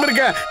கஷ்டப்பட்டு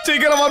வந்திருக்கேன்.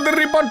 சீக்கிரம்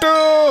வந்துடுறீ பட்டு.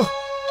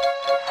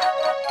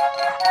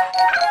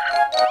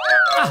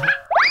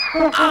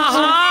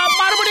 ஆஹா,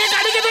 மறுபடியும்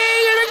கடிக்குது.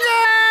 இழுங்க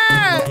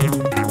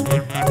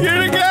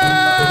இழுங்க.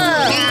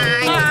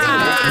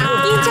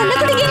 என்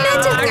செல்லக்குட்டிக்கு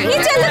என்னாச்சு?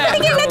 என்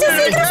செல்லக்குட்டிக்கு என்னாச்சு?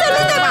 சீக்கிரம்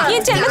சொல்லுங்க.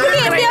 என் செல்லக்குட்டி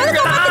எப்படியாவது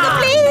காப்பாத்துங்க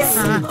ப்ளீஸ்.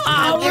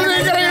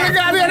 சீக்கிரம் இழுங்க.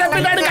 அது என்ன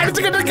பின்னாடி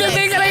கடிச்சுக்கிட்டு இருக்கு.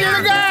 சீக்கிரம்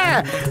இழுங்க.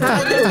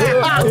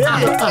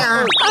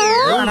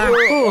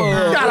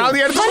 யாராவது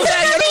எடுத்து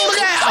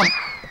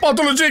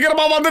பத்துல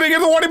சீக்கிரமா வந்துருங்க.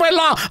 ஓடி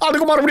போயிடலாம்.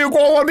 அதுக்கு மறுபடியும்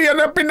கோவம் வந்து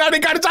என்ன பின்னாடி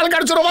கடிச்சாலும்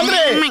கடிச்சிடும்.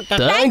 வந்துரு.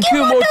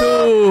 தேங்க்யூ மோட்டு.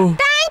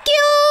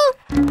 தேங்க்யூ.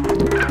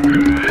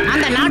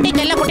 அந்த நாட்டி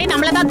செல்லக்குட்டி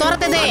நம்மள தான்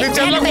துரத்துது.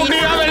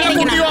 செல்லக்குட்டியா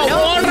வெள்ளக்குட்டியா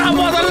ஓடுறா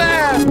முதல்ல.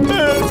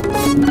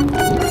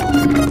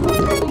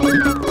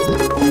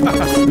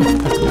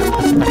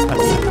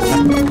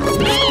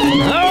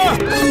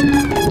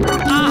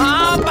 ஆஹா,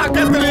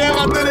 பக்கத்துலயே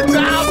வந்துருச்சு.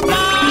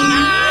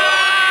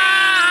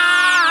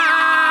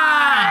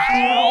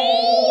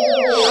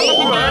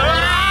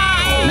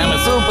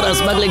 சூப்பரா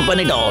ஸ்மக்லிங்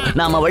பண்ணிட்டோம்.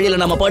 நாம வழியில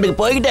நம்ம பாட்டுக்கு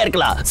போய்கிட்டே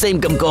இருக்கலாம்.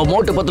 சிங்கம்கோ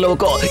மோட்டு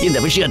பத்லுவுக்கோ இந்த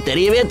விஷயம்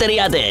தெரியவே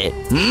தெரியாது.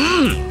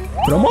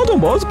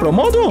 பிரமாதம் பாஸ்,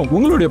 பிரமாதம்.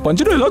 உங்களுடைய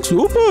பஞ்ச் டயலாக்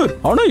சூப்பர்.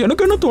 ஆனா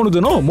எனக்கு என்ன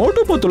தோணுதுன்னா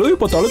மோட்டு பத்லு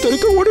இப்ப தலை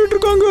தெறிக்க ஓடிட்டு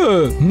இருக்காங்க.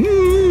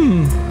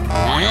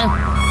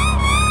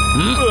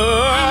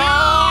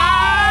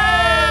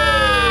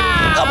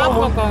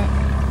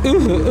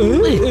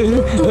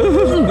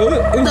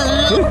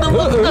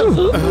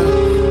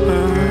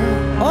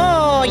 ஓ,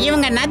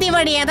 இவங்க நதி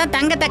வழியா தான்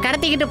தங்கத்தை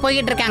கடத்திக்கிட்டு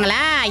போயிட்டு இருக்காங்களா?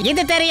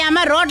 இது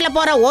தெரியாம ரோட்ல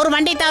போற ஒரு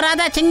வண்டி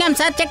தவறாத சிங்கம்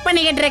சார் செக்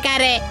பண்ணிக்கிட்டு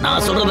இருக்காரு.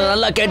 நான் சொல்றத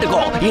நல்லா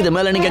கேட்டுக்கோ. இது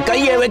மேல நீங்க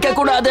கையை வைக்க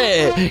கூடாது.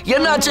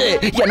 என்னாச்சு?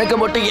 எனக்கு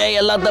மட்டும் ஏன்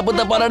எல்லாம் தப்பு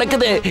தப்பா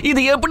நடக்குது?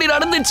 இது எப்படி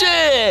நடந்துச்சு?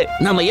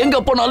 நம்ம எங்க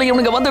போனாலும்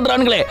இவனுங்க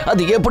வந்துடுறானுங்களே.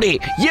 அது எப்படி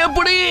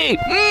எப்படி?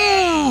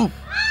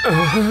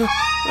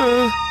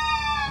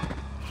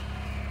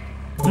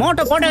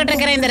 மோட்டோ போட்டுக்கிட்டு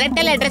இருக்கிற இந்த ரெட்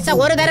கலர் ட்ரெஸ்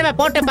ஒரு தடவை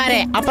போட்டு பாரு.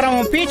 அப்புறம்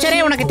உன் ஃபியூச்சரே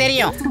உனக்கு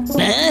தெரியும்.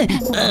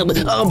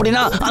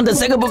 அப்படின்னா அந்த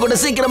சிகப்பு கூட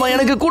சீக்கிரமா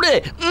எனக்கு கொடு.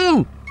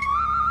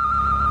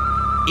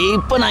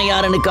 இப்ப நான்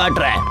யாருன்னு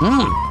காட்டுறேன்.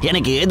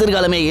 எனக்கு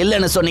எதிர்காலமே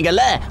இல்லைன்னு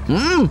சொன்னீங்கல்ல.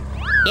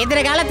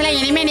 எதிர்காலத்துல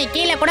இனிமே நீ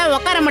கீழே கூட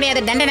உட்கார முடியாது.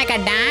 தண்டனை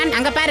கட்டான்.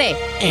 அங்க பாரு.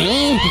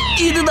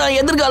 இதுதான்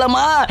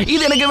எதிர்காலமா?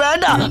 இது எனக்கு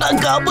வேண்டாம்.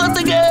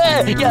 காப்பாத்துங்க,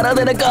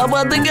 யாராவது என்ன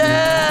காப்பாத்துங்க,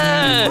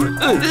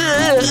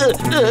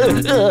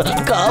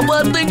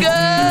 காப்பாத்துங்க.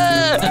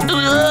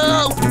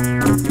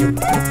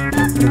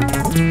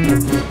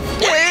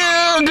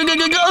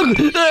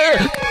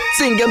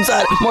 சிங்கம்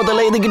சார்,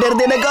 முதல்ல இதுகிட்ட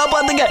இருந்து என்ன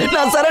காப்பாத்துங்க.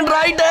 நான் சரண்டர்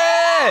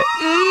ஆயிட்டேன்.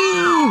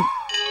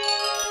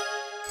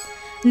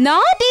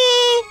 நாட்டி,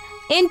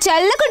 என்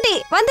செல்லக்குட்டி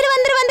வந்துரு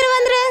வந்துரு வந்துரு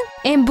வந்துரு.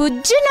 என்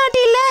புஜ்ஜு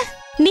நாட்டி இல்ல.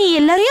 நீ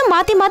எல்லாரையும்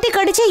மாத்தி மாத்தி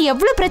கடிச்சு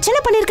எவ்வளவு பிரச்சனை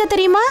பண்ணிருக்க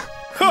தெரியுமா?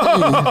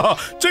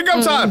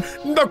 சிங்கம் சார்,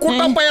 இந்த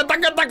குட்டம் பைய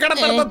தங்கத்தை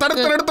கடத்துறத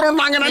தடுத்து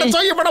நிறுத்தணும் நாங்க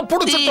நினைச்சோம். இவனை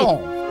புடிச்சிட்டோம்.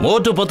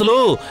 மோட்டு பத்லு,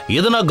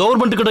 இத நான்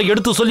கவர்மெண்ட் கிட்ட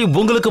எடுத்து சொல்லி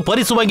உங்களுக்கு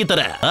பரிசு வாங்கி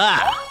தரேன்.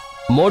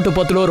 மோட்டு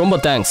பத்லு, ரொம்ப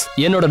தேங்க்ஸ்.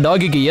 என்னோட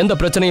டாகிக்கு எந்த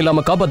பிரச்சனையும்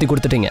இல்லாம காப்பாத்தி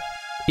கொடுத்துட்டீங்க.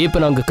 இப்ப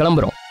நாங்க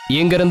கிளம்புறோம்.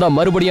 எங்க இருந்தா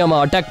மறுபடியும்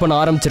அவன் அட்டாக் பண்ண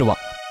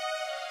ஆரம்பிச்சிருவான்.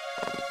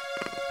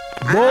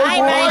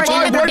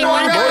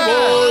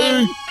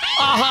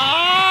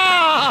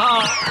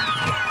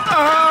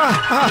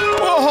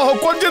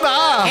 கொஞ்சதா.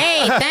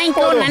 ஏய், தேங்க்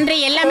யூ, நன்றி.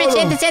 எல்லாமே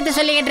சேர்த்து சேர்த்து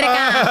சொல்லிக்கிட்டு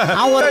இருக்கான்.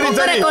 அவன் ஒரு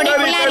குக்கர கோடி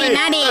புள்ளாரி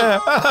நாடி.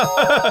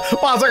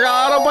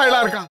 பாசக்கார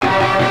பையலா இருக்கான்.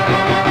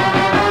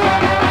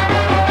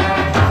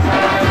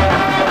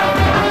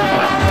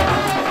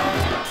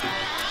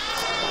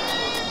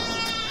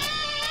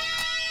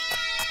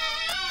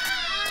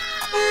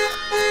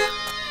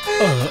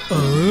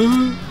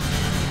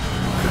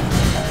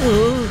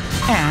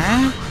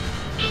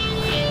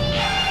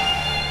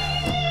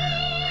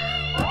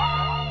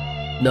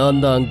 நான்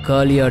தான்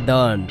காளியா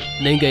டான்.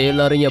 நீங்க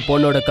எல்லாரும் என்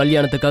பொண்ணோட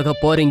கல்யாணத்துக்காக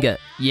போறீங்க.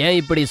 ஏன்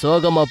இப்படி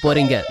சோகமா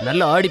போறீங்க?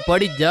 நல்லா ஆடி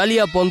பாடி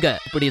ஜாலியா போங்க.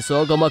 இப்படி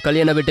சோகமா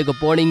கல்யாண வீட்டுக்கு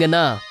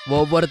போனீங்கன்னா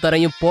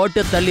ஒவ்வொருத்தரையும்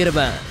போட்டு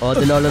தள்ளிடுவேன்.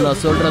 அதனால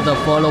நான் சொல்றத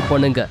ஃபாலோ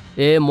பண்ணுங்க.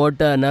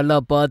 மோட்டை நல்லா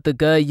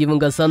பாத்துக்க.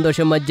 இவங்க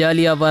சந்தோஷமா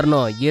ஜாலியா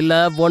வரணும்,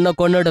 இல்ல ஒன்ன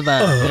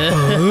கொன்னுடுவேன்.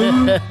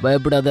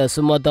 பயப்படாத,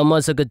 சும்மா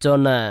தமாசுக்கு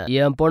சொன்னேன்.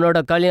 என் பொண்ணோட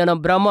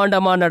கல்யாணம்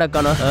பிரம்மாண்டமா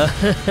நடக்கணும்.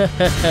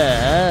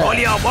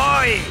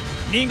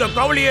 நீங்க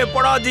கவலையே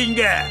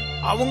படாதீங்க.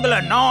 அவங்கள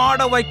நான்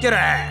ஆட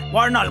வைக்கிறேன்.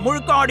 வாழ்நாள்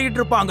முழுக்க ஆடிட்டு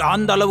இருப்பாங்க.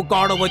 அந்த அளவுக்கு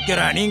ஆட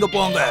வைக்கிறேன். நீங்க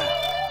போங்க.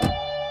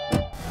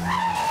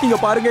 இங்க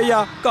பாருங்க ஐயா,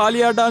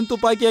 காளியாடான்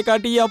துப்பாக்கியை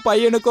காட்டி என்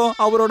பையனுக்கும்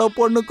அவரோட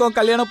பொண்ணுக்கும்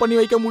கல்யாணம் பண்ணி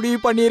வைக்க முடிவு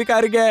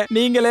பண்ணியிருக்காருங்க.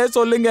 நீங்களே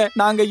சொல்லுங்க,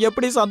 நாங்க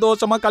எப்படி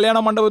சந்தோஷமா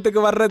கல்யாண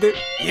மண்டபத்துக்கு வர்றது?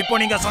 இப்போ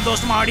நீங்க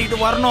சந்தோஷமா ஆடிட்டு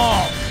வரணும்.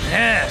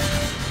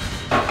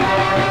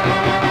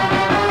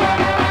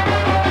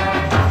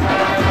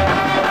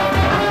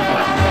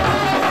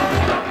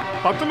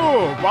 பத்லு,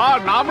 வா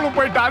நாமளும்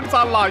போய் டான்ஸ்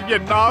ஆடலாம்.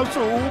 என்ன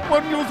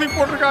சூப்பர் மியூசிக்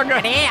போட்டிருக்காங்க.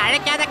 டேய்,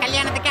 அழைக்காத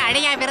கல்யாணத்துக்கு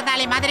அழையா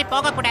விருந்தாளி மாதிரி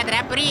போக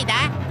கூடாதுடா, புரியுதா?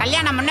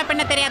 கல்யாணம் முன்ன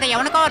பின்ன தெரியாத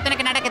எவனுக்கோ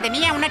ஒருத்தனுக்கு நடக்குது. நீ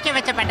ஏன் உணர்ச்சி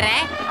வச்சப்படுற?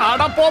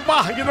 அட போப்பா,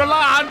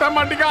 இதெல்லாம்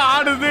ஆட்டோமேட்டிக்கா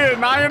ஆடுது.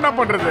 நான் என்ன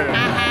பண்றது?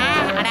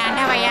 அட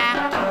அண்டவையா.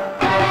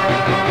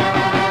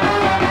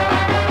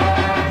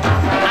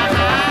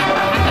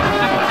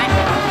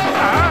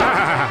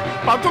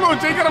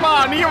 சீக்கிரமா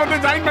நீ வந்து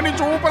ஜாயின் பண்ணி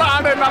சூப்பரா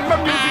ஆடு. நல்ல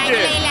மியூசிக்.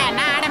 இல்ல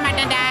நான் ஆட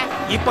மாட்டேன்டா.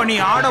 இப்ப நீ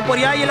ஆட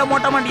போறியா இல்ல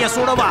மொட்டை மண்டிய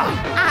சுடவா?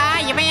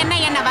 இவன்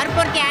என்ன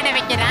வற்புறுத்தி ஆட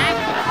வைக்கிறான்?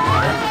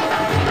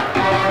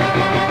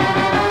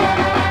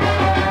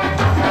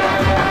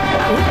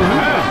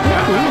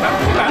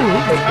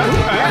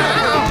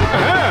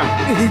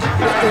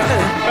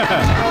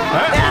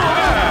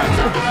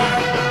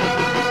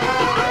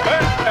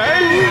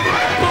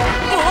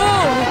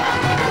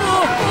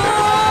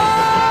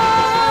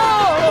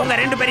 உங்க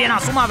ரெண்டு பேரையும்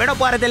நான் சும்மா விட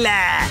போறதில்ல.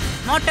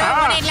 மோட்டோ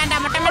ஓடிடலாம்டா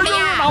மொட்டை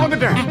மண்டியா. நான்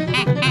வந்துட்டேன்.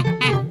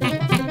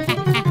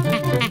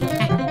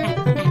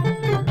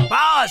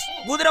 பாஸ்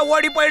குதிரை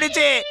ஓடி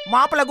போயிடுச்சு.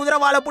 மாப்பிள்ள குதிரை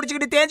வாழை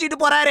புடிச்சுக்கிட்டு தேஞ்சிட்டு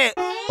போறாரு.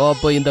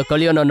 அப்போ இந்த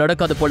கல்யாணம்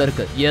நடக்காது போல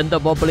இருக்கு. எந்த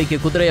மாப்பிளைக்கு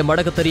குதிரையை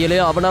மடக்க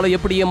தெரியலையோ அவனால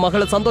எப்படி என்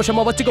மகளை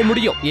சந்தோஷமா வச்சுக்க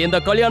முடியும்? இந்த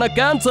கல்யாணம்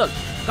கேன்சல்.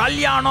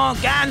 கல்யாணம்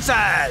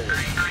கேன்சல்.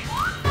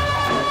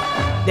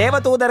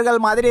 தேவதூதர்கள்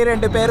மாதிரி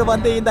 2 பேர்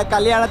வந்து இந்த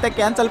கல்யாணத்தை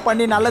கேன்சல்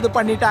பண்ணி நல்லது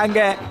பண்ணிட்டாங்க.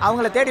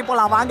 அவங்கள தேடி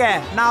போலாம் வாங்க.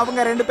 நான்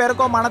அவங்க 2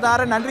 பேருக்கும்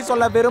மனதார நன்றி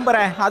சொல்ல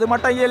விரும்புறேன். அது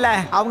மட்டும் இல்ல,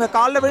 அவங்க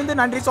காலில் விழுந்து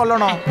நன்றி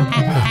சொல்லணும்.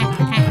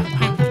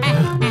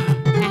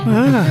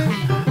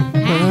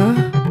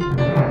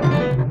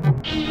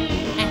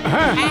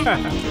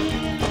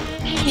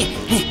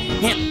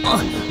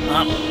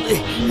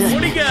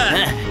 புடிங்க,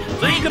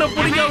 சீக்கிரம்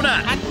புடிங்க அவனை.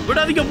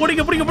 விடாதீங்க,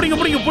 புடிங்க புடிங்க புடிங்க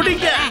புடிங்க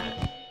புடிங்க.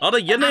 அட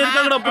என்ன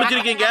இருக்காங்கடா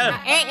பிடிச்சிருக்கீங்க?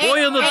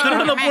 போய் அந்த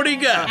திருடனை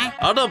புடிங்க.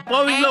 அட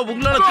பாவீங்களா,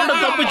 உங்களால திருட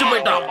தப்பிச்சு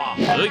போயிட்டான்.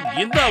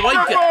 இந்த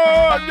வைக்க.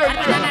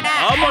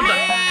 ஆமாண்டா.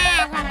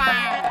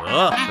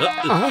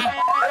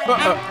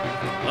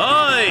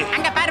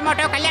 அங்க பாரு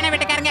மோட்டோ, கல்யாண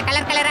வீட்டுக்காரங்க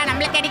கலர் கலரா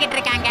நம்மள தேடிக்கிட்டு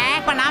இருக்காங்க.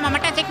 இப்ப நாம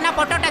மட்டும் சிக்கனா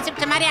பொட்டோட்டோ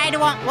சிப்ஸ் மாதிரி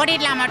ஆயிடுவோம்.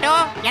 ஓடிடலாம் மோட்டோ.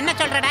 என்ன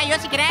சொல்றடா,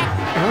 யோசிக்கிற?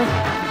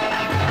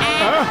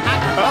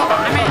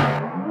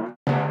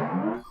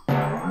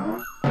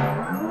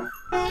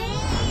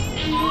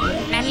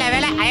 நல்ல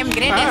வேளை, ஐ அம்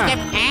கிரேட்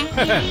எஸ்கேப்.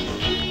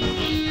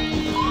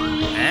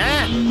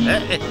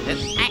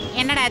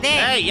 என்னடா அது?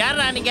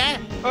 யாரா நீங்க?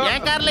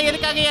 என் கார்ல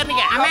எதுக்காக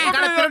ஏறீங்க?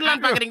 காரை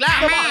திருடலாம்னு பாக்குறீங்களா?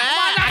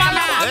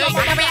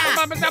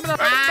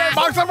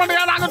 பாக்ஸர்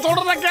மண்டையா, நாங்க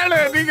சொல்றத கேளு.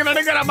 நீங்க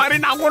நினைக்கிற மாதிரி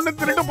நாங்க ஒண்ணு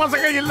திருட்டு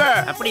பசங்க இல்ல.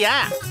 அப்படியா?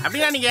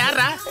 அப்படியா? நீங்க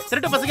யாரா?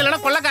 திருட்டு பசங்க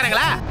இல்லனா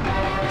கொள்ளக்காரங்களா?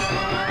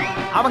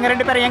 அவங்க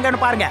 2 பேரும்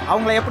எங்கன்னு பாருங்க.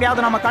 அவங்கள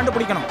எப்படியாவது நம்ம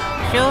கண்டுபிடிக்கணும்.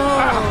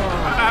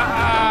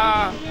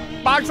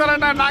 பாக்ஸர்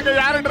அண்ணா, நாங்க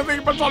யாருன்றது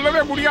இப்ப சொல்லவே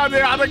முடியாது.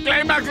 அத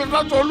கிளைமாக்ஸ்ல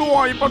தான்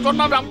சொல்லுவோம். இப்ப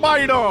சொன்னா ரொம்ப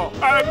ஆயிடும்.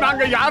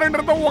 நாங்க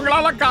யாருன்றத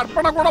உங்களால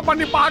கற்பனை கூட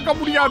பண்ணி பார்க்க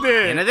முடியாது.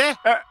 என்னது?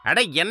 அட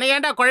என்ன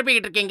ஏன்டா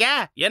குழப்பிக்கிட்டு இருக்கீங்க?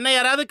 என்ன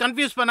யாராவது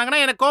கன்ஃபியூஸ்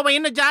பண்ணாங்கன்னா எனக்கு கோபம்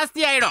இன்னும்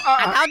ஜாஸ்தி ஆயிடும்.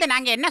 அதாவது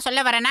நாங்க என்ன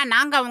சொல்ல வரேன்னா,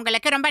 நாங்க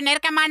உங்களுக்கு ரொம்ப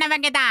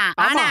நெருக்கமானவங்க தான்.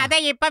 ஆனா அதை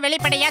இப்ப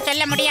வெளிப்படையா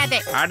சொல்ல முடியாது.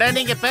 அட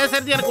நீங்க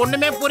பேசுறது எனக்கு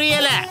ஒண்ணுமே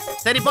புரியல.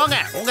 சரி போங்க,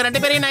 உங்க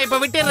 2 பேரையும் நான் இப்ப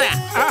விட்டுறேன்.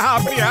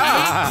 அப்படியா?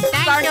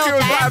 Thank you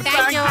sir,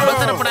 thank you.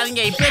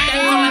 அவசரப்படாதீங்க, இப்பவே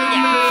தேங்க்யூ சொல்லாதீங்க.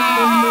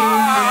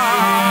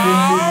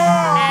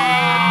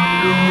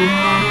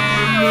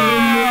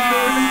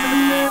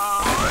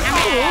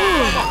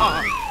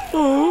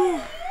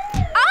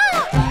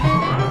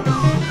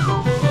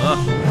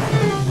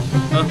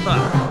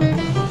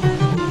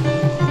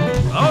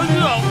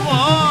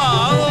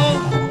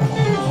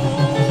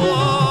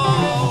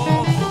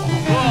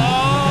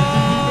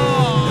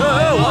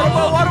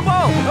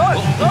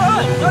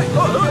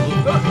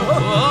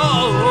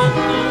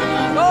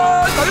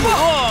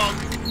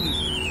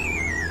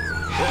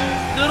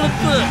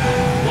 நிறுத்து,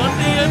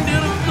 வண்டியை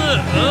நிறுத்து.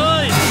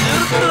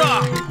 நிறுத்துடா.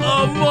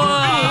 அம்மா.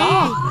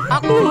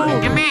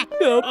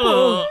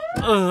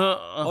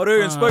 அரே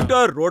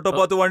இன்ஸ்பெக்டர், ரோட்ட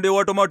பார்த்து வண்டி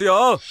ஓட்ட மாட்டியா?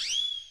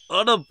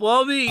 அட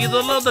பாவி,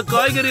 இதெல்லாம் அந்த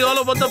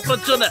காய்கறியால வந்த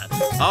பிரச்சனை.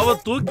 அவ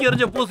தூக்கி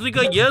எறிஞ்ச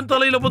பூசணிக்காய் ஏன்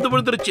தலையில வந்து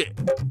விழுந்துருச்சு.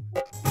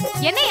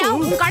 என்னையா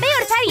உன்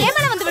கடையோட சார் ஏன்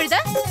மேல வந்து விழுது?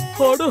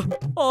 அட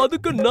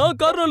அதுக்கு நான்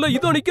காரணம் இல்ல.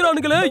 இதோ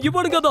நிக்கிறானுங்களே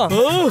இவனுங்க தான்.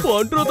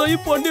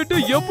 பண்றதையும் பண்ணிட்டு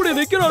எப்படி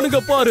நிக்கிறானுங்க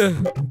பாரு.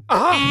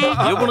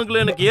 இவனுங்களை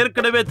எனக்கு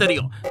ஏற்கனவே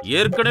தெரியும்.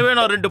 ஏற்கனவே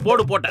நான் 2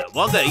 போடு போட்டேன்.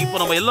 வாங்க இப்ப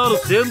நம்ம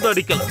எல்லாரும் சேர்ந்து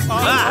அடிக்கலாம்.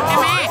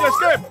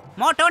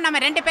 மோட்டோ, நம்ம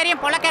 2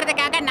 பேரையும்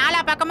பொளக்கிறதுக்காக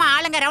 4 பக்கமா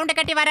ஆளுங்க ரவுண்ட்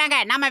கட்டி வராங்க.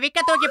 நம்ம விக்க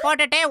தூக்கி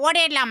போட்டுட்டு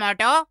ஓடிடலாம்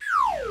மோட்டோ.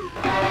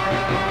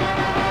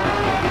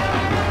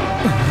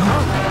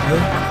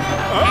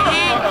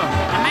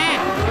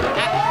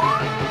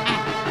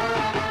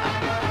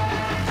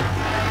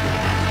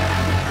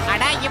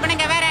 அடா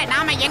இவனுங்க வேற,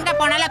 நாம எங்க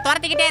போனாலும்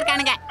துரத்திக்கிட்டே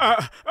இருக்கானுங்க.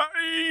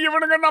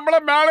 இவனுங்க நம்மள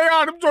மேலேயே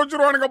அனுப்பிச்சு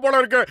வச்சிருவானுங்க போல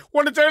இருக்கு.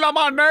 ஒண்ணு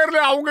செய்யலாமா? நேர்ல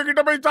அவங்க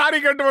கிட்ட போய் சாரி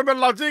கேட்டு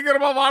வந்துடலாம்.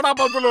 சீக்கிரமா வாடா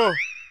பத்துலு.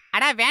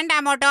 அடா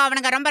வேண்டாம் மோட்டோ,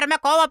 அவனுங்க ரொம்ப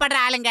கோவப்படுற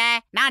ஆளுங்க.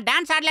 நான்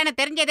டான்ஸ் ஆடலன்னு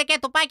தெரிஞ்சதுக்கே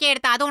துப்பாக்கி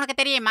எடுத்தேன். அது உனக்கு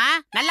தெரியுமா?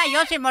 நல்லா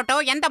யோசி மோட்டோ.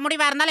 எந்த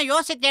முடிவா இருந்தாலும்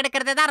யோசிச்சு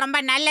எடுக்கிறது தான்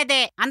ரொம்ப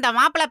நல்லது. அந்த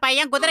மாப்பிள்ளை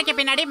பையன் குதிரைக்கு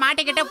பின்னாடி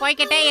மாட்டிக்கிட்டு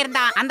போய்கிட்டே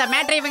இருந்தான். அந்த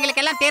மேட்ரு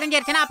இவங்களுக்கு எல்லாம்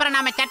தெரிஞ்சிருச்சுன்னா அப்புறம்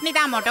நாம சட்னி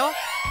தான் மோட்டோ.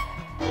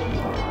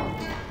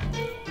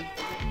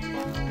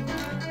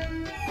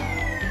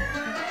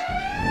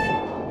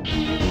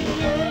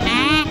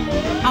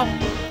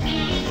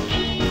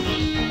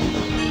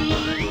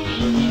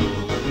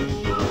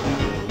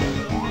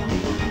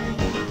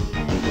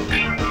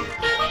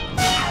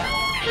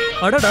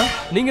 அடடா,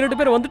 நீங்க 2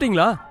 பேரும்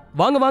வந்துட்டீங்களா?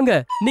 வாங்க வாங்க.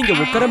 நீங்க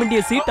உட்கார வேண்டிய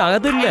சீட்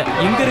அது இல்ல,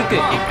 இங்க இருக்கு.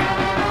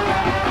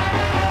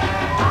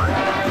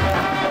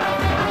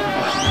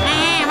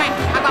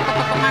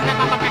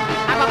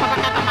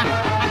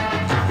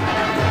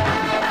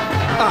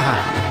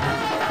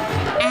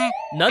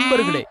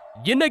 நண்பர்களே,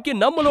 இன்னைக்கு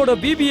நம்மளோட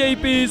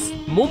விவிஐபிஸ்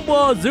மும்பா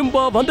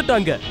ஜிம்பா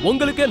வந்துட்டாங்க.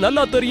 உங்களுக்கு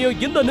நல்லா தெரியும்,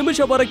 இந்த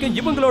நிமிஷம் வரைக்கும்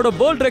இவங்களோட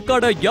வேர்ல்ட்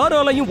ரெக்கார்டை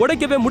யாராலையும்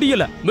உடைக்கவே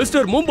முடியல.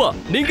 மிஸ்டர் மும்பா,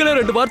 நீங்களே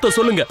 2 வார்த்தை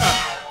சொல்லுங்க.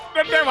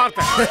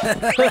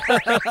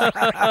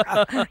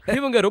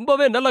 இவங்க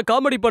ரொம்பவே நல்ல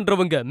காமெடி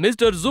பண்றவங்க.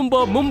 மிஸ்டர் ஜும்பா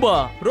மும்பா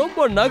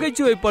ரொம்ப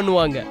நகைச்சுவை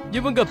பண்ணுவாங்க.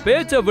 இவங்க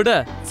பேச்சை விட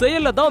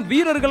செயல்ல தான்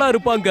வீரர்களா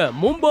இருப்பாங்க.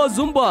 மும்பா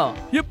ஜும்பா,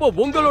 இப்போ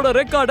உங்களோட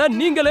ரெக்கார்டை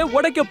நீங்களே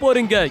உடைக்க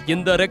போறீங்க.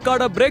 இந்த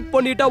ரெக்கார்டை பிரேக்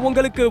பண்ணிட்டா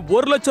உங்களுக்கு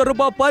 1 லட்சம்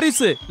ரூபாய்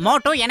பரிசு.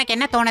 மோட்டோ, எனக்கு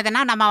என்ன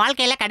தோணுதுன்னா, நம்ம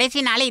வாழ்க்கையில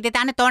கடைசி நாள்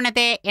இதுதான்னு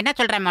தோணுது. என்ன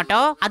சொல்ற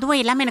மோட்டோ?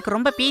 அதுவும் இல்லாம எனக்கு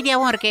ரொம்ப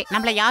பீதியாவும் இருக்கு.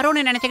 நம்மள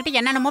யாரோன்னு நினைச்சுக்கிட்டு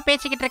என்னென்னமோ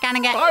பேசிக்கிட்டு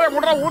இருக்கானுங்க.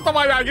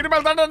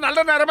 இனிமேல் தான் நல்ல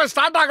நேரமே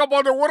ஸ்டார்ட் ஆக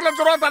போகுது. 1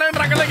 லட்சம் ரூபாய்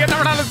தரேன்றாங்க. என்ன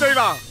வேணாலும்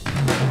செய்யலாம்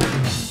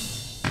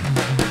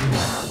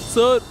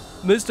சார்.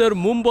 மிஸ்டர்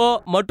மும்பா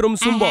மற்றும்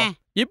சும்பா,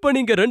 இப்ப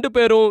நீங்க 2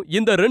 பேரும்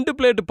இந்த 2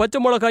 பிளேட் பச்சை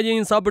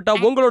மிளகாயையும் சாப்பிட்டா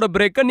உங்களோட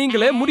பிரேக்க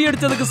நீங்களே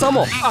முறியடிச்சதுக்கு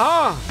சமம்.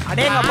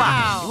 அடேங்கப்பா,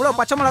 இவ்வளவு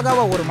பச்சை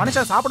மிளகாவை ஒரு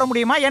மனுஷன் சாப்பிட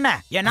முடியுமா என்ன?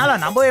 என்னால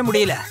நம்பவே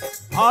முடியல.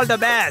 All the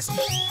best.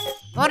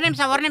 ஒரு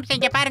நிமிஷம்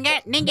இங்க பாருங்க.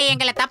 நீங்க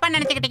எங்களை தப்பா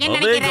நினைச்சுக்கிட்டீங்கன்னு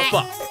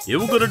நினைக்கிறேன்.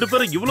 இவங்க 2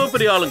 பேரும் இவ்வளவு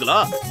பெரிய ஆளுங்களா?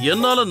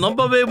 என்னால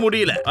நம்பவே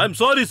முடியல. ஐ am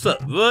sorry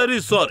sir, very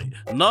sorry.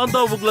 நான்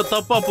தான் உங்களை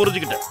தப்பா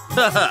புரிஞ்சுக்கிட்டேன்.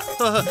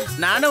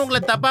 நானும்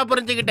உங்களை தப்பா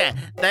புரிஞ்சுக்கிட்டேன்.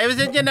 தயவு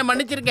செஞ்சு என்ன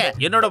மன்னிச்சிருங்க.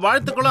 என்னோட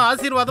வாழ்த்துக்களும்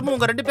ஆசீர்வாதமும்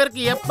உங்க 2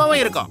 பேருக்கு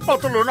எப்பவும் இருக்கும்.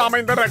 பத்துலு,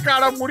 நாம இந்த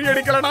ரெக்கார்டை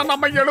முறியடிக்கலனா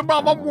நம்ம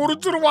எலும்பாம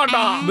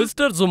முறிச்சிருவாடா.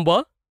 மிஸ்டர் ஜும்பா,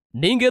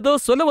 நீங்க ஏதோ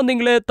சொல்ல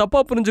வந்தீங்களே,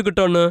 தப்பா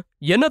புரிஞ்சுக்கிட்டோன்னு.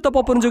 என்ன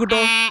தப்பா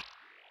புரிஞ்சுக்கிட்டோம்?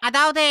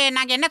 அதாவது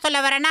நாங்க என்ன சொல்ல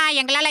வரேன்னா,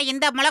 எங்களால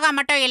இந்த மிளகா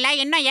மட்டும் இல்ல,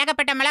 இன்னும்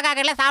ஏகப்பட்ட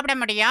மிளகாய்களை சாப்பிட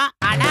முடியும்.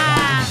 ஆனா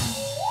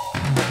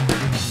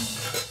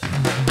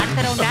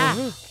அடுத்த ரவுண்டா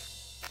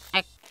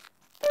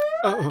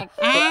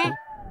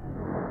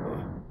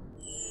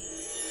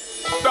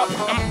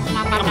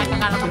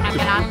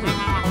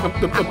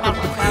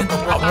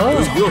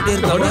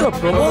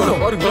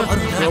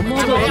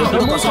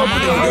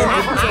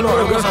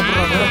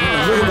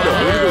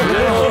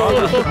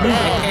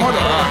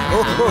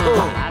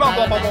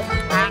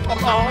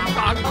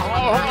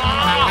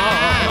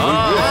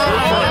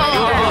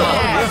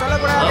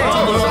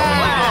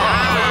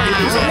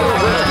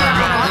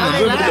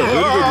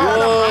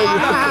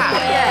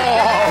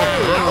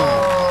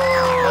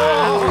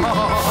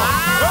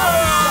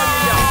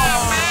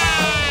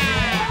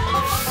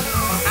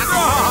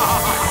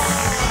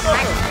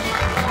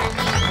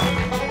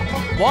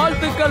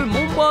வாழ்த்துக்கள்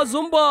மும்பா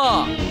ஜும்பா.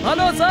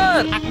 ஹலோ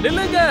சார்,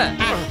 நில்லுங்க.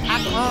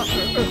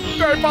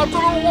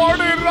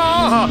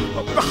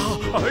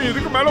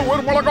 இதுக்கு மேல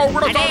ஒரு மிளகா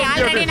கூட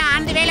ஆல்ரெடி நான்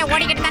அந்த வேலை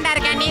ஓடிக்கிட்டு தான்டா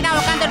இருக்கேன். நீ தான்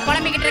உட்கார்ந்து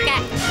புலம்பிக்கிட்டு இருக்க.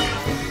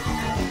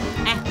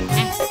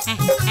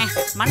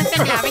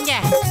 மனுஷங்களா அவங்க?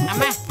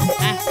 நம்ம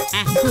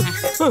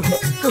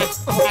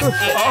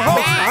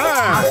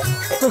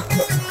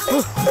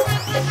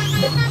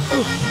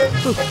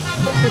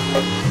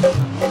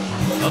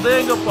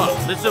அதேங்கப்பா,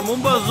 மிஸ்டர்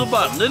மும்பா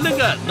ஜும்பா,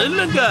 நில்லுங்க.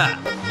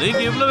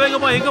 நீங்க இவ்வளவு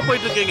வேகமா எங்க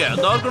போயிட்டு இருக்கீங்க?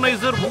 அந்த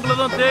ஆர்கனைசர் உங்களை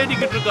தான்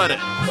தேடிக்கிட்டு இருக்காரு.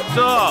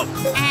 ஸ்டாப்.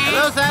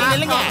 ஹலோ சார்,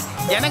 நில்லுங்க.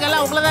 ஜனங்க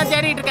எல்லாம் உங்களை தான்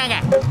தேடிட்டு இருக்காங்க.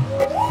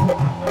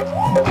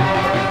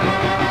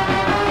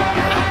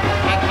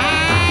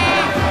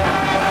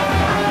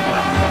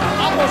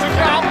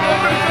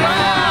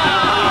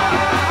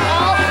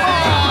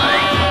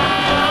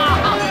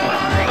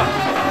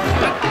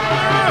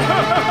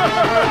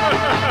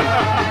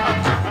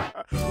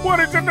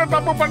 ஒரு சின்ன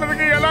தப்பு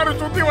பண்ணதுக்கு எல்லாரும்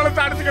சுத்தி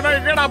வளைச்சு அடிச்சுக்கிட்டா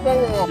எங்கடா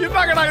போவோம்?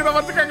 இதாங்கடா, இதை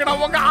வச்சுக்கங்கடா.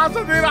 உங்க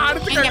ஆசை தீர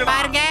அடிச்சுக்கங்க.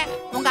 பாருங்க,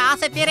 உங்க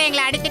ஆசை தீர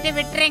எங்களை அடிச்சிட்டு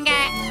விட்டுறீங்க.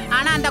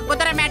 ஆனா அந்த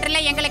குதிரை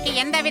மேட்டர்ல எங்களுக்கு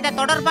எந்த வித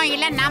தொடர்பும்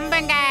இல்ல,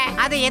 நம்புங்க.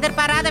 அது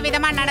எதிர்பாராத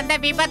விதமா நடந்த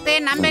விபத்து,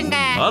 நம்புங்க.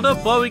 அட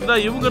பாவிங்களா,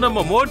 இவங்க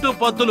நம்ம மோட்டு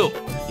பத்துலு.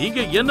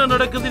 இங்க என்ன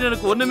நடக்குதுன்னு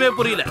எனக்கு ஒண்ணுமே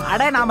புரியல.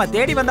 அட, நாம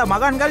தேடி வந்த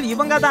மகான்கள்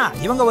இவங்க தான்.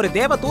 இவங்க ஒரு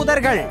தேவ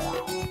தூதர்கள்.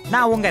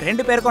 நான் உங்க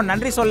 2 பேருக்கும்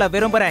நன்றி சொல்ல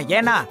விரும்புறேன்.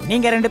 ஏன்னா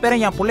நீங்க 2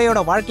 பேரும் என் பிள்ளையோட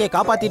வாழ்க்கையை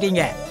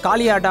காப்பாத்திட்டீங்க.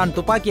 காளியாடான்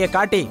துப்பாக்கியை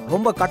காட்டி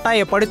ரொம்ப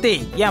கட்டாயப்படுத்தி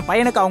என்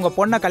பையனுக்கு அவங்க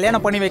பொண்ணை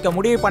கல்யாணம் பண்ணி வைக்க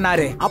முடிவு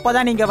பண்ணாரு.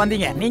 அப்பதான் நீங்க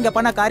வந்தீங்க. நீங்க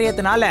பண்ண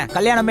காரியத்தினால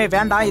கல்யாணமே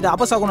வேண்டாம், இது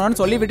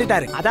அபசகுனம்னு சொல்லி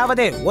விட்டுட்டாரு.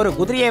 அதாவது ஒரு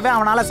குதிரையவே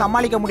அவனால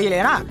சமாளிக்க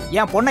முடியலனா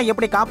என் பொண்ணை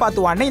எப்படி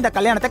காப்பாத்துவான்னு இந்த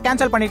கல்யாணத்தை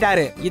கேன்சல்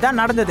பண்ணிட்டாரு.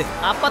 இதான் நடந்தது.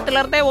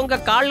 அப்பத்துல இருந்தே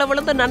உங்க கால்ல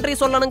விழுந்து நன்றி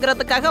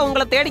சொல்லணுங்கிறதுக்காக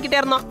உங்களை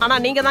தேடிக்கிட்டே இருந்தோம். ஆனா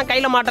நீங்க தான்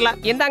கையில மாட்டல.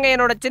 இந்தாங்க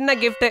என்னோட சின்ன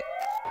கிஃப்ட்.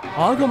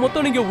 ஆக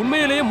மொத்தம் நீங்க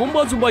உண்மையிலேயே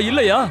மும்பா ஜும்பா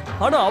இல்லையா?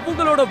 ஆனா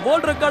அவங்களோட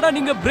வேர்ல்ட் ரெக்கார்டை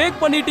நீங்க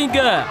பிரேக் பண்ணிட்டீங்க.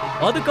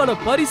 அதுக்கான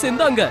பரிசு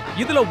இந்தாங்க.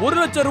 இதுல 1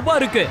 லட்சம் ரூபாய்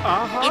இருக்கு.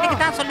 இதுக்கு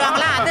தான்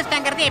சொல்லுவாங்களா,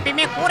 அதிர்ஷ்டங்கிறது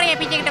எப்பயுமே கூரையை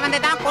பிச்சுக்கிட்டு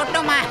வந்ததான்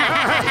கொட்டுமா.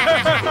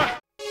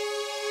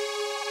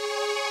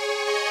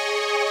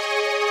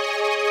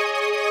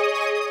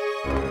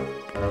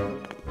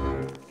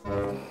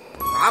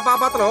 பாப்பா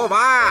பாத்ரோ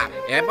வா.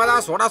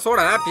 எப்பதான் சுட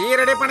சுட டீ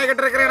ரெடி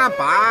பண்ணிக்கிட்டு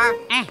இருக்கிறேனாப்பா.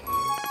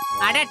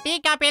 அட, டீ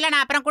காப்பியில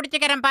நான் அப்புறம்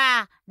குடிச்சுக்கிறேன்ப்பா.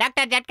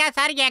 டாக்டர் ஜட்கா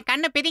சார், என்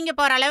கண்ணு பிதுங்கி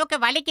போற அளவுக்கு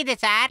வலிக்குது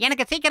சார்.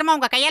 எனக்கு சீக்கிரமா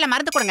உங்க கையால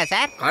மருந்து கொடுங்க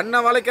சார். கண்ணை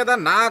வலிக்கத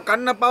நான்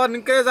கண்ணு பவர்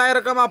இன்க்ரீஸ்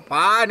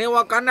ஆயிருக்கமாப்பா. நீ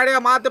உன் கண்ணடிய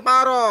மாத்தி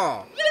பாரு.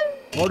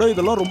 அட,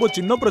 இதெல்லாம் ரொம்ப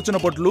சின்ன பிரச்சனை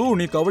பட்லு,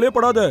 நீ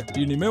கவலையப்படாத.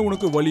 இனிமே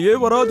உனக்கு வலியே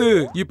வராது.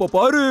 இப்ப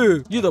பாரு,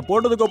 இத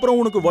போட்டதுக்கு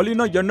அப்புறம் உனக்கு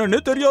வலினா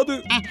என்னன்னே தெரியாது.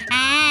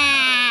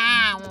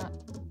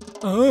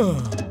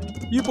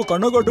 இப்ப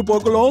கண்ணை காட்டு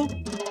பார்க்கலாம்.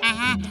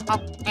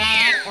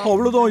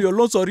 அவ்வளவுதான்,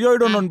 எல்லாம்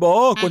சரியாயிடும் நண்பா.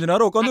 கொஞ்ச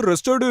நேரம் உட்காந்து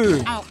ரெஸ்ட் எடு.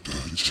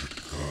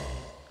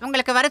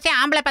 உங்களுக்கு வரிசை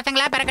ஆம்பளை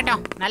பசங்களா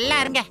பிறக்கட்டும். நல்லா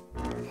இருங்க.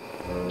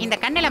 இந்த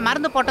கண்ணுல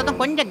மருந்து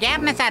போட்டதும் கொஞ்சம்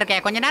கேர்னஸா இருக்கு.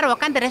 கொஞ்ச நேரம்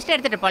உட்காந்து ரெஸ்ட்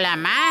எடுத்துட்டு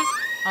போலாமா?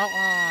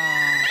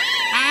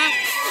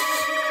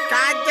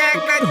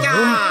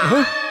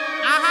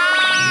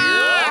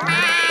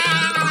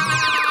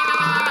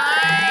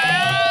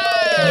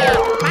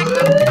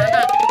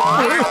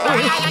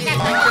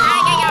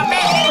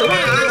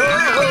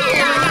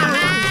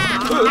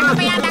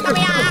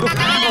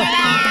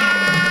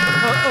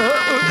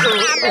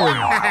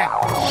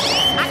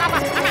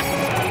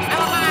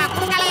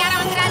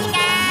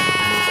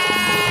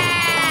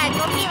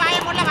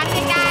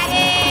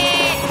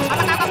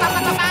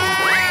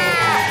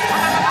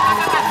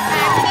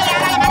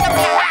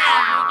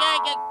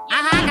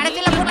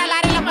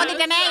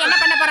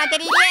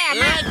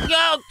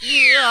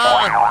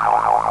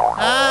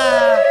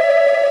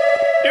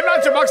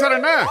 என்னாச்சு பாக்ஸர்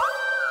என்ன?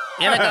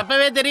 எனக்கு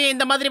அப்பவே தெரியும்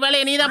இந்த மாதிரி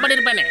வேலையை நீ தான்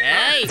பண்ணிருப்பேன்னு.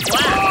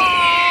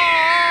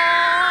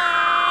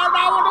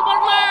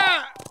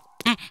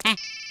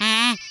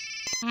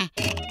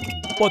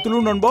 பத்லு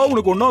நண்பா,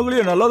 உனக்கு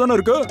ஒன்னாகலையே, நல்லா தானே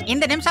இருக்கு.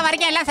 இந்த நிமிஷம்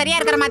வரைக்கும் எல்லாம் சரியா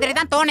இருக்கிற மாதிரி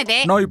தான் தோணுது.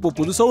 நான் இப்போ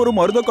புதுசா ஒரு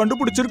மருந்தை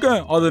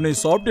கண்டுபிடிச்சிருக்கேன். அதை நீ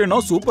சாப்பிட்டேன்னா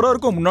சூப்பரா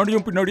இருக்கும்.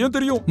 முன்னாடியும் பின்னாடியும்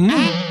தெரியும்.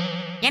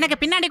 எனக்கு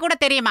பின்னாடி கூட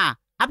தெரியுமா?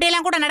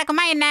 அப்படியெல்லாம் கூட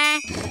நடக்குமா என்ன?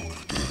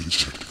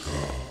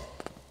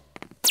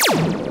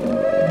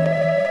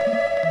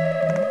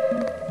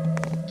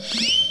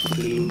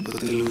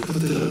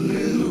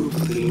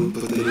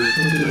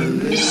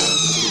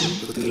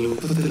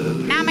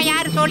 நாம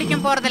யாரு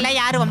சோழிக்கும் போறதில்ல,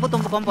 யாரு வம்பு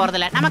தும்புக்கும்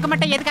போறதில்ல. நமக்கு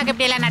மட்டும் எதுக்காக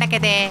இப்படி எல்லாம்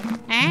நடக்குது?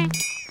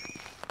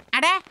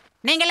 அட,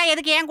 நீங்கெல்லாம்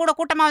எதுக்கு என் கூட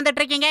கூட்டமா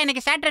வந்துட்டு இருக்கீங்க?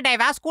 இன்னைக்கு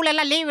சாட்டர்டேவா? ஸ்கூல்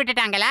எல்லாம் லீவ்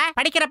விட்டுட்டாங்களா?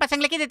 படிக்கிற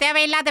பசங்களுக்கு இது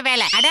தேவையில்லாத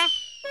வேலை. அட,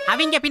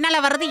 அவங்க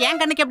பின்னால வர்றது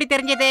என் கண்ணுக்கு எப்படி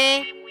தெரிஞ்சது?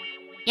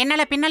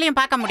 என்னால பின்னாலையும்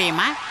பார்க்க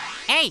முடியுமா?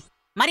 ஏய்,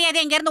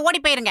 மரியாதை இங்க இருந்து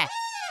ஓடி போயிருங்க.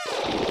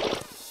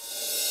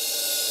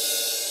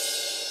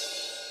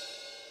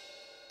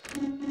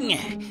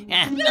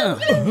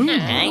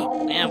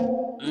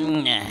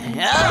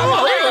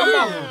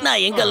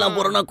 நான் எங்கெல்லாம்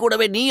போறேன்னா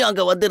கூடவே நீ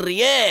அங்க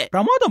வந்துடுறியே.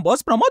 பிரமாதம்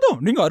பாஸ், பிரமாதம்.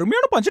 நீங்க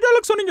அருமையான பஞ்ச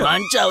டயலாக் சொன்னீங்க.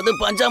 பஞ்சாவது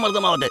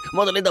பஞ்சாமிர்தமாவது.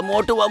 முதல்ல இந்த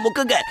மோட்டுவா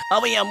முக்குங்க.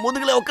 அவன் என்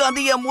முதுகுல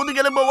உட்காந்து என்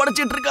முதுகெலும்ப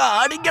உடைச்சிட்டு இருக்கான்.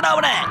 அடிக்கடா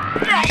அவனை.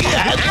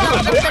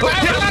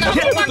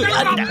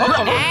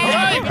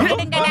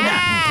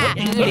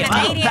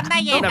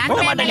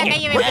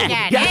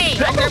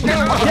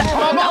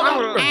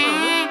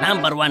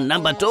 நம்பர் 1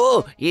 நம்பர் 2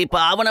 இப்ப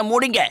அவனை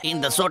மூடிங்க.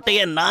 இந்த சொட்டைய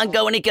நான்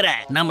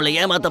கவனிக்கிறேன். நம்மள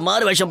ஏமாத்த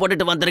மாறு வேஷம்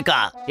போட்டுட்டு வந்திருக்கா.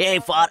 A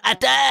for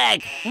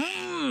attack.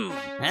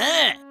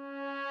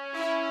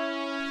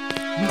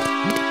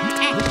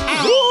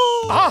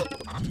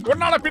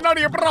 உன்னால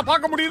பின்னாடி எப்படிடா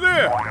பார்க்க முடியுது?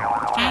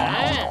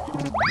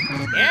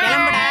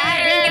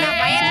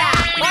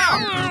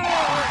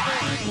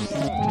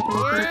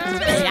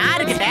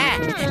 யாருக்கிட்ட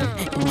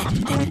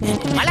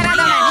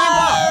வளராதவனா நீ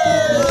போ.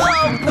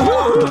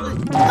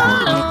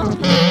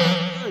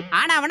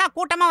 ஆனா அவனா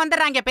கூட்டமா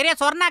வந்துடுறாங்க. பெரிய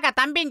சொர்ணாக்கா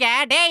தம்பிங்க.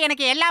 டே,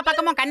 எனக்கு எல்லா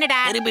பக்கமும் கண்ணுடா.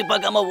 திரும்பி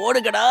பார்க்காம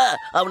ஓடுகடா.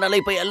 அவனால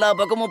இப்ப எல்லா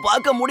பக்கமும்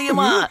பார்க்க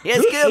முடியுமா?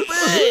 எஸ்கேப்.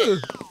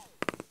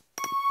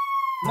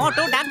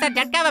 மோட்டு டாக்டர்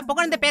ஜட்காவை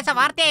புகழ்ந்து பேச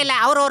வார்த்தையே இல்ல.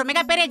 அவர் ஒரு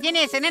மிகப்பெரிய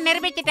ஜீனியஸ்னு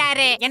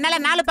நிரூபிச்சிட்டாரு. என்னால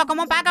 4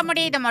 பக்கமும் பார்க்க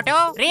முடியுது மோட்டு.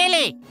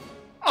 ரியலி?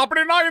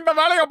 அப்படின்னா இந்த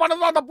வேலையை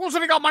பண்ணது அந்த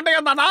பூசணிக்கா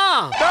மண்டையன் தானா?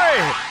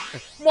 டேய்,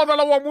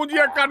 முதல்ல உன்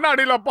மூஞ்சிய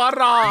கண்ணாடியில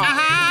பாருடா.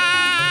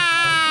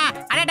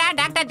 அடடா,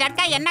 டாக்டர்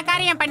ஜட்கா என்ன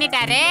காரியம்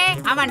பண்ணிட்டாரு?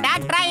 அவன்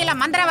டாக்டரா இல்ல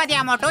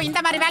மந்திரவாதியா மோட்டு? இந்த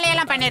மாதிரி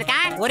வேலையெல்லாம்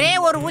பண்ணிருக்கான். ஒரே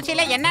ஒரு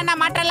ஊசியில என்னென்ன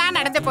மாற்றலாம்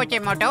நடந்து போச்சு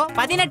மோட்டு.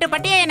 18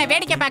 பட்டியை என்ன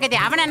வேடிக்கை பாக்குது.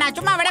 அவனை நான்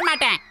சும்மா விட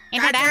மாட்டேன்.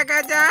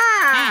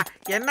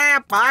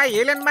 என்னப்பா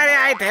ஏலியன் மாதிரி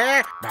ஆயிட்டு?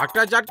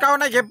 டாக்டர் ஜட்கா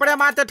உன்னை எப்படி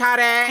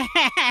மாத்திட்டாரு?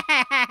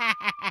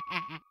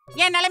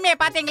 என் நிலைமையை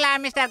பாத்தீங்களா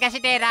மிஸ்டர்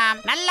கசிட்டேராம்?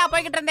 நல்லா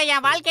போய்கிட்டு இருந்த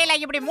என் வாழ்க்கையில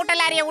இப்படி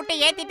மூட்டலாரிய விட்டு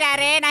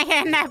ஏத்திட்டாரு. நான்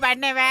என்ன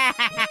பண்ணுவேன்?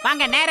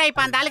 வாங்க நேரா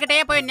இப்ப அந்த ஆளுகிட்டே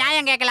போய்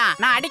நியாயம் கேட்கலாம்.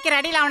 நான் அடிக்கிற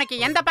அடியில அவனுக்கு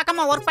எந்த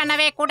பக்கமும் ஒர்க்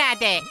பண்ணவே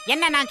கூடாது.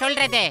 என்ன நான்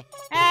சொல்றது?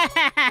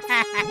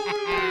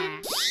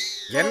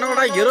 என்னோட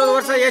 20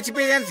 வருஷம்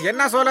எக்ஸ்பீரியன்ஸ்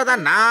என்ன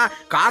சொல்லதன்னா,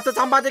 காசு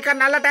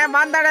சம்பாதிக்க நல்ல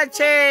டைம்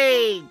வந்துடுச்சு.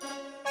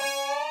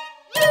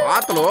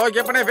 பாத்துலோ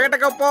எப்பனே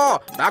வீட்டுக்கு போ.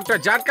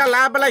 டாக்டர் ஜட்கா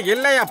லேப்ல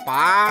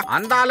இல்லையப்பா.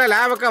 அந்த ஆளு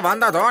லேபுக்கு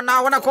வந்ததும்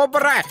நான் உன்னை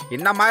கூப்பிடுறேன்.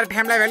 இந்த மாதிரி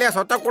டைம்ல வெளியே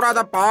சொத்த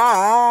கூடாதப்பா.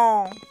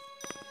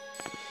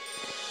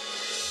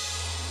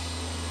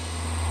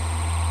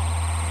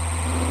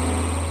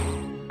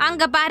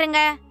 அங்க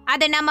பாருங்க,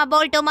 அது நம்ம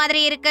போல்டோ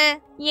மாதிரி இருக்கு.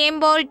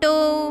 ஏன் போல்டோ?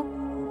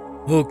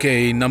 ஓகே,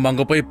 நம்ம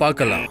அங்க போய்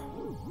பார்க்கலாம்.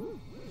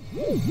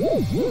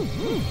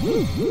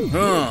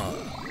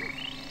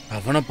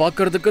 அவனை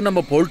பார்க்கிறதுக்கு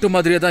நம்ம போல்ட்டு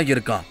மாதிரியே தான்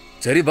இருக்கான்.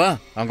 சரி வா,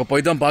 அங்க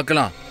போய் தான்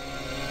பார்க்கலாம்.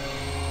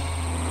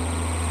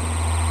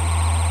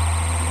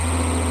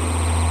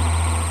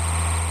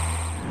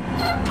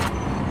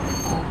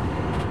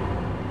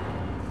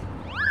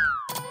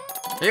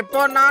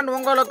 இப்போ நான்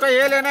உங்களுக்கு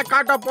ஏலியனை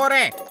காட்ட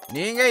போறேன்.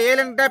 நீங்க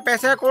ஏலியன்கிட்ட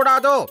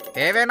பேசக்கூடாது.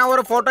 தேவையான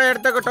ஒரு போட்டோ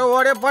எடுத்துக்கிட்டு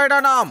ஓடி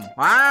போயிடணும்.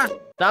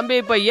 தம்பி,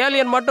 இப்ப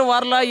ஏலியன் மட்டும்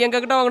வரல, எங்க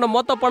கிட்ட வாங்கின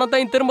மொத்த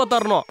பணத்தையும் திரும்ப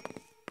தரணும்.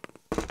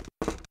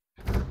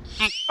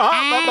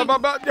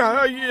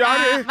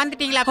 யாரு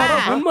வந்துட்டீங்களாப்பா?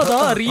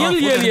 உண்மைதான், ரியல்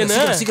ஏலியன்.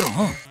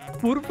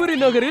 புர்பரி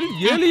நகரில்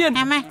ஏலியன்.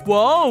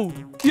 வாவ்,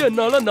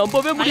 என்னால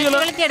நம்பவே முடியல.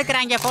 வளைச்சு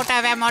எடுக்கறாங்க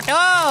போட்டோவே மோட்டோ.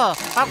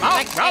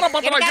 வேற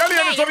பத்தல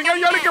ஏலியன் சொல்றீங்க,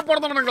 ஏலிக்கு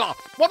போறதவனுங்களா?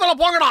 முதல்ல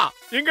போங்கடா,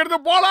 இங்க இருந்து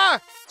போல.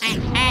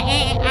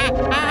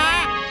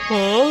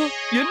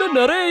 என்ன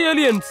நிறைய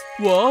ஏலியன்ஸ்.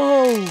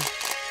 வாவ்.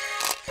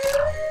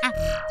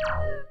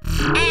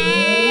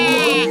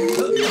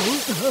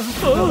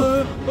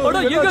 அட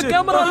எங்க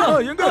கேமரா?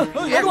 எங்க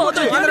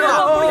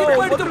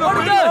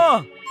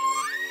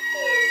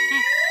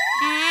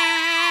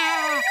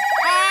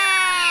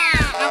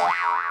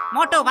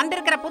மோட்டோ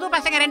வந்திருக்கிற புது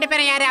பசங்க ரெண்டு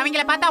பேரும் யாரு?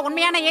 அவங்கள பார்த்தா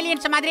உண்மையான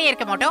ஏலியன்ஸ் மாதிரியே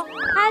இருக்கு மோட்டோ.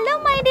 ஹலோ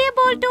மை டியர்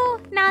போல்டோ,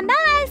 நான்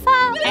தான் ஆல்பா.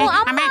 ஓ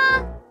அம்மா,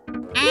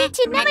 நீ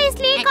சின்ன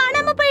வயசுலயே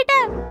காணாம போயிட்ட.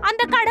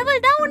 அந்த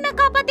கடவுள் தான் உன்னை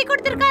காப்பாத்தி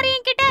கொடுத்திருக்காரு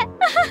என்கிட்ட.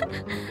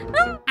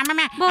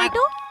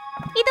 போல்டோ,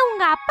 இது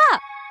உங்க அப்பா.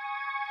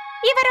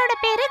 இவரோட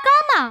பேரு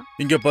காமா.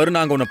 இங்க பாரு,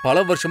 நாங்க உன்னை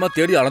பல வருஷமா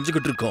தேடி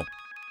அலைஞ்சுகிட்டு இருக்கோம்.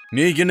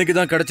 நீ இன்னைக்கு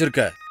தான்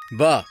கிடைச்சிருக்க.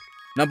 வா,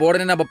 நம்ம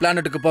உடனே நம்ம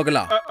பிளானட்டுக்கு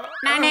போகலாம்.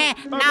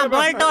 நான்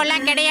போல்டோ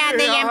எல்லாம்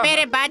கிடையாது. என்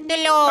பேரு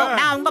பத்லு.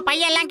 நான் உங்க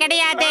பையன் எல்லாம்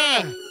கிடையாது.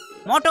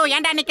 மோட்டோ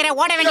ஏன்டா நிக்கிற?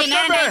 ஓட வேண்டிய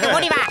நேரம் இது.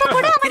 ஓடி வா.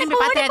 திரும்பி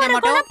பாத்துறாத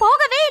மோட்டோ.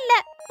 போகவே இல்ல.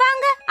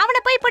 வாங்க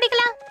அவனை போய்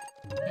பிடிக்கலாம்.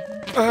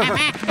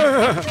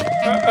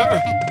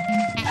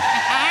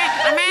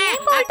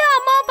 போல்டோ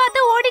அம்மாவை பார்த்து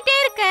ஓடிட்டே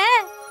இருக்க.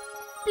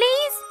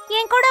 ப்ளீஸ்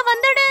என் கூட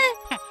வந்துடு.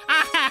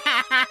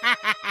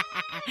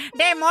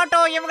 டேய் மோட்டோ,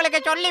 இவங்களுக்கு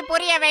சொல்லி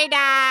புரிய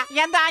வைடா.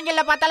 எந்த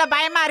ஆங்கில பார்த்தாலும்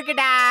பயமா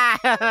இருக்குடா.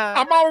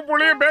 அம்மாவும்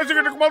புள்ளியும்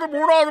பேசிக்கிட்டு இருக்கும்போது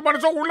மூணாவது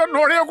மனுஷன் உள்ள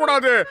நுழைய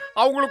கூடாது.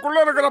 அவங்களுக்குள்ள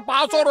இருக்கிற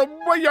பாசம்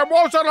ரொம்ப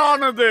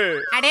எமோஷனலானது.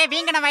 அடே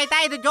வீங்கன வைத்தா,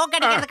 இது ஜோக்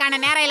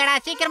அடிக்கிறதுக்கான நேரம் இல்லடா.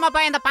 சீக்கிரமா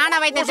போய் அந்த பானை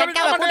வைத்த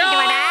ஜட்காவை கூட்டிட்டு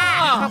வாடா.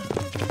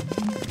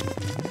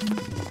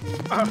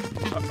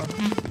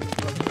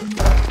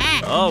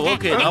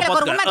 ஓகே, நான்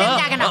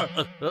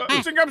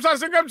பாத்துக்கிறேன்.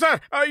 சிங்கம் சார்,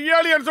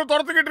 ஏலியன்ஸ்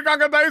துரத்துக்கிட்டு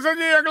இருக்காங்க. தயவு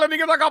செஞ்சு எங்களை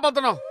நீங்க தான்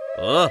காப்பாத்தணும்.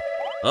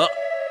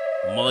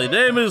 My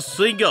name is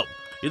சிங்கம்.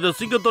 இந்த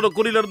சிங்கத்தோட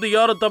குறியில இருந்து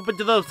யாரும்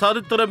தப்பிச்சதா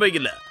சரித்திரமே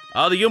இல்ல.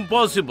 அது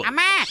இம்பாசிபிள்.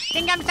 அம்மா,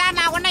 சிங்கம் சார்,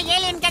 நான் ஒன்னும்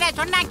ஏலியன் கிடையாது.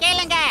 சொன்னா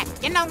கேளுங்க.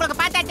 என்ன உங்களுக்கு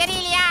பார்த்தா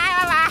தெரியலையா?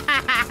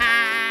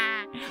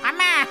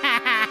 அம்மா,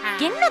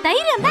 என்ன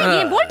தைரியம் தான்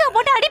என் போல்டோ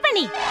போட்டு அடி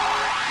பண்ணி.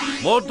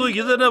 மோட்டு,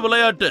 இது என்ன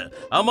விளையாட்டு?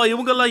 ஆமா,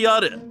 இவங்க எல்லாம்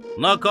யாரு?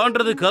 நான்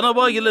காண்றது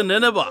கனவா இல்ல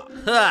நினைவா?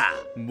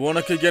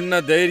 உனக்கு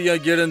என்ன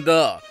தைரியம்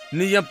இருந்தா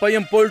நீ என்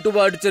பையன்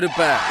போல்ட்டுவா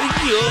அடிச்சிருப்ப.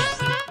 ஐயோ,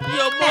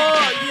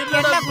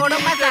 என்ன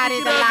கொடுமை சார்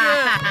இதெல்லாம்.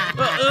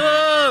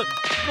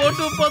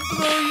 மோட்டு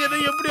பத்லு, என்னை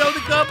எப்படியாவது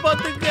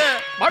காப்பாத்துங்க.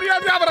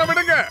 மரியாதையா அவரை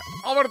விடுங்க.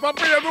 அவர்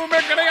தப்பு எதுவுமே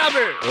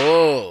கிடையாது. ஓ,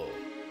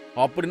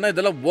 அப்படின்னா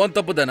இதெல்லாம் ஓன்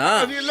தப்பு தானா?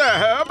 இல்ல,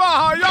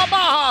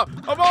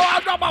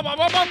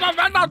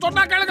 வேண்டாம்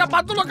சொன்னா கேளுங்க.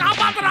 பத்லு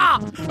காப்பாத்துறா.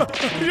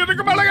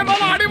 இதுக்கு மேல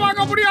என்னால அடி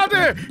வாங்க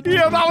முடியாது.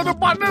 ஏதாவது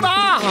பண்ணுடா.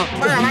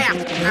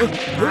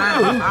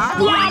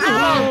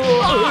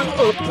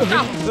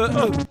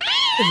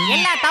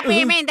 எல்லா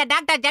தப்பையுமே இந்த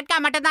டாக்டர் ஜட்கா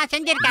மட்டும் தான்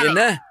செஞ்சிருக்காரு.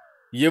 என்ன,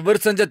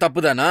 இவர் செஞ்ச தப்பு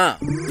தானா?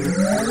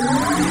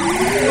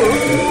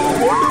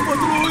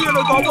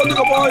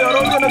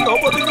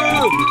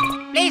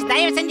 ப்ளீஸ்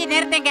தயவு செஞ்சு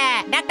நிறுத்துங்க.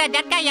 டாக்டர்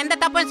ஜட்கா எந்த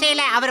தப்பும்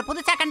செய்யல. அவர்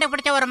புதுசா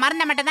கண்டுபிடிச்ச ஒரு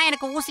மருந்தை மட்டும் தான்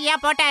எனக்கு ஊசியா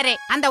போட்டாரு.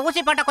 அந்த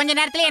ஊசி போட்ட கொஞ்ச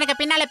நேரத்துல எனக்கு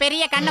பின்னால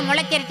பெரிய கண்ணு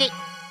முளைச்சிருச்சு.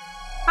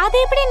 அது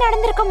எப்படி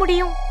நடந்திருக்க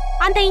முடியும்?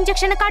 அந்த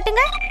இன்ஜெக்ஷனை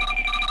காட்டுங்க.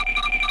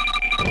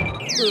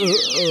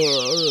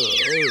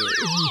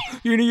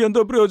 இனி எந்த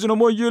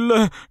பிரயோஜனமும் இல்ல.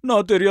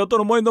 நான்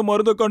தெரியாதனமா இந்த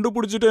மருந்தை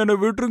கண்டுபிடிச்சிட்டு என்ன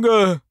விட்டுருங்க.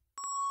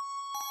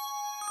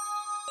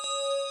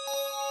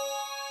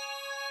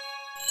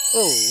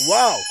 ஓ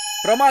வாவ்,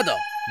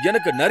 பிரமாதம்.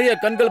 எனக்கு நிறைய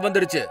கண்கள்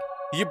வந்துடுச்சு.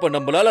 இப்ப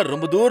நம்மளால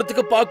ரொம்ப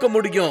தூரத்துக்கு பார்க்க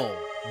முடியும்.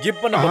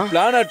 இப்ப நம்ம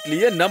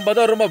பிளானட்லயே நம்ம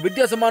தான் ரொம்ப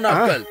வித்தியாசமான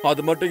ஆட்கள்.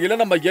 அது மட்டும் இல்ல,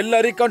 நம்ம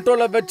எல்லாரையும்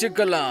கண்ட்ரோல்ல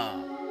வச்சுக்கலாம்.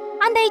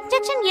 அந்த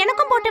இன்ஜெக்ஷன்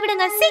எனக்கும் போட்டு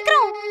விடுங்க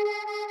சீக்கிரம்.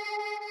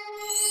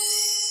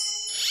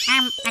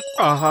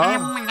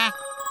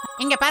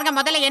 இங்க பாருங்க,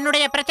 முதல்ல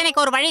என்னுடைய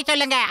பிரச்சனைக்கு ஒரு வழி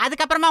சொல்லுங்க.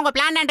 அதுக்கப்புறமா உங்க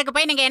பிளானட்டுக்கு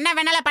போய் நீங்க என்ன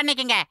வேணாலும்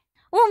பண்ணிக்கங்க.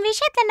 உன்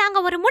விஷயத்துல நாங்க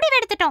ஒரு முடிவு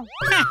எடுத்துட்டோம்.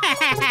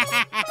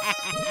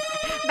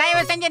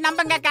 தயவு செஞ்சு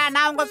நம்புங்கக்கா,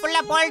 நான் உங்க புள்ள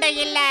போல்டோ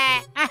இல்ல.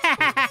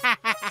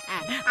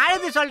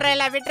 அழுது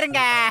சொல்றேன்ல,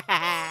 விட்டுருங்க.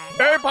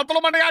 ஏய் பத்லு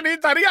மண்டையா, நீ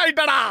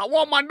சரியாயிட்டடா.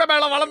 உன் மண்டை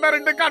மேல வளர்ந்த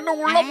ரெண்டு கண்ணு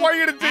உள்ள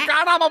போயிடுச்சு,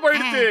 காணாம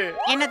போயிடுச்சு.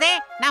 என்னது,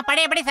 நான்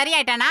பழையபடி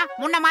சரியாயிட்டானா?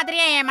 முன்ன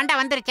மாதிரியே என் மண்டை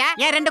வந்துருச்சா?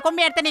 என் ரெண்டு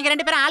கொம்பி எடுத்து நீங்க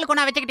ரெண்டு பேரும் ஆள்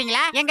கொண்டா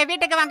வச்சுக்கிட்டீங்களா? எங்க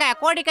வீட்டுக்கு வாங்க,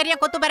 கோழிக்கறியா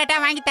கொத்து பரோட்டா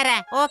வாங்கி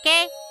தரேன். ஓகே,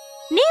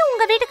 நீ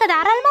உங்க வீட்டுக்கு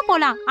தாராளமா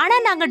போலாம். ஆனா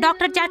நாங்க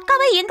டாக்டர்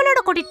ஜட்காவை எங்களோட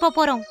கூட்டிட்டு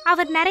போறோம்.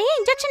 அவர் நிறைய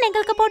இன்ஜெக்ஷன்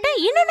எங்களுக்கு போட்டு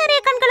இன்னும் நிறைய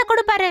கண்களை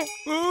கொடுப்பாரு.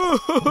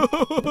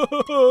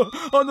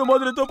 அந்த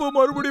மாதிரி தப்பு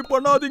மறுபடியும்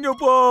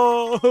பண்ணாதீங்கப்பா.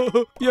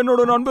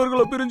 என்னோட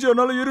நண்பர்களை பிரிஞ்சு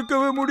என்னால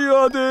இருக்கவே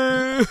முடியாது.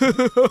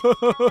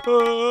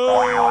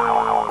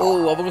 ஓ,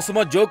 அவங்க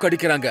சும்மா ஜோக்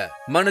அடிக்கிறாங்க,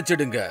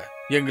 மன்னிச்சிடுங்க.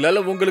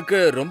 எங்களால உங்களுக்கு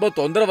ரொம்ப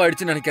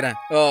தொந்தரவாயிடுச்சுன்னு நினைக்கிறேன்.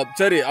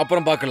 சரி,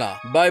 அப்புறம் பார்க்கலாம்.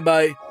 பாய்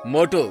பாய்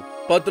மோட்டு,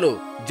 பத்லு,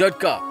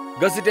 ஜட்கா,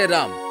 கசிட்டே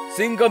ராம்,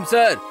 சிங்கம்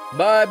சார்,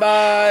 பாய்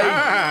பாய்.